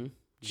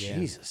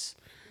 Jesus.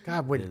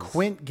 God, when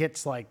Quint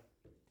gets like,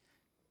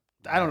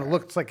 I don't know,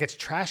 looks like it's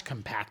trash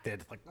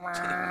compacted. Like,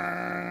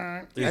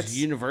 It's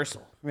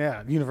Universal.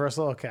 yeah,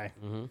 Universal. Okay.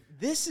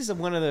 This is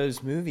one of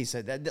those movies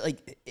that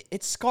like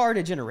it scarred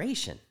a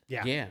generation.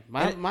 Yeah. Yeah,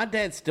 my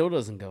dad still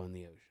doesn't go in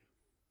the ocean.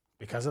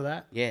 Because of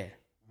that? Yeah.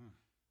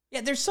 Yeah,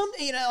 there's some,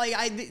 like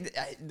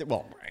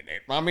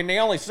I mean, they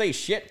only say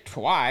shit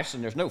twice,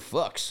 and there's no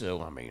fucks.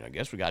 So I mean, I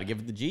guess we got to give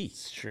it the G.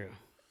 It's true.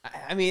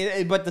 I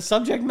mean, but the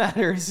subject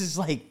matter is as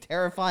like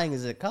terrifying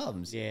as it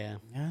comes. Yeah.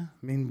 Yeah.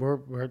 I mean,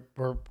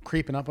 we're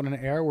creeping up on an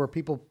era where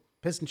people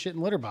piss and shit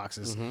in litter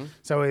boxes.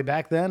 So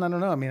back then, I don't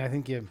know. I mean, I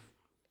think you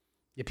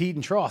peed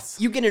in troughs.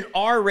 You get an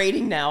R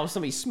rating now if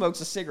somebody smokes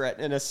a cigarette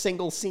in a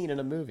single scene in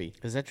a movie.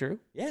 Is that true?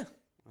 Yeah.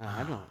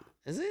 I don't.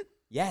 Is it?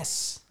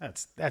 Yes.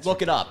 That's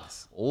Look it up.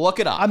 ridiculous. Look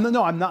it up.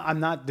 I'm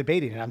not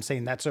debating it. I'm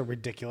saying that's a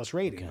ridiculous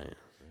rating.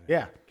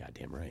 Yeah.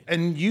 Goddamn right.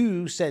 And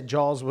you said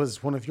Jaws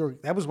was one of your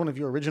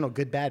original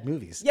good bad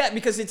movies. Yeah,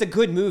 because it's a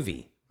good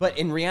movie, but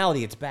in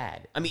reality, it's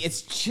bad. I mean,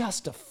 it's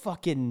just a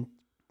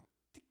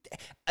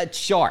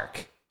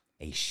shark.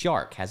 A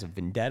shark has a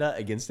vendetta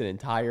against an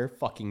entire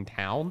fucking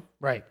town.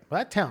 Right. Well,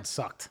 that town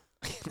sucked.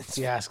 If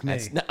you ask me.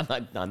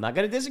 I'm not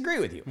going to disagree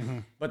with you,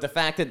 but the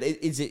fact that they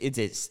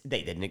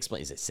didn't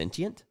explain. Is it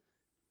sentient?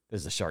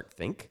 Does the shark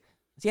think?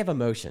 Does he have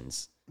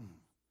emotions?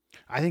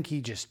 I think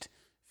he just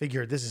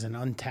figured this is an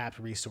untapped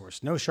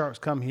resource. No sharks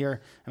come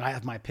here, and I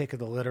have my pick of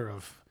the litter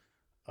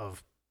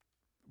of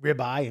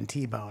ribeye and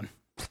T-bone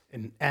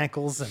and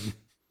ankles and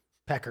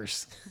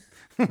peckers.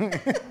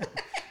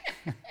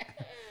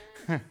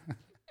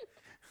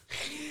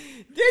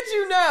 Did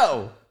you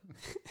know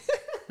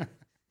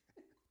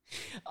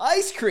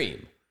ice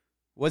cream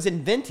was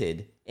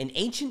invented in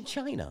ancient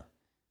China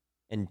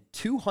in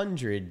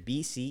 200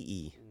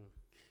 BCE?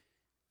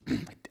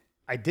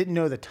 I didn't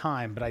know the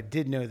time, but I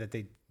did know that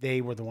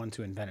they were the ones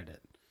who invented it.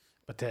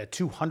 But the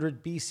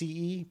 200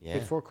 BCE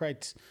before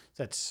Christ,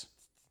 that's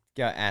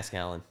Go ask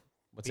Alan.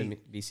 What's in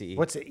BCE?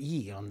 what's the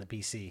E on the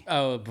BC?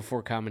 Oh,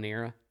 before Common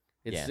Era.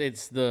 It's Yeah.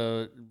 it's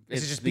the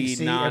it's just the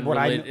BC and what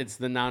I kn- it's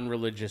the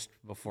non-religious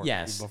before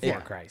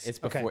before Christ. It's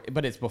before,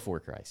 but it's before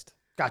Christ.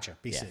 Gotcha,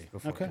 BC.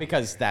 before Okay.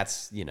 Because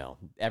that's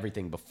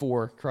everything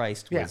before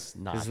Christ was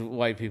not. Because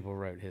white people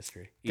wrote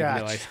history, even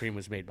though Gotcha. ice cream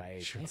was made by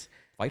Asians.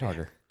 Fight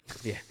harder.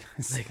 Yeah,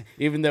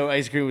 even though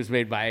ice cream was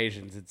made by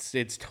Asians,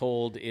 it's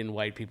told in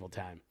white people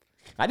time.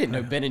 I didn't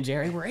know Ben and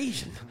Jerry were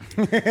Asian.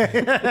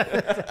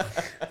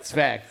 It's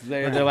fact.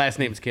 Their last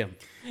name's Kim.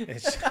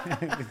 It's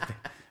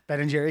Ben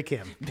and Jerry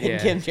Kim. Ben, Yeah.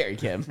 Kim, Jerry,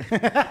 Kim.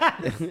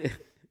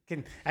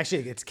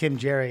 Actually, it's Kim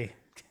Jerry,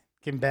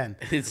 Kim Ben.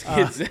 It's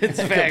facts. It's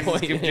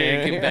Kim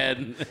Jerry, Kim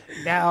Ben.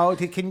 Now,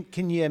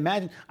 can you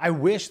imagine? I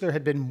wish there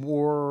had been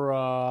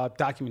more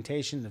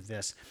documentation of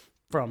this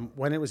from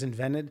when it was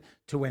invented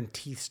to when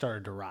teeth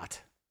started to rot.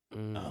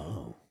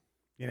 Oh.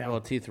 You know,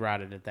 Well, teeth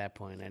rotted at that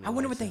point. Anyway, I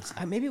wonder what they.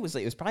 Maybe it was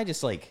probably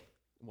just like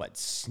what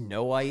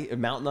snow ice,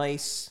 mountain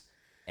ice,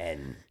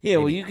 and Yeah,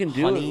 well, maybe you can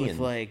do honey it with and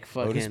like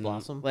lotus fucking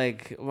blossom.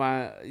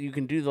 you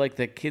can do like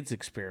the kids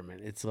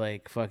experiment. It's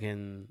like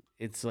fucking.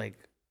 It's like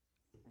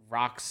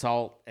rock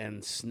salt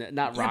and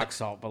not rock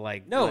salt, but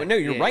like No,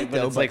 you're right,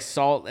 but though, it's but- like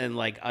salt and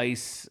like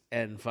ice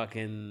and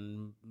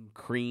fucking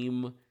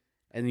cream,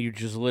 and you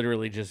just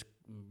literally just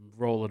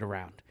roll it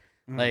around.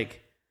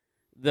 Like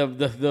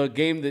the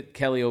game that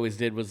Kelly always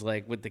did was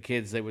like with the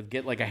kids, they would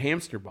get like a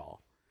hamster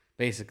ball,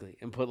 basically,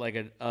 and put like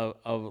a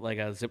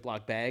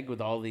Ziploc bag with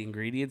all the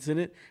ingredients in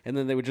it, and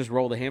then they would just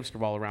roll the hamster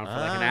ball around for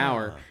like an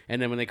hour,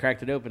 and then when they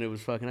cracked it open, it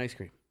was fucking ice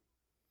cream.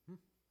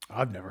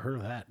 I've never heard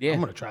of that. Yeah, I'm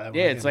gonna try that.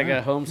 Yeah, when I it's get like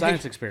a home. home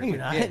science experiment.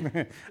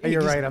 Yeah.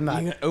 You're right. I'm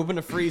not. You can open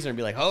a freezer and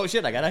be like, oh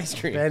shit, I got ice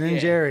cream. Ben and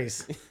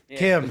Jerry's.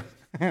 Kim,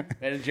 Ben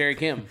and Jerry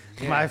Kim.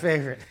 Yeah. my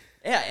favorite.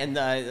 Yeah, and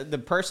the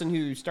person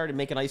who started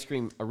making ice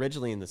cream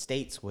originally in the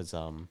States was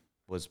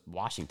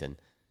Washington.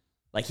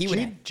 Like he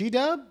would, G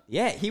Dub.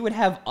 he would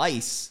have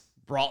ice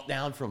brought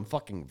down from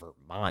fucking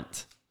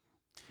Vermont.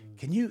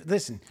 Can you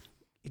listen?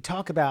 You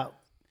talk about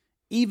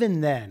even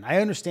then. I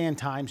understand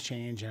times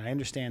change, and I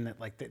understand that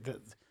like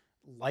the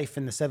life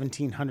in the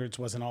 1700s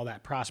wasn't all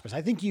that prosperous.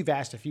 I think you've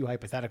asked a few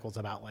hypotheticals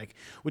about like,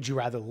 would you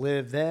rather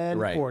live then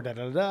Right. or da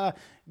da da?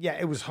 Yeah,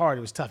 it was hard.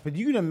 It was tough. But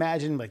you can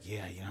imagine like,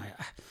 yeah, you know,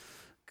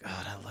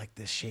 God, I like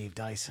this shaved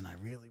ice, and I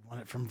really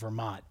want it from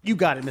Vermont. You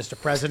got it, Mr.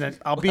 President.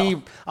 I'll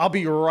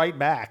be right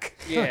back.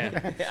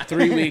 Yeah.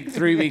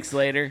 3 weeks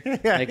later,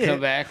 they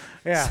come back.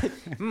 Yeah,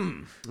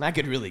 I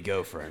could really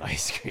go for an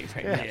ice cream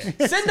right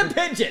now. Send a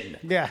pigeon.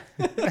 yeah.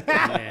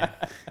 Yeah.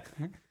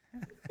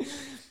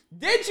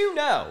 Did you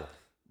know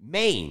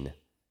Maine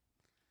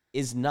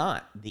is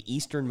not the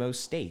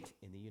easternmost state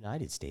in the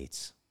United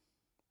States?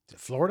 Is it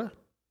Florida?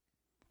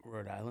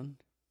 Rhode Island?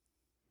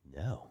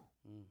 No.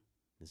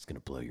 This is going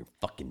to blow your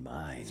fucking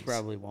minds.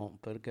 Probably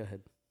won't, but go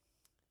ahead.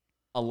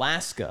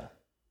 Alaska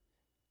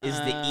is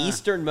the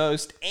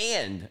easternmost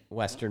and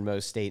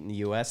westernmost state in the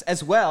U.S.,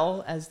 as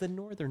well as the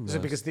northernmost. Is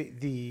it because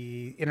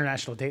the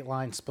international date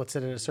line splits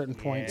it at a certain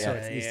point, so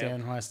it's east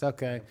and west?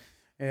 Okay.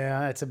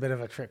 Yeah, that's a bit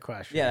of a trick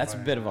question. Yeah, that's a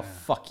bit of a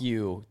fuck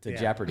you to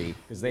Jeopardy,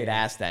 because they'd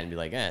ask that and be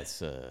like,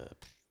 it's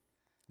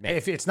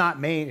If it's not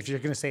Maine, if you're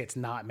going to say it's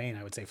not Maine,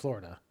 I would say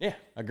Florida. yeah,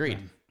 agreed.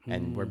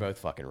 And we're both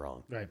fucking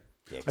wrong. Right.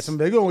 Dicks. That's some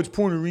big. Oh, it's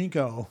Puerto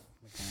Rico.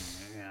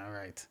 Yeah,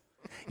 right.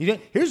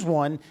 Here's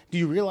one. Do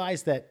you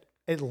realize that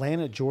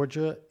Atlanta,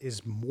 Georgia,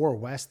 is more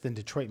west than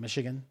Detroit,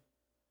 Michigan?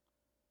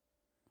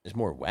 There's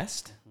more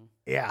west?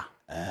 Yeah.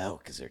 Oh,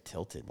 because they're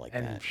tilted like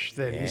And that.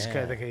 the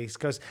East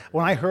Coast.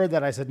 When I heard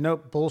that, I said,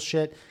 nope,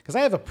 bullshit. Because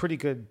I have a pretty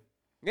good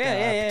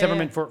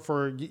temperament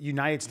for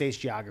United States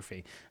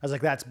geography. I was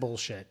like, that's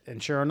bullshit.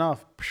 And sure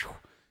enough, like,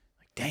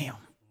 damn.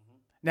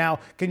 Now,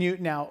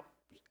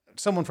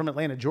 someone from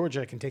Atlanta,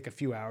 Georgia can take a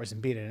few hours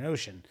and beat an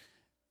ocean.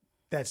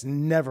 That's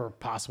never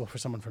possible for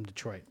someone from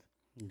Detroit.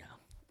 No.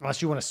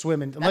 Unless you want to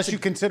swim in, unless you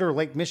consider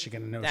Lake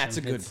Michigan an ocean. That's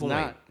a good It's point.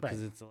 not,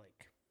 because it's like...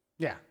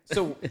 Yeah.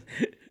 So,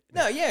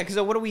 no, yeah, because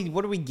what do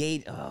we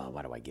gauge? Oh,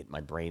 why do I get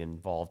my brain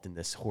involved in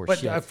this horse But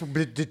shit? for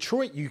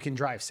Detroit, you can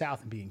drive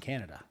south and be in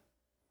Canada.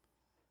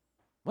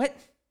 What?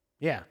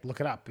 Yeah, look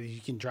it up.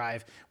 You can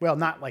drive, well,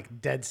 not like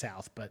dead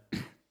south, but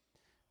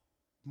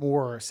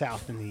more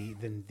south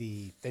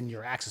than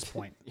your access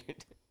point.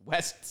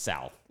 West,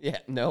 south. Yeah,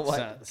 no,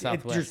 what?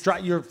 Southwest.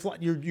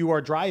 You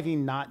are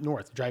driving not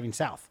north, you're driving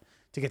south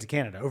to get to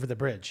Canada over the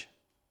bridge.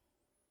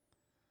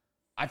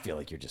 I feel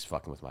like you're just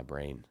fucking with my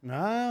brain.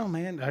 Oh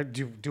man,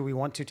 do we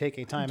want to take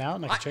a time out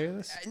and I can show you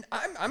this?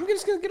 I'm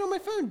just gonna get on my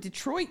phone.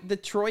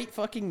 Detroit,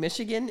 fucking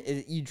Michigan.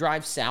 You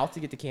drive south to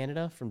get to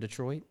Canada from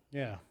Detroit.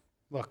 Yeah,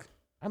 look.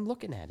 I'm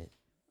looking at it.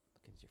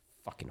 Look at your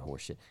fucking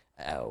horseshit.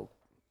 Oh.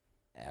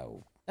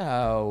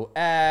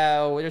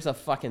 There's a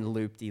fucking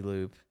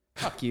loop-de-loop.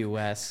 Fuck you,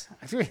 Wes.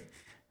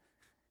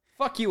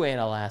 Fuck you, and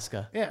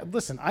Alaska. Yeah,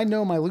 listen, I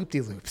know my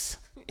loop-de-loops,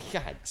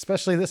 God,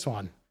 especially this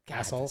one, God,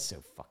 asshole. that's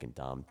so fucking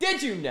dumb.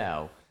 Did you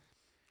know?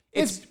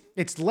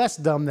 It's less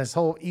dumb than this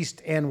whole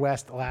east and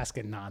west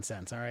Alaskan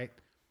nonsense. All right,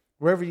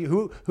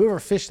 whoever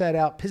fished that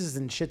out pisses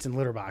and shits in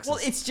litter boxes. Well,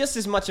 it's just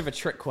as much of a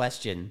trick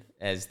question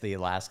as the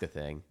Alaska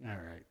thing. All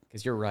right.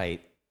 Because you're right.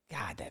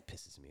 God, that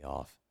pisses me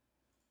off.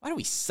 Why do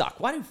we suck?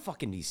 Why do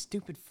fucking these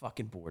stupid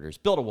fucking borders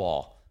build a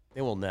wall?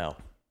 They will know.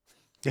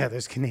 Yeah,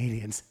 there's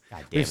Canadians.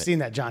 God damn We've it. seen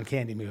that John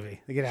Candy movie.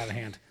 They get out of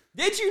hand.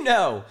 Did you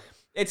know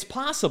it's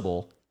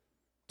possible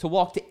to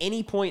walk to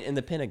any point in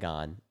the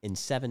Pentagon in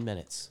 7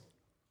 minutes?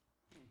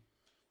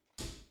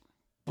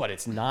 But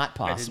it's not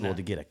possible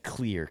to get a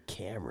clear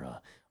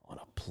camera on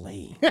a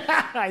plane.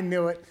 I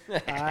knew it.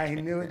 I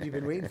knew it. You've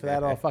been waiting for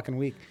that all fucking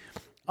week.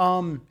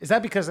 Is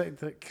that because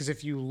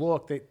if you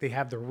look, they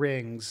have the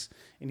rings,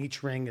 and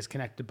each ring is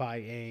connected by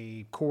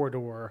a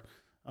corridor.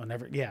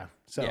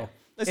 So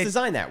It's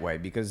designed that way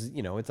because,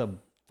 it's a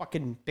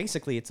fucking,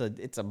 basically it's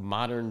a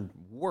modern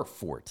war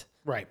fort.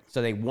 right.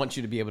 So they want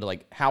you to be able to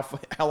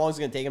how long is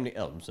it going to take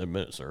them to, 7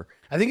 minutes, sir.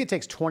 I think it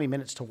takes 20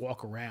 minutes to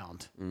walk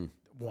around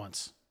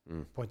once,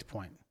 point to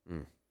point.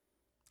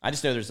 I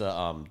just know there's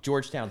a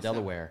Georgetown,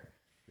 Delaware.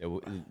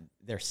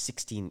 They're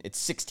 16. It's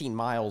 16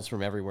 miles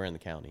from everywhere in the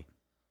county.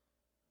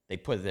 They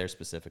put it there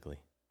specifically.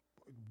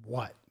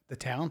 What? The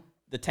town?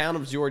 The town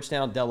of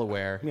Georgetown,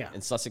 Delaware, Yeah.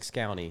 in Sussex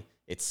County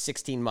It's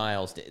 16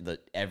 miles to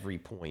every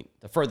point,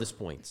 the furthest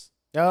points.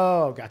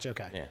 Oh, gotcha.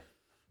 Okay.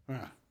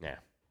 Yeah. Yeah.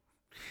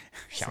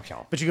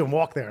 But you can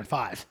walk there in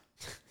 5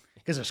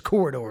 because there's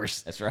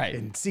corridors. That's right.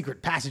 And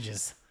secret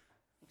passages.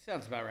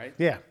 Sounds about right.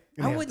 Yeah.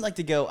 I would like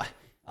to go.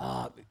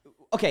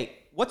 Okay,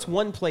 what's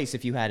one place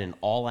if you had an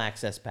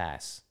all-access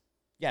pass?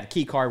 Yeah, the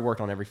key card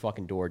worked on every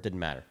fucking door. It didn't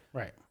matter.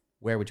 Right.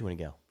 Where would you want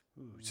to go?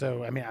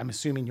 So, I mean, I'm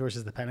assuming yours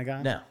is the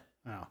Pentagon? No.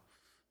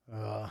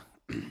 Oh.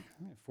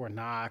 Fort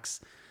Knox,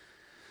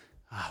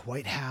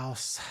 White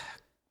House.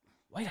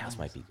 White House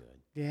might be good.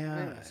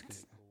 Yeah.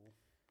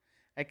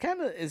 I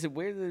kind of, is it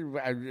weird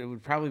that it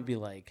would probably be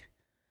like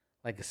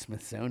a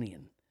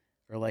Smithsonian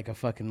or like a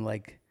fucking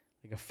like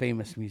a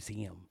famous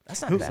museum.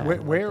 That's not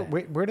bad.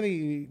 Where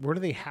do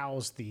they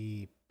house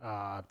the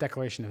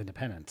Declaration of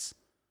Independence?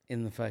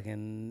 In the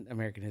fucking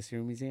American History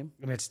Museum?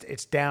 And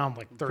it's down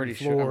like 30 I'm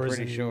floors.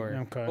 pretty sure.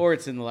 Okay. Or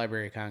it's in the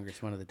Library of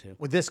Congress, one of the two.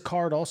 Would this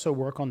card also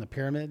work on the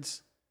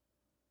pyramids?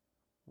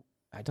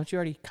 Don't you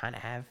already kind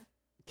of have?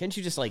 Can't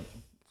you just like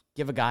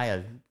give a guy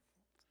a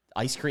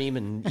ice cream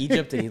in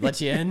Egypt and he lets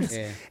you in?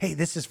 Yeah. Hey,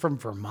 this is from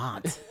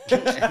Vermont. Made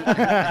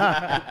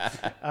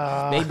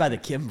by the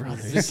Kim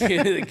brothers.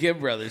 The Gibb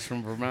brothers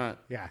from Vermont.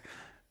 Yeah.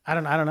 I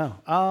don't know.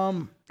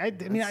 I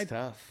mean, That's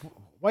tough.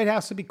 White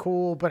House would be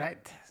cool, but I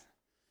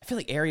feel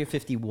like Area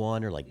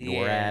 51 or like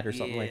NORAD or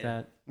something like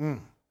that.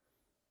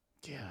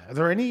 yeah. Are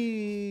there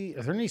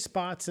any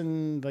spots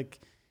in like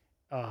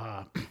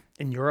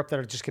in Europe that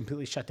are just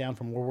completely shut down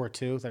from World War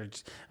II? That are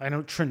just, I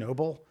know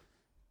Chernobyl.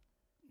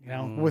 You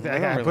know,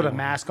 I put a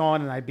mask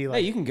on and I'd be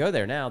like, Hey, you can go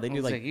there now. They do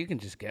It's like you can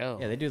just go.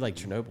 yeah, they do like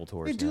Chernobyl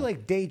tours. they do now.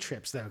 like day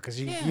trips though, because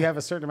you have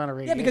a certain amount of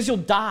yeah, radiation. because you'll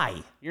die.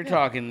 You're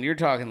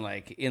talking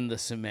like in the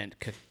cement.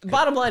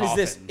 Bottom line is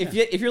this: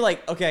 coffin. if you're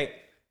like, okay,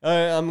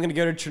 I'm gonna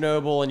go to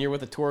Chernobyl, and you're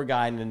with a tour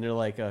guide, and they're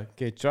like,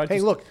 okay, try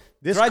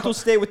to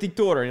stay with the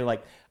tour, and you're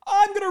like,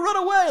 I'm gonna run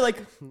away. Like,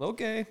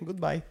 okay,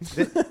 goodbye.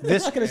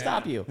 This not gonna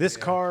stop you. This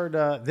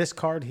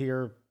card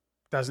here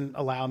doesn't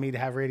allow me to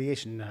have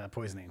radiation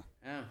poisoning.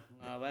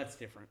 Oh, well, that's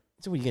different.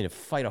 So, what, you gonna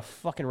fight a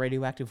fucking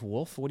radioactive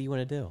wolf? What do you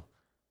want to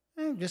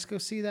do? Just go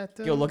see that.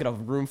 Go look at a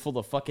room full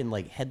of fucking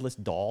like headless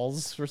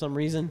dolls for some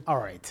reason. All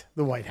right,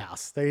 the White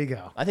House. There you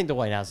go. I think the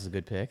White House is a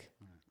good pick,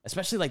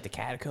 especially like the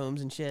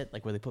catacombs and shit,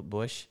 like where they put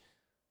Bush,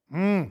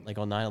 like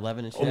on 9/11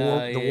 and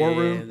shit. The war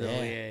room.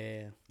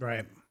 Yeah.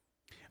 Right.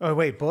 Oh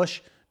wait,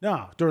 Bush.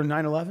 No, during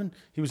 9/11,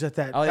 he was at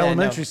that Oh, yeah,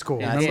 elementary no.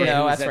 school. Yeah, Remember? no,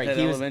 he was that's at right. that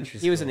He was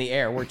elementary in the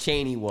air where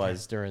Cheney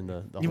was during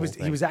the He whole was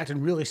thing. he was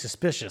acting really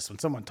suspicious when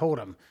someone told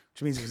him,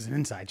 which means it was an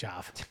inside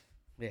job.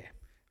 Yeah.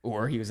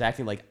 Or he was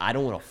acting like, I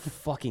don't want to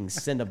fucking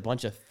send a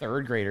bunch of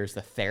third graders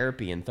to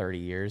therapy in 30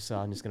 years, so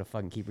I'm just going to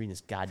fucking keep reading this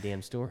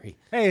goddamn story.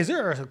 Hey, is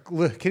there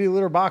a kitty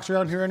litter box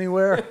around here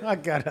anywhere? I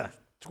gotta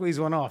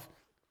squeeze one off.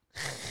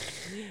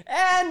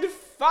 And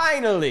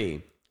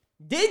finally,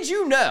 did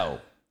you know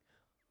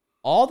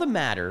all the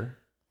matter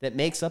that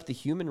makes up the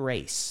human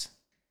race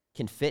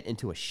can fit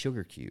into a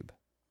sugar cube?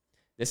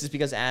 This is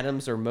because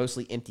atoms are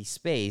mostly empty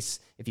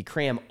space. If you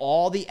cram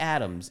all the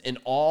atoms in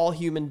all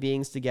human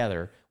beings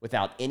together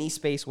without any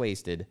space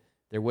wasted,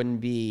 there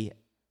wouldn't be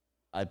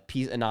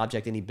an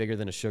object any bigger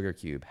than a sugar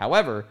cube.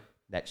 However,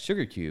 that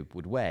sugar cube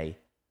would weigh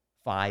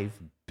 5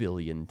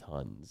 billion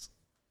tons.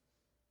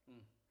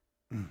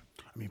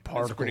 I mean,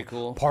 pretty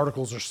cool.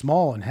 Particles are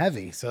small and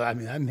heavy, so I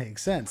mean that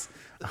makes sense.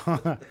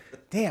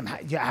 Damn,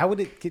 how would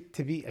it get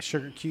to be a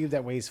sugar cube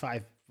that weighs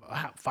 5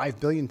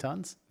 billion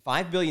tons?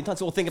 5 billion tons.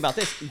 So well, think about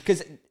this,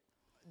 because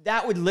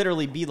that would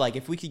literally be like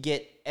if we could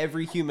get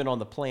every human on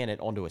the planet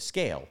onto a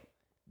scale,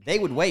 they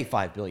would weigh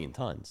 5 billion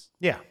tons.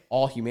 Yeah.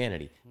 All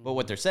humanity. But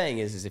what they're saying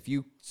is if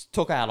you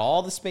took out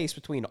all the space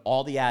between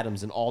all the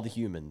atoms and all the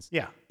humans,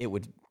 it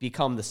would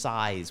become the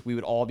size. We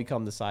would all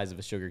become the size of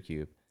a sugar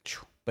cube.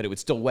 But it would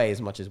still weigh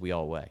as much as we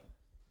all weigh.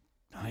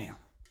 Damn.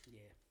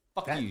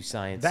 Fuck you,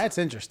 science. That's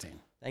interesting.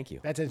 Thank you.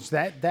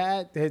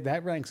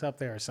 That ranks up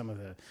there. Some of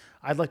the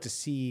I'd like to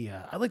see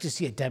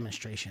a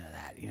demonstration of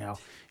that. You know,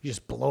 you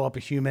just blow up a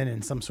human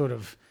in some sort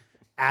of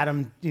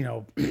atom,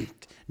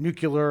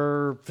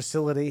 nuclear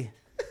facility,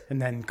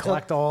 and then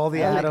collect all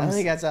the atoms. I don't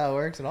think that's how it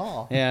works at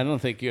all. Yeah, I don't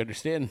think you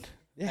understand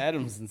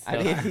atoms and stuff.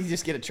 I mean, you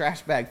just get a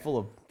trash bag full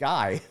of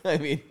guy. I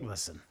mean,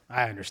 Listen,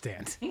 I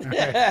understand.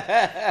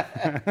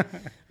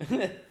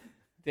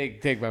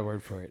 Take my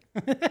word for it.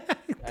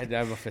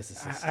 I'm a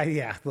physicist.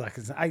 Look,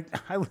 I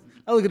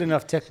look at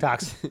enough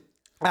TikToks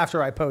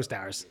after I post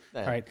ours.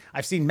 All right,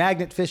 I've seen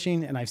magnet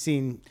fishing and I've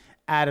seen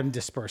atom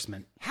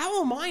disbursement.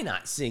 how am I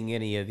not seeing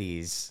any of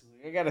these?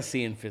 I got a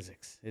C in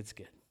physics. It's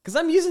good. Because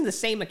I'm using the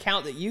same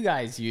account that you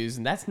guys use,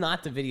 and that's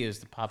not the videos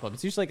that pop up.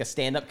 It's usually like a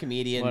stand-up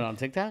comedian. What, on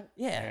TikTok?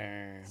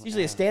 Yeah. It's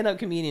usually a stand-up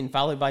comedian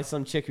followed by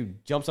some chick who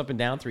jumps up and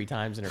down 3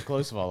 times and her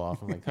clothes fall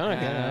off. I'm like,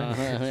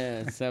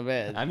 Yeah, it's not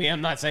bad. I mean,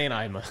 I'm not saying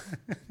I'm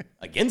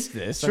against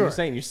this. Sure.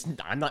 I'm just saying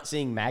I'm not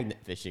seeing magnet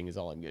fishing is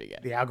all I'm going to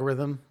get. The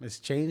algorithm has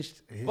changed.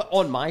 But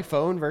on my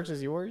phone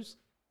versus yours?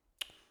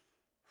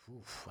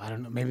 I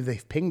don't know. Maybe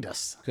they've pinged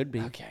us. Could be.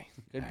 Okay.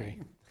 Could be.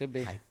 Could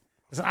be.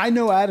 Listen, I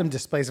know atom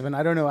displacement.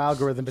 I don't know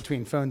algorithm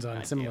between phones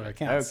on similar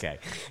accounts. Okay.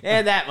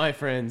 And that, my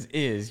friends,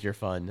 is your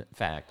Fun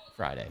Fact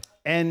Friday.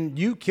 And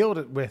you killed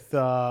it with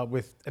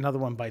Another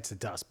One Bites the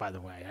Dust, by the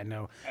way. I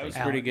know That was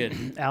pretty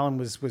good. Alan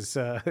was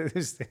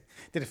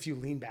did a few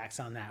leanbacks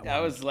on that one.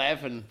 I was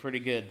laughing pretty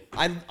good.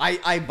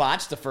 I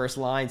botched the first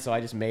line, so I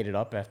just made it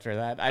up after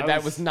that.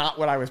 That was not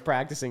what I was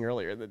practicing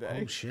earlier in the day.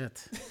 Oh,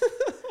 shit.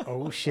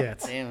 Oh, shit.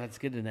 Damn, that's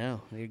good to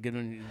know. You're good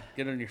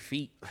on your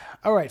feet.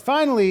 All right,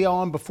 finally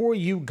on Before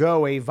You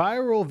Go, a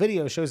viral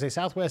video shows a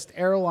Southwest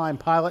airline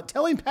pilot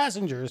telling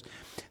passengers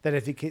that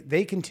if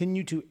they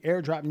continue to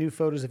airdrop new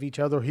photos of each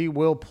other, he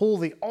will pull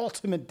the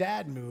ultimate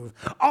dad move.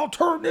 I'll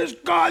turn this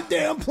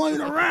goddamn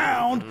plane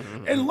around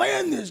and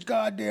land this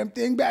goddamn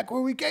thing back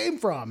where we came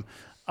from.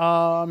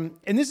 And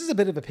this is a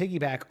bit of a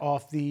piggyback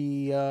off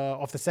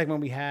the segment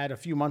we had a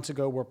few months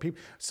ago where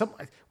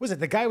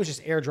the guy was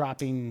just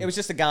airdropping. It was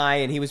just a guy,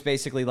 and he was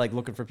basically like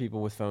looking for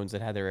people with phones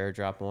that had their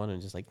airdrop on,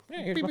 and just like,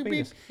 hey, here's my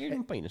penis. Here's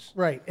my penis.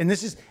 Right, and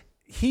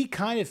he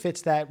kind of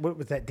fits that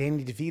with that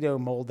Danny DeVito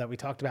mold that we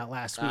talked about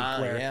last week,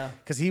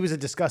 because he was a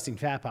disgusting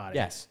fat body.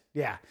 Yes.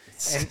 Yeah.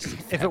 And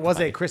if it was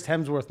a Chris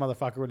Hemsworth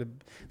motherfucker,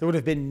 there would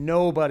have been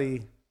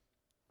nobody.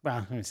 Well,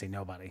 I'm going to say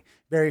nobody.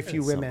 Very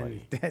few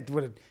women that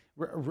would have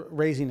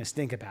raising a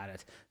stink about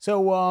it.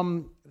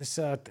 So this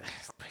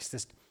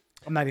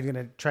I'm not even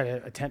going to try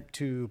to attempt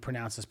to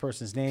pronounce this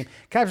person's name.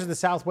 Captures the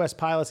Southwest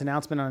pilot's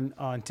announcement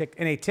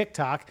in a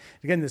TikTok.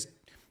 Again, this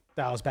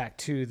dials back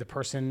to the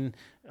person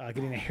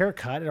getting a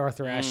haircut at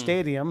Arthur Ashe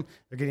Stadium.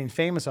 They're getting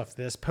famous off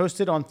this.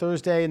 Posted on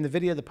Thursday in the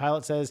video, the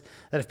pilot says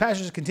that if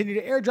passengers continue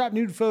to airdrop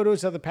nude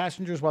photos of the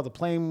passengers while the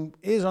plane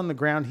is on the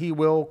ground, he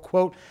will,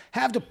 quote,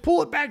 have to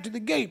pull it back to the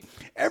gate.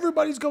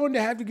 Everybody's going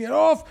to have to get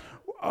off.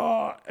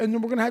 And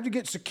then we're going to have to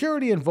get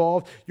security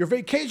involved. Your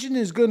vacation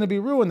is going to be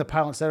ruined, the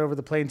pilot said over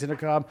the plane's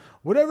intercom.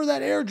 Whatever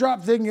that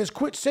airdrop thing is,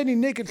 quit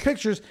sending naked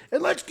pictures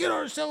and let's get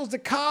ourselves to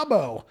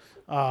Cabo.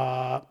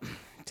 I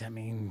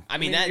mean,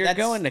 you're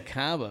going to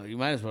Cabo. You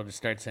might as well just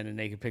start sending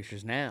naked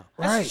pictures now.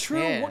 That's right.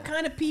 true. Yeah. What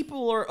kind of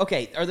people are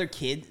there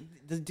kids?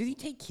 Do you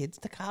take kids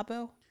to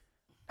Cabo?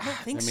 I don't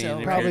think so.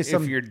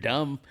 If you're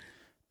dumb.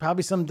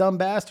 Probably some dumb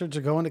bastards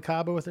are going to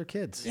Cabo with their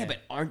kids. Yeah,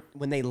 but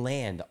when they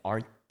land,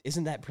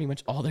 isn't that pretty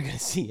much all they're going to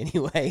see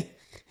anyway?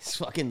 It's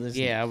fucking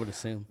I would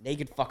assume.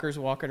 Naked fuckers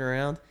walking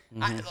around.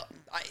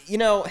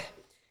 Mm-hmm.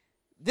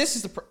 This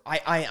is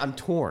I'm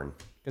torn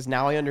because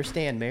now I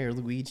understand Mayor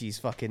Luigi's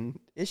fucking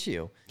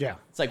issue. Yeah.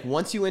 It's like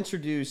once you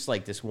introduce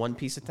like this one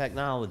piece of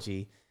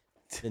technology,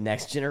 the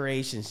next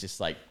generation's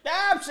just like,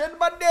 I'm sending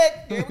my dick.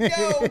 Here we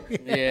go.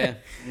 Yeah,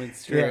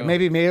 that's true. Yeah,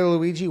 maybe Mayor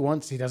Luigi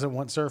he doesn't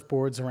want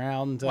surfboards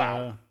around.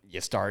 Wow. You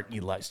start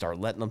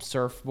letting them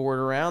surfboard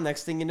around.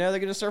 Next thing you know, they're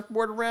gonna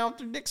surfboard around with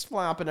their dicks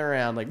flopping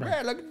around. Like,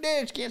 man, look at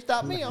this, can't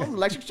stop me. I'm an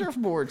electric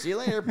surfboard. See you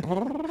later.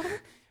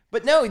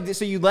 But no,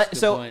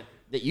 so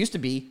it used to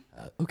be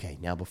okay.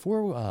 Now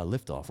before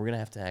liftoff, we're gonna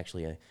have to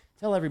actually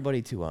tell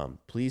everybody to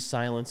please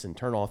silence and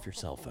turn off your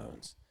cell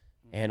phones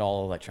and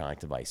all electronic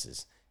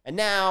devices. And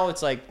now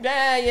it's like,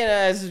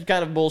 this is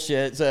kind of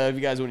bullshit. So if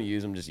you guys want to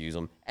use them, just use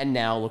them. And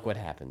now look what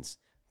happens.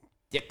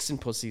 Dicks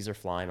and pussies are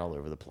flying all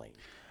over the plane.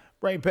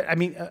 Right, but I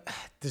mean,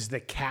 does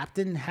the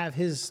captain have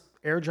his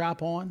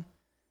airdrop on?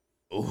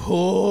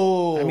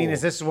 Oh, I mean,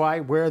 is this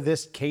where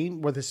this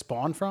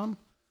spawned from?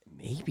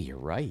 Maybe you're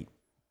right.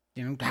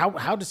 You know,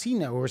 how does he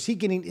know? Or is he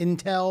getting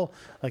intel?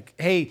 Like,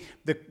 hey,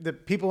 the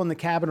people in the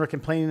cabin are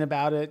complaining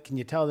about it. Can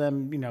you tell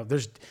them,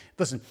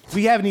 listen,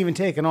 we haven't even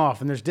taken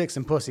off and there's dicks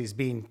and pussies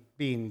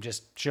being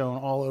just shown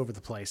all over the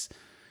place.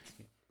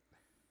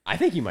 I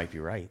think you might be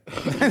right.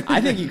 I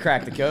think you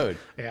cracked the code.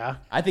 Yeah.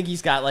 I think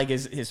he's got like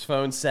his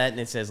phone set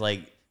and it says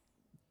like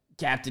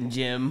Captain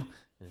Jim.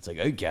 And it's like,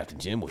 hey, Captain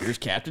Jim, well, here's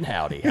Captain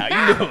Howdy.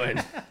 How you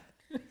doing?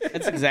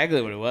 That's exactly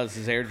what it was.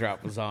 His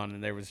airdrop was on,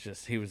 and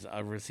he was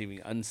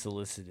receiving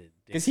unsolicited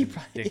dicks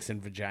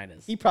and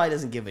vaginas. He probably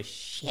doesn't give a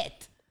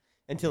shit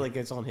until it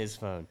gets on his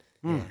phone.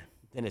 Yeah.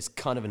 Then his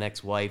cunt of an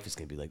ex-wife is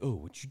going to be like, oh,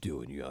 what you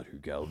doing? You out here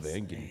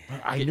gallivanting?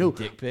 I know.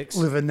 Dick pics?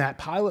 Living that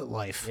pilot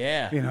life.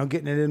 Yeah.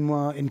 Getting it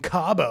in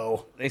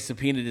Cabo. They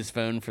subpoenaed his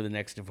phone for the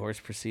next divorce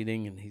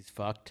proceeding, and he's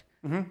fucked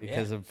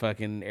because of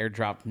fucking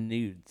airdrop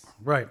nudes.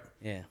 Right.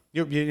 Yeah.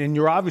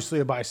 You're obviously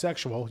a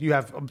bisexual. You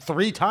have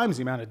 3 times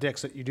the amount of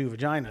dicks that you do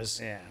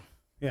vaginas. Yeah.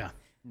 Yeah.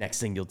 Next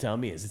thing you'll tell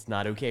me is it's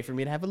not okay for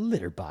me to have a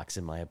litter box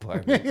in my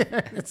apartment.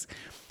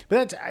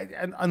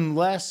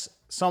 Unless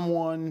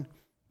someone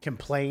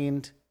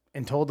complained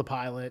and told the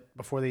pilot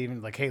before they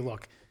even hey,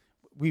 look,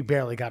 we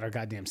barely got our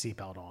goddamn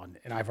seatbelt on,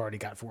 and I've already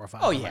got 4 or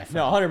 5. Oh yeah,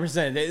 no,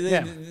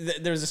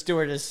 100%. There was a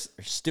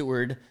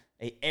steward,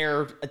 a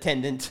air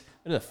attendant.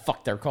 What the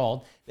fuck they're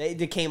called? They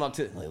came up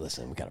to, hey,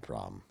 listen, we got a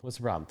problem. What's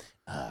the problem?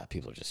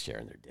 People are just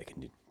sharing their dick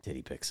and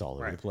titty pics all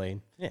over the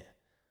plane. Yeah,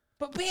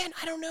 but man,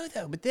 I don't know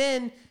though. But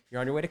then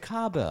you're on your way to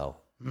Cabo.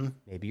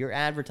 Maybe you're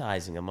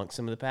advertising amongst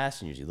some of the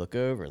passengers. You look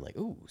over and like,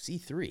 ooh,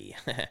 C3.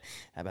 How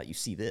about you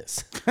see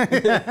this?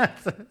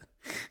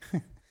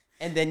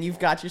 And then you've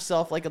got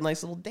yourself like a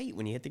nice little date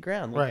when you hit the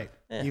ground. Right.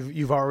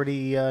 You've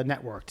already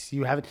networked.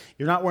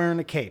 You're not wearing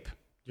a cape.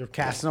 You're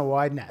casting a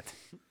wide net.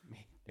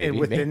 And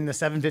within the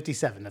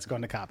 757 that's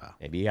going to Cabo.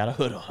 Maybe you got a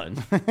hood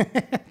on.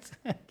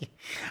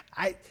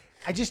 I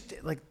just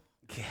like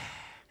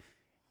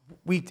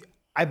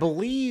I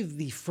believe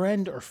the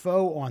friend or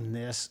foe on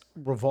this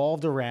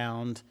revolved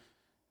around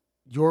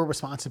your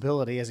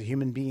responsibility as a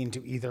human being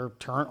to either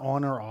turn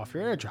on or off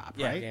your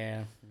airdrop, right?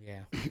 Yeah.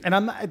 And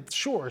I'm not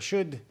sure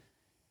should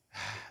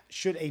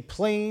a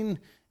plane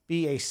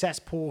be a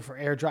cesspool for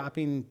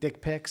airdropping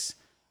dick pics?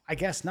 I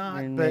guess not.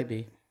 I mean, but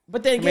maybe.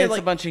 But then I mean, again, it's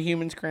like, a bunch of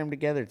humans crammed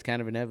together. It's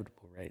kind of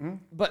inevitable, right?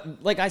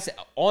 but like I said,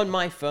 on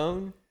my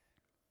phone,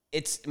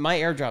 it's my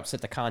airdrop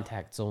set to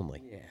contacts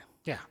only.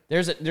 yeah,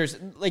 There's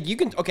like you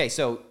can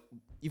so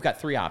you've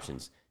got 3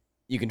 options.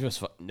 You can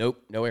just no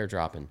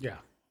airdropping. yeah.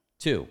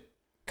 2,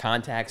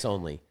 contacts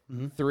only.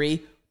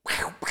 3,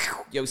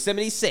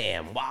 Yosemite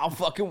Sam, Wild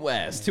fucking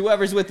West.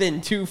 Whoever's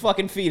within 2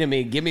 fucking feet of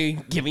me, give me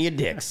your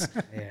dicks.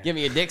 Give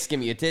me your dicks,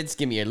 give me your tits,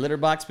 give me your litter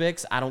box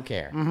pics. I don't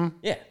care.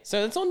 Yeah,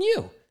 so it's on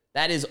you.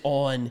 That is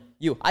on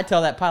you. I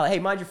tell that pilot, hey,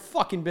 mind your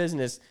fucking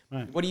business.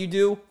 Right. What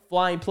do?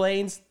 Flying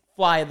planes?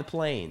 Fly the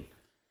plane.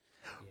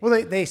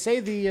 Well, they say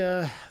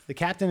the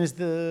captain is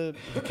the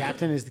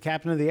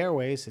captain of the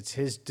airways. It's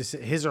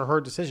his or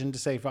her decision to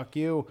say fuck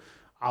you.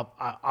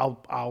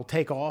 I'll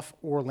take off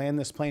or land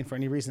this plane for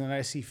any reason that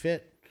I see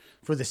fit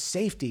for the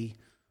safety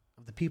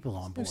of the people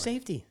on board. No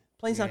safety.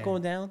 Plane's not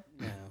going down.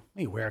 No.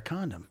 You wear a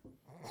condom.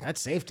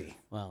 That's safety.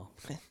 Well,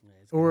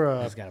 Or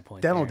a got a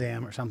point dental there.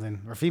 dam or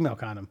something, or a female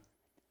condom.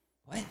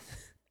 What?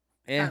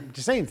 Yeah. I'm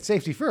just saying,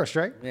 safety first,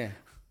 right? Yeah.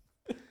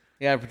 You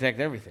gotta protect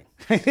everything.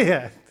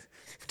 Yeah.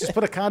 Just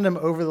put a condom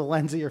over the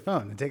lens of your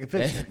phone and take a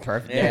picture.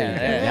 Perfect.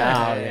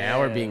 Yeah. Now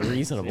we're being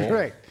reasonable.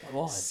 Right.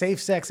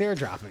 Safe sex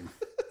airdropping.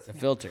 It's a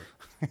filter.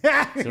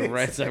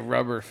 It's a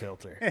rubber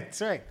filter.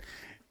 That's right.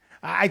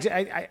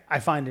 I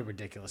find it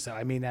ridiculous. So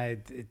I mean,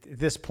 at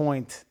this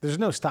point, there's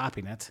no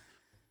stopping it,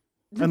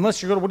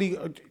 unless you're going. What do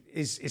you?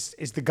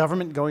 Is the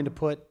government going to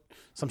put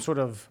some sort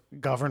of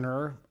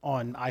governor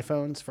on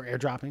iPhones for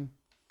airdropping?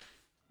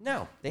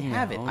 No, they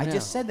have it. I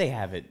just said they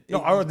have it. No,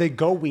 are they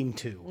going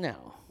to? No.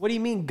 What do you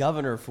mean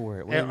governor for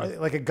it? What do you mean?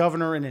 Like a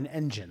governor in an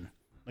engine.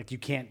 Like you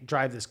can't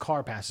drive this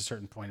car past a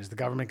certain point. Is the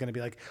government going to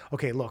be like,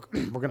 okay, look,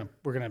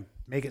 we're gonna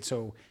make it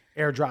so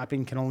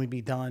airdropping can only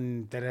be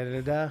done da da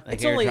da da. Like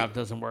It's airdrop only-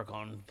 doesn't work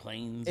on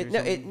planes or No,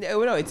 something?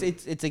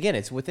 it's again,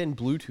 it's within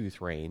Bluetooth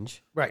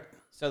range. Right.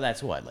 So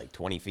that's what, like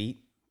 20 feet?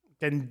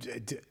 Then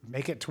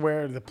make it to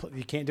where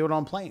you can't do it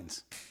on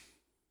planes.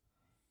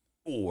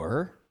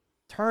 Or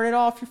turn it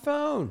off your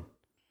phone.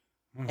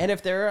 And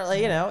if they're,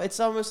 like, it's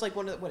almost like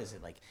what is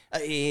it like?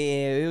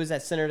 It was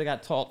that senator that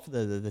got taught for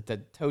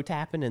the toe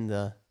tapping in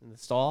the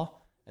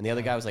stall, and the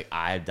other guy was like,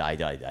 I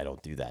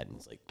don't do that, and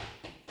it's like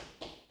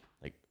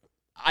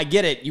I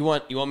get it. You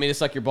want me to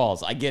suck your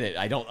balls? I get it.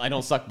 I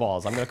don't suck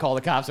balls. I'm gonna call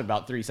the cops in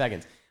about 3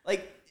 seconds.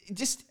 Like,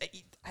 just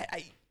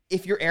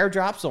if your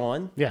airdrop's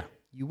on, Yeah.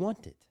 you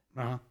want it.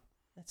 Uh-huh.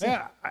 That's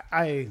Yeah,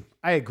 I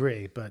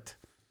agree, but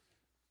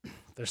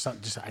there's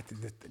something.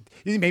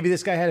 Maybe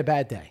this guy had a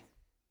bad day.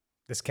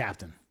 This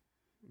captain.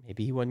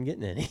 Maybe he wasn't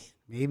getting any.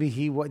 Maybe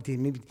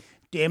maybe.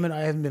 Damn it! I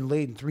haven't been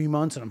late in 3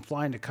 months, and I'm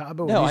flying to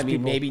Cabo. No, and I these mean,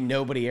 people- maybe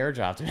nobody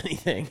airdropped him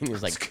anything. And he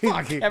was like,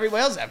 fuck,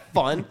 everybody else have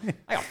fun.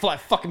 I got to fly a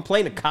fucking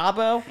plane to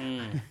Cabo.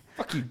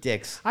 Fuck you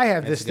dicks. I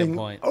have That's this a good thing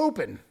point.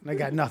 open. And I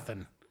got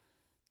nothing.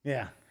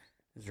 Yeah.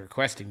 He's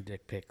requesting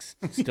dick pics.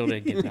 Still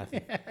didn't get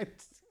nothing.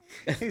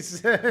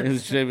 It's,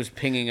 It was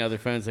pinging other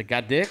phones like,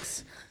 got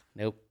dicks?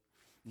 Nope.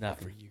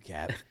 Not for you,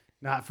 Cap.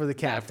 not for the Not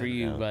captain. for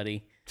you,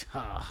 buddy.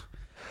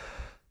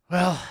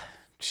 Well,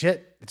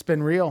 shit, it's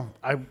been real.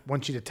 I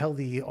want you to tell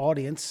the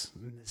audience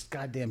in this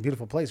goddamn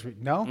beautiful place.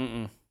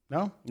 No?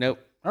 No? Nope.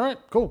 All right,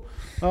 cool.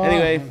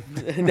 Anyway,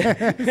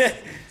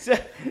 so,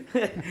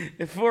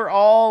 for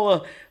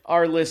all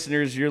our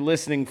listeners, your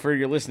listening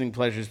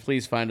pleasures,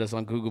 please find us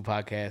on Google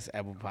Podcasts,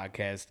 Apple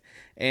Podcasts,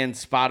 and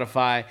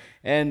Spotify.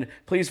 And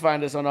please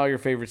find us on all your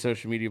favorite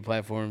social media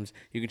platforms.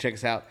 You can check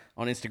us out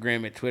on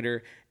Instagram, at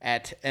Twitter,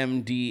 at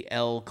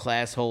MDL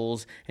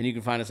Classholes, and you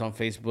can find us on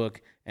Facebook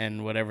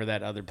and whatever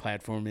that other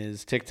platform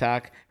is,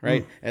 TikTok,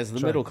 right? As the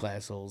Middle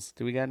Class Holes.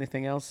 Do we got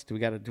anything else? Do we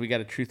got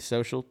a Truth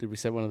Social? Did we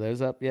set one of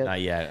those up yet?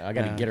 Not yet. I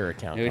got to get her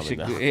account.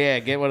 Yeah,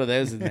 get one of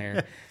those in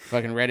there.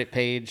 Fucking Reddit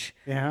page.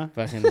 Yeah.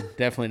 Fucking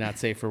definitely not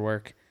safe for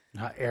work.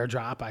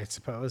 Airdrop, I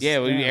suppose. Yeah,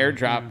 we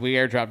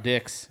airdrop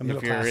dicks middle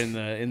if you're class.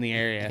 in the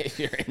area. If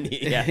you're in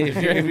the,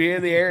 if you're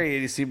in the area,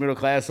 you see middle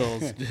class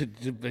holes.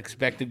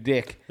 Expect a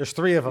dick. There's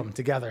 3 of them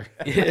together.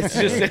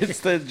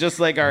 Just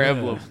like our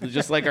emblem,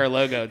 just like our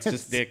logo. It's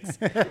just dicks.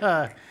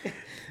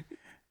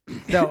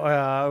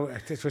 No,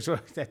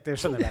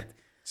 there's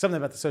something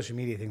about the social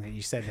media thing that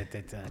you said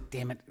that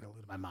damn it, it'll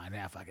lose my mind.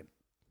 Yeah, fuck it.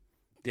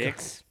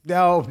 Dicks.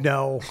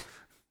 No.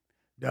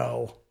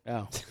 Oh.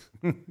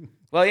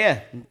 Well,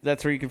 yeah,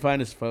 that's where you can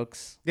find us,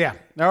 folks. Yeah.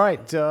 All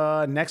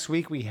right. Next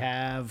week we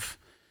have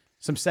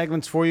some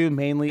segments for you.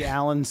 Mainly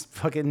Alan's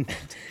fucking.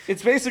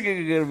 It's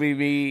basically going to be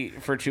me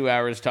for 2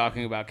 hours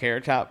talking about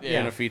Carrot Top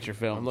in a feature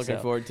film. I'm looking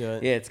forward to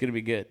it. Yeah, it's going to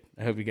be good.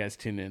 I hope you guys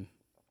tune in.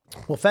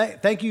 Well,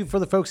 thank you for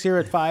the folks here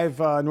at 5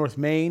 North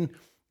Main.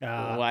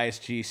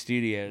 YSG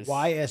Studios.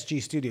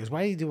 YSG Studios.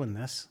 Why are you doing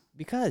this?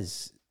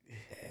 Because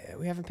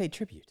we haven't paid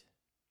tribute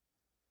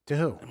To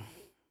who?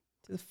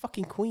 to the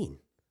fucking queen.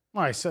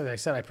 Well, I said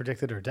I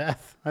predicted her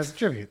death as a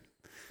tribute.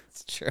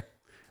 It's true.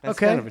 That's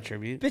Okay. kind of a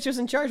tribute. Bitch was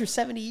in charge for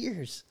 70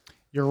 years.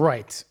 You're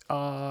right.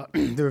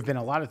 There have been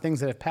a lot of things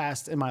that have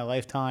passed in my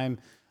lifetime.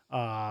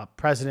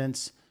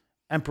 Presidents,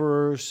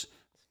 emperors,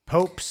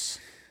 popes,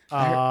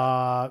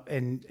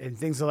 and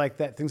things like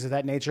that. Things of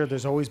that nature.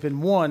 There's always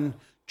been one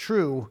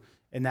true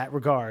in that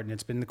regard, and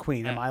it's been the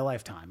Queen in my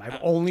lifetime. I've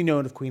only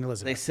known of Queen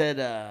Elizabeth.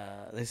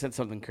 They said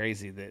something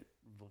crazy that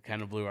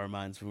kind of blew our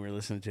minds when we were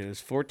listening to it. It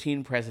was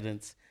 14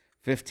 presidents,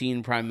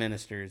 15 prime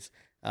ministers,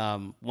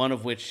 one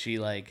of which she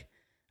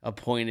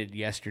appointed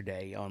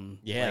yesterday on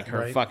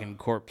her fucking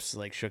corpse,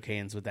 shook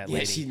hands with that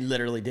lady. Yeah, she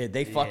literally did.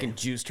 They fucking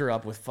juiced her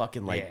up with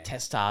fucking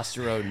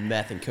testosterone,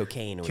 meth, and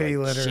cocaine. And Kitty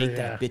would litter, shake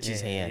that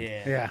bitch's hand.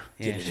 Yeah.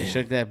 She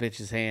shook that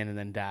bitch's hand and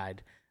then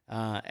died.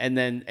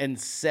 And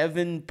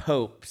 7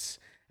 popes.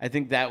 I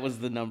think that was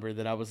the number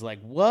that I was like,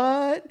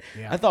 what?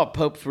 Yeah. I thought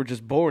popes were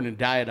just born and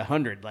die at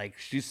 100. Like,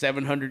 she's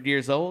 700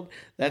 years old.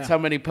 That's how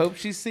many popes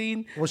she's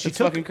seen. Well, That's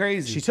fucking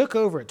crazy. She took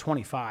over at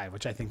 25,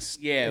 which I think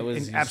it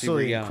was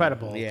absolutely super young.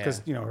 incredible. Yeah.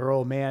 Because her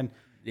old man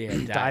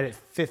died at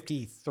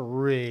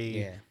 53.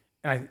 Yeah.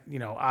 And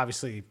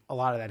obviously a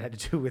lot of that had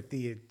to do with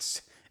the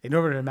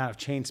inordinate amount of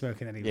chain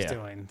smoking that he was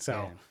doing.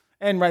 So,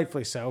 and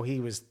rightfully so. He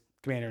was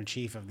commander in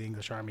chief of the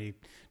English Army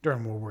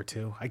during World War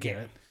II. I get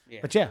it. Yeah.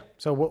 But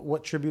so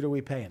what tribute are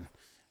we paying?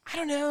 I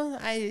don't know.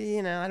 I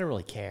don't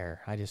really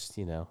care. I just,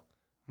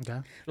 Okay.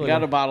 We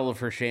got a bottle of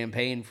her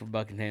champagne from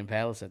Buckingham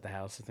Palace at the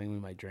house. I think we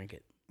might drink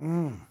it.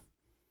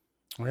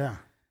 Yeah.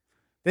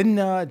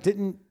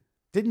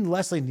 Didn't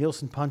Leslie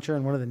Nielsen punch her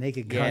in one of the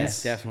Naked Guns?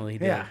 Yes, definitely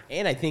did. Yeah.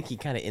 and I think he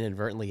kind of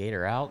inadvertently ate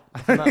her out,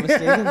 if I'm not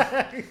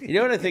mistaken. You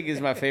know what I think is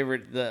my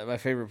favorite?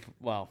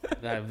 Well,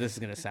 this is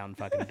gonna sound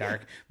fucking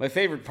dark. My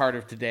favorite part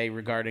of today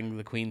regarding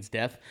the Queen's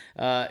death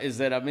is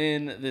that I'm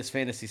in this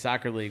fantasy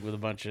soccer league with a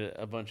bunch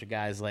of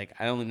guys. Like,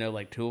 I only know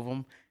 2 of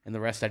them, and the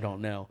rest I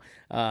don't know.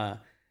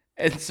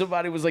 And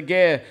somebody was like,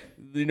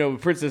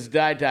 Princess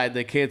Di died.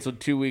 They canceled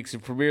 2 weeks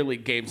of Premier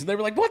League games. And they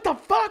were like, what the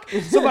fuck?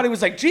 Somebody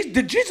was like,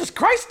 did Jesus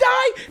Christ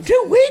die?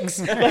 2 weeks?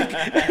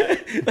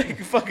 like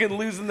fucking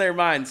losing their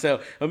mind.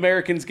 So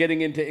Americans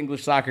getting into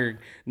English soccer,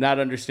 not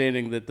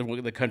understanding that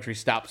the country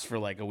stops for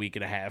a week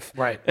and a half.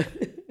 Right.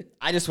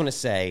 I just want to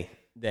say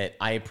that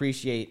I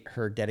appreciate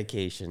her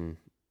dedication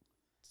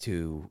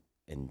to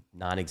a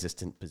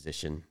non-existent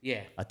position.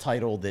 Yeah. A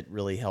title that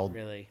really held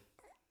Really.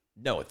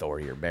 no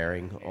authority or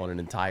bearing on an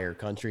entire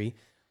country,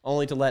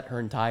 only to let her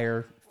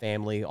entire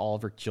family, all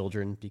of her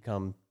children,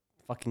 become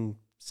fucking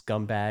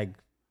scumbag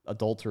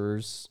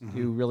adulterers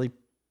who really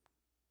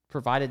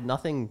provided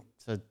nothing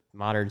to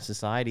modern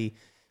society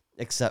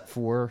except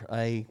for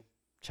a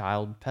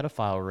child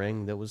pedophile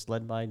ring that was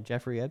led by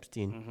Jeffrey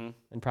Epstein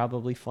and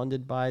probably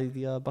funded by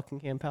the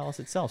Buckingham Palace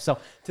itself. So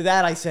to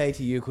that I say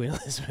to you, Queen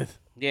Elizabeth,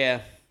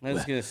 Yeah, I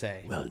was going to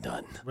say. well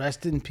done.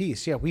 Rest in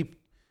peace. Yeah,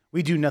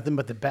 we do nothing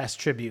but the best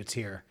tributes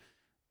here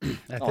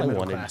at the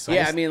middle class.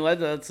 Yeah, I mean,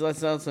 let's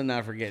also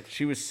not forget,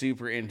 she was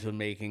super into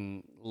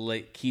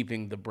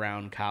keeping the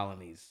brown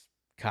colonies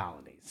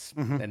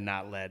and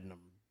not letting them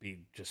be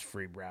just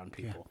free brown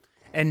people.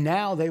 And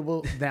now they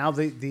will. Now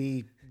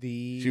the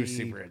She was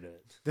super into it.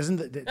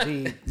 Doesn't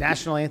the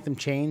national anthem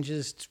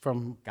changes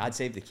from God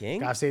Save the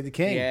King? God Save the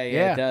King?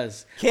 Yeah, it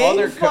does.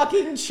 King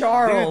fucking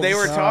Charles. Dude, they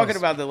were talking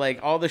about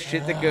all the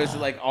shit that goes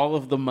to all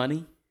of the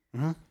money.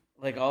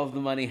 All of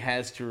the money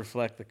has to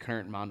reflect the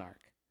current monarch.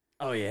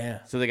 Oh,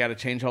 yeah. So they got to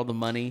change all the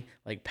money,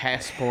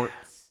 passports.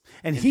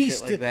 And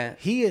shit like that.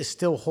 he is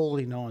still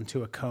holding on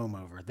to a comb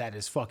over. That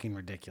is fucking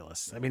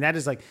ridiculous. I mean,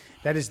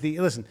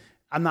 listen,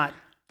 I'm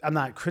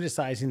not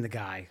criticizing the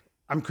guy.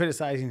 I'm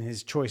criticizing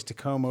his choice to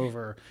comb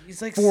over. He's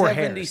 4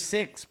 hairs.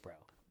 76, bro.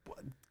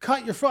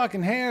 Cut your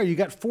fucking hair. You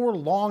got 4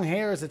 long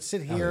hairs that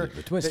sit here.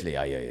 But Wesley,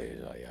 I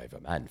have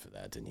a man for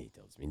that, and he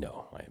tells me,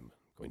 no, I am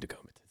going to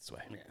comb it this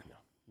way. Yeah.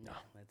 No.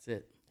 That's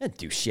it. He didn't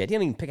do shit. He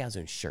didn't even pick out his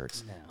own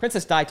shirts. No.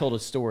 Princess Di told a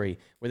story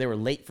where they were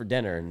late for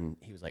dinner, and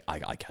he was like,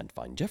 I can't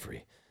find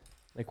Jeffrey.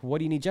 Like, what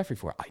do you need Jeffrey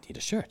for? I need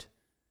a shirt.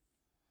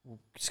 Well,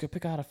 just go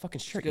pick out a fucking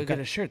shirt. Go get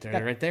a shirt.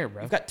 They're right there,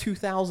 bro. You've got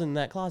 2,000 in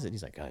that closet.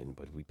 He's like,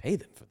 but we pay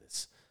them for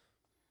this.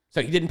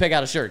 So he didn't pick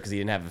out a shirt because he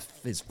didn't have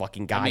his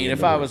fucking guy. I mean,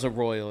 if I was a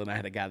royal and I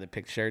had a guy that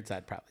picked shirts,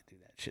 I'd probably do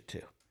that shit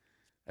too.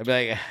 I'd be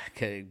like,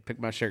 okay, pick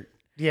my shirt.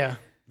 Yeah.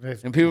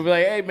 And people would be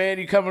like, hey, man,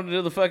 you coming to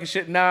do the fucking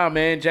shit? Nah,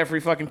 man, Jeffrey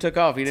fucking took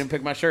off. He didn't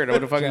pick my shirt.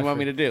 What the fuck do you want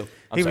me to do?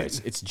 I'm sorry,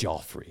 it's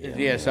Joffrey.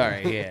 Yeah,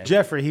 sorry, yeah.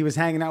 Jeffrey, he was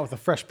hanging out with the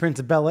Fresh Prince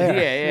of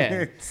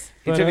Bel-Air.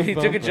 Yeah. He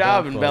took a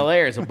job in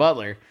Bel-Air as a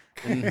butler.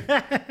 And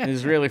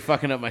it's really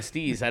fucking up my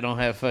steez. I don't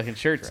have fucking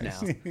shirts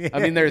now. I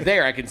mean, they're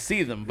there. I can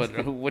see them,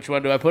 but which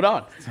one do I put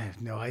on? I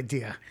have no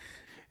idea.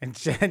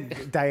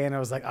 And Diana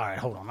was like, all right,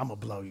 hold on. I'm going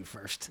to blow you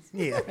first.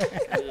 Yeah.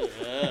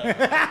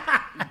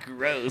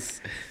 Gross.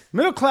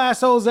 Middle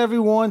class holes,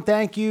 everyone.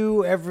 Thank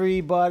you,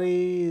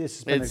 everybody.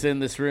 It's in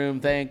this room.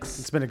 Thanks.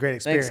 It's been a great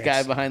experience. Thanks,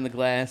 guy behind the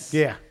glass.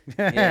 Yeah.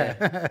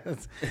 Yeah.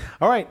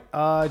 All right.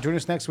 Join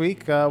us next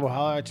week. We'll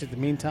holler at you in the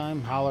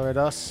meantime. Holler at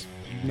us.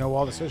 You know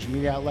all the social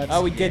media outlets.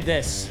 Oh, we did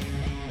this.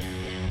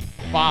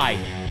 Bye.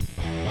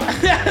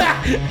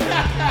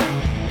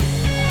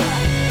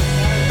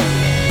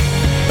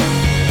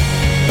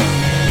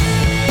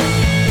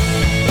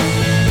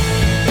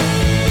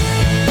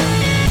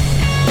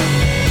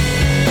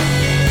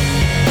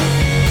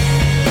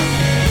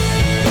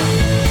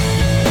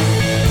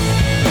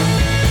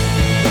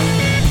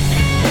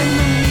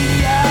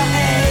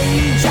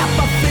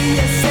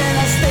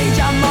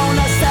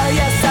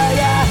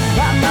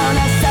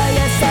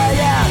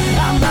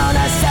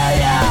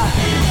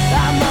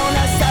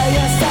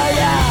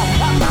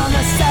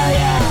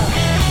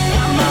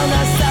 I'm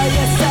gonna say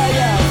yes.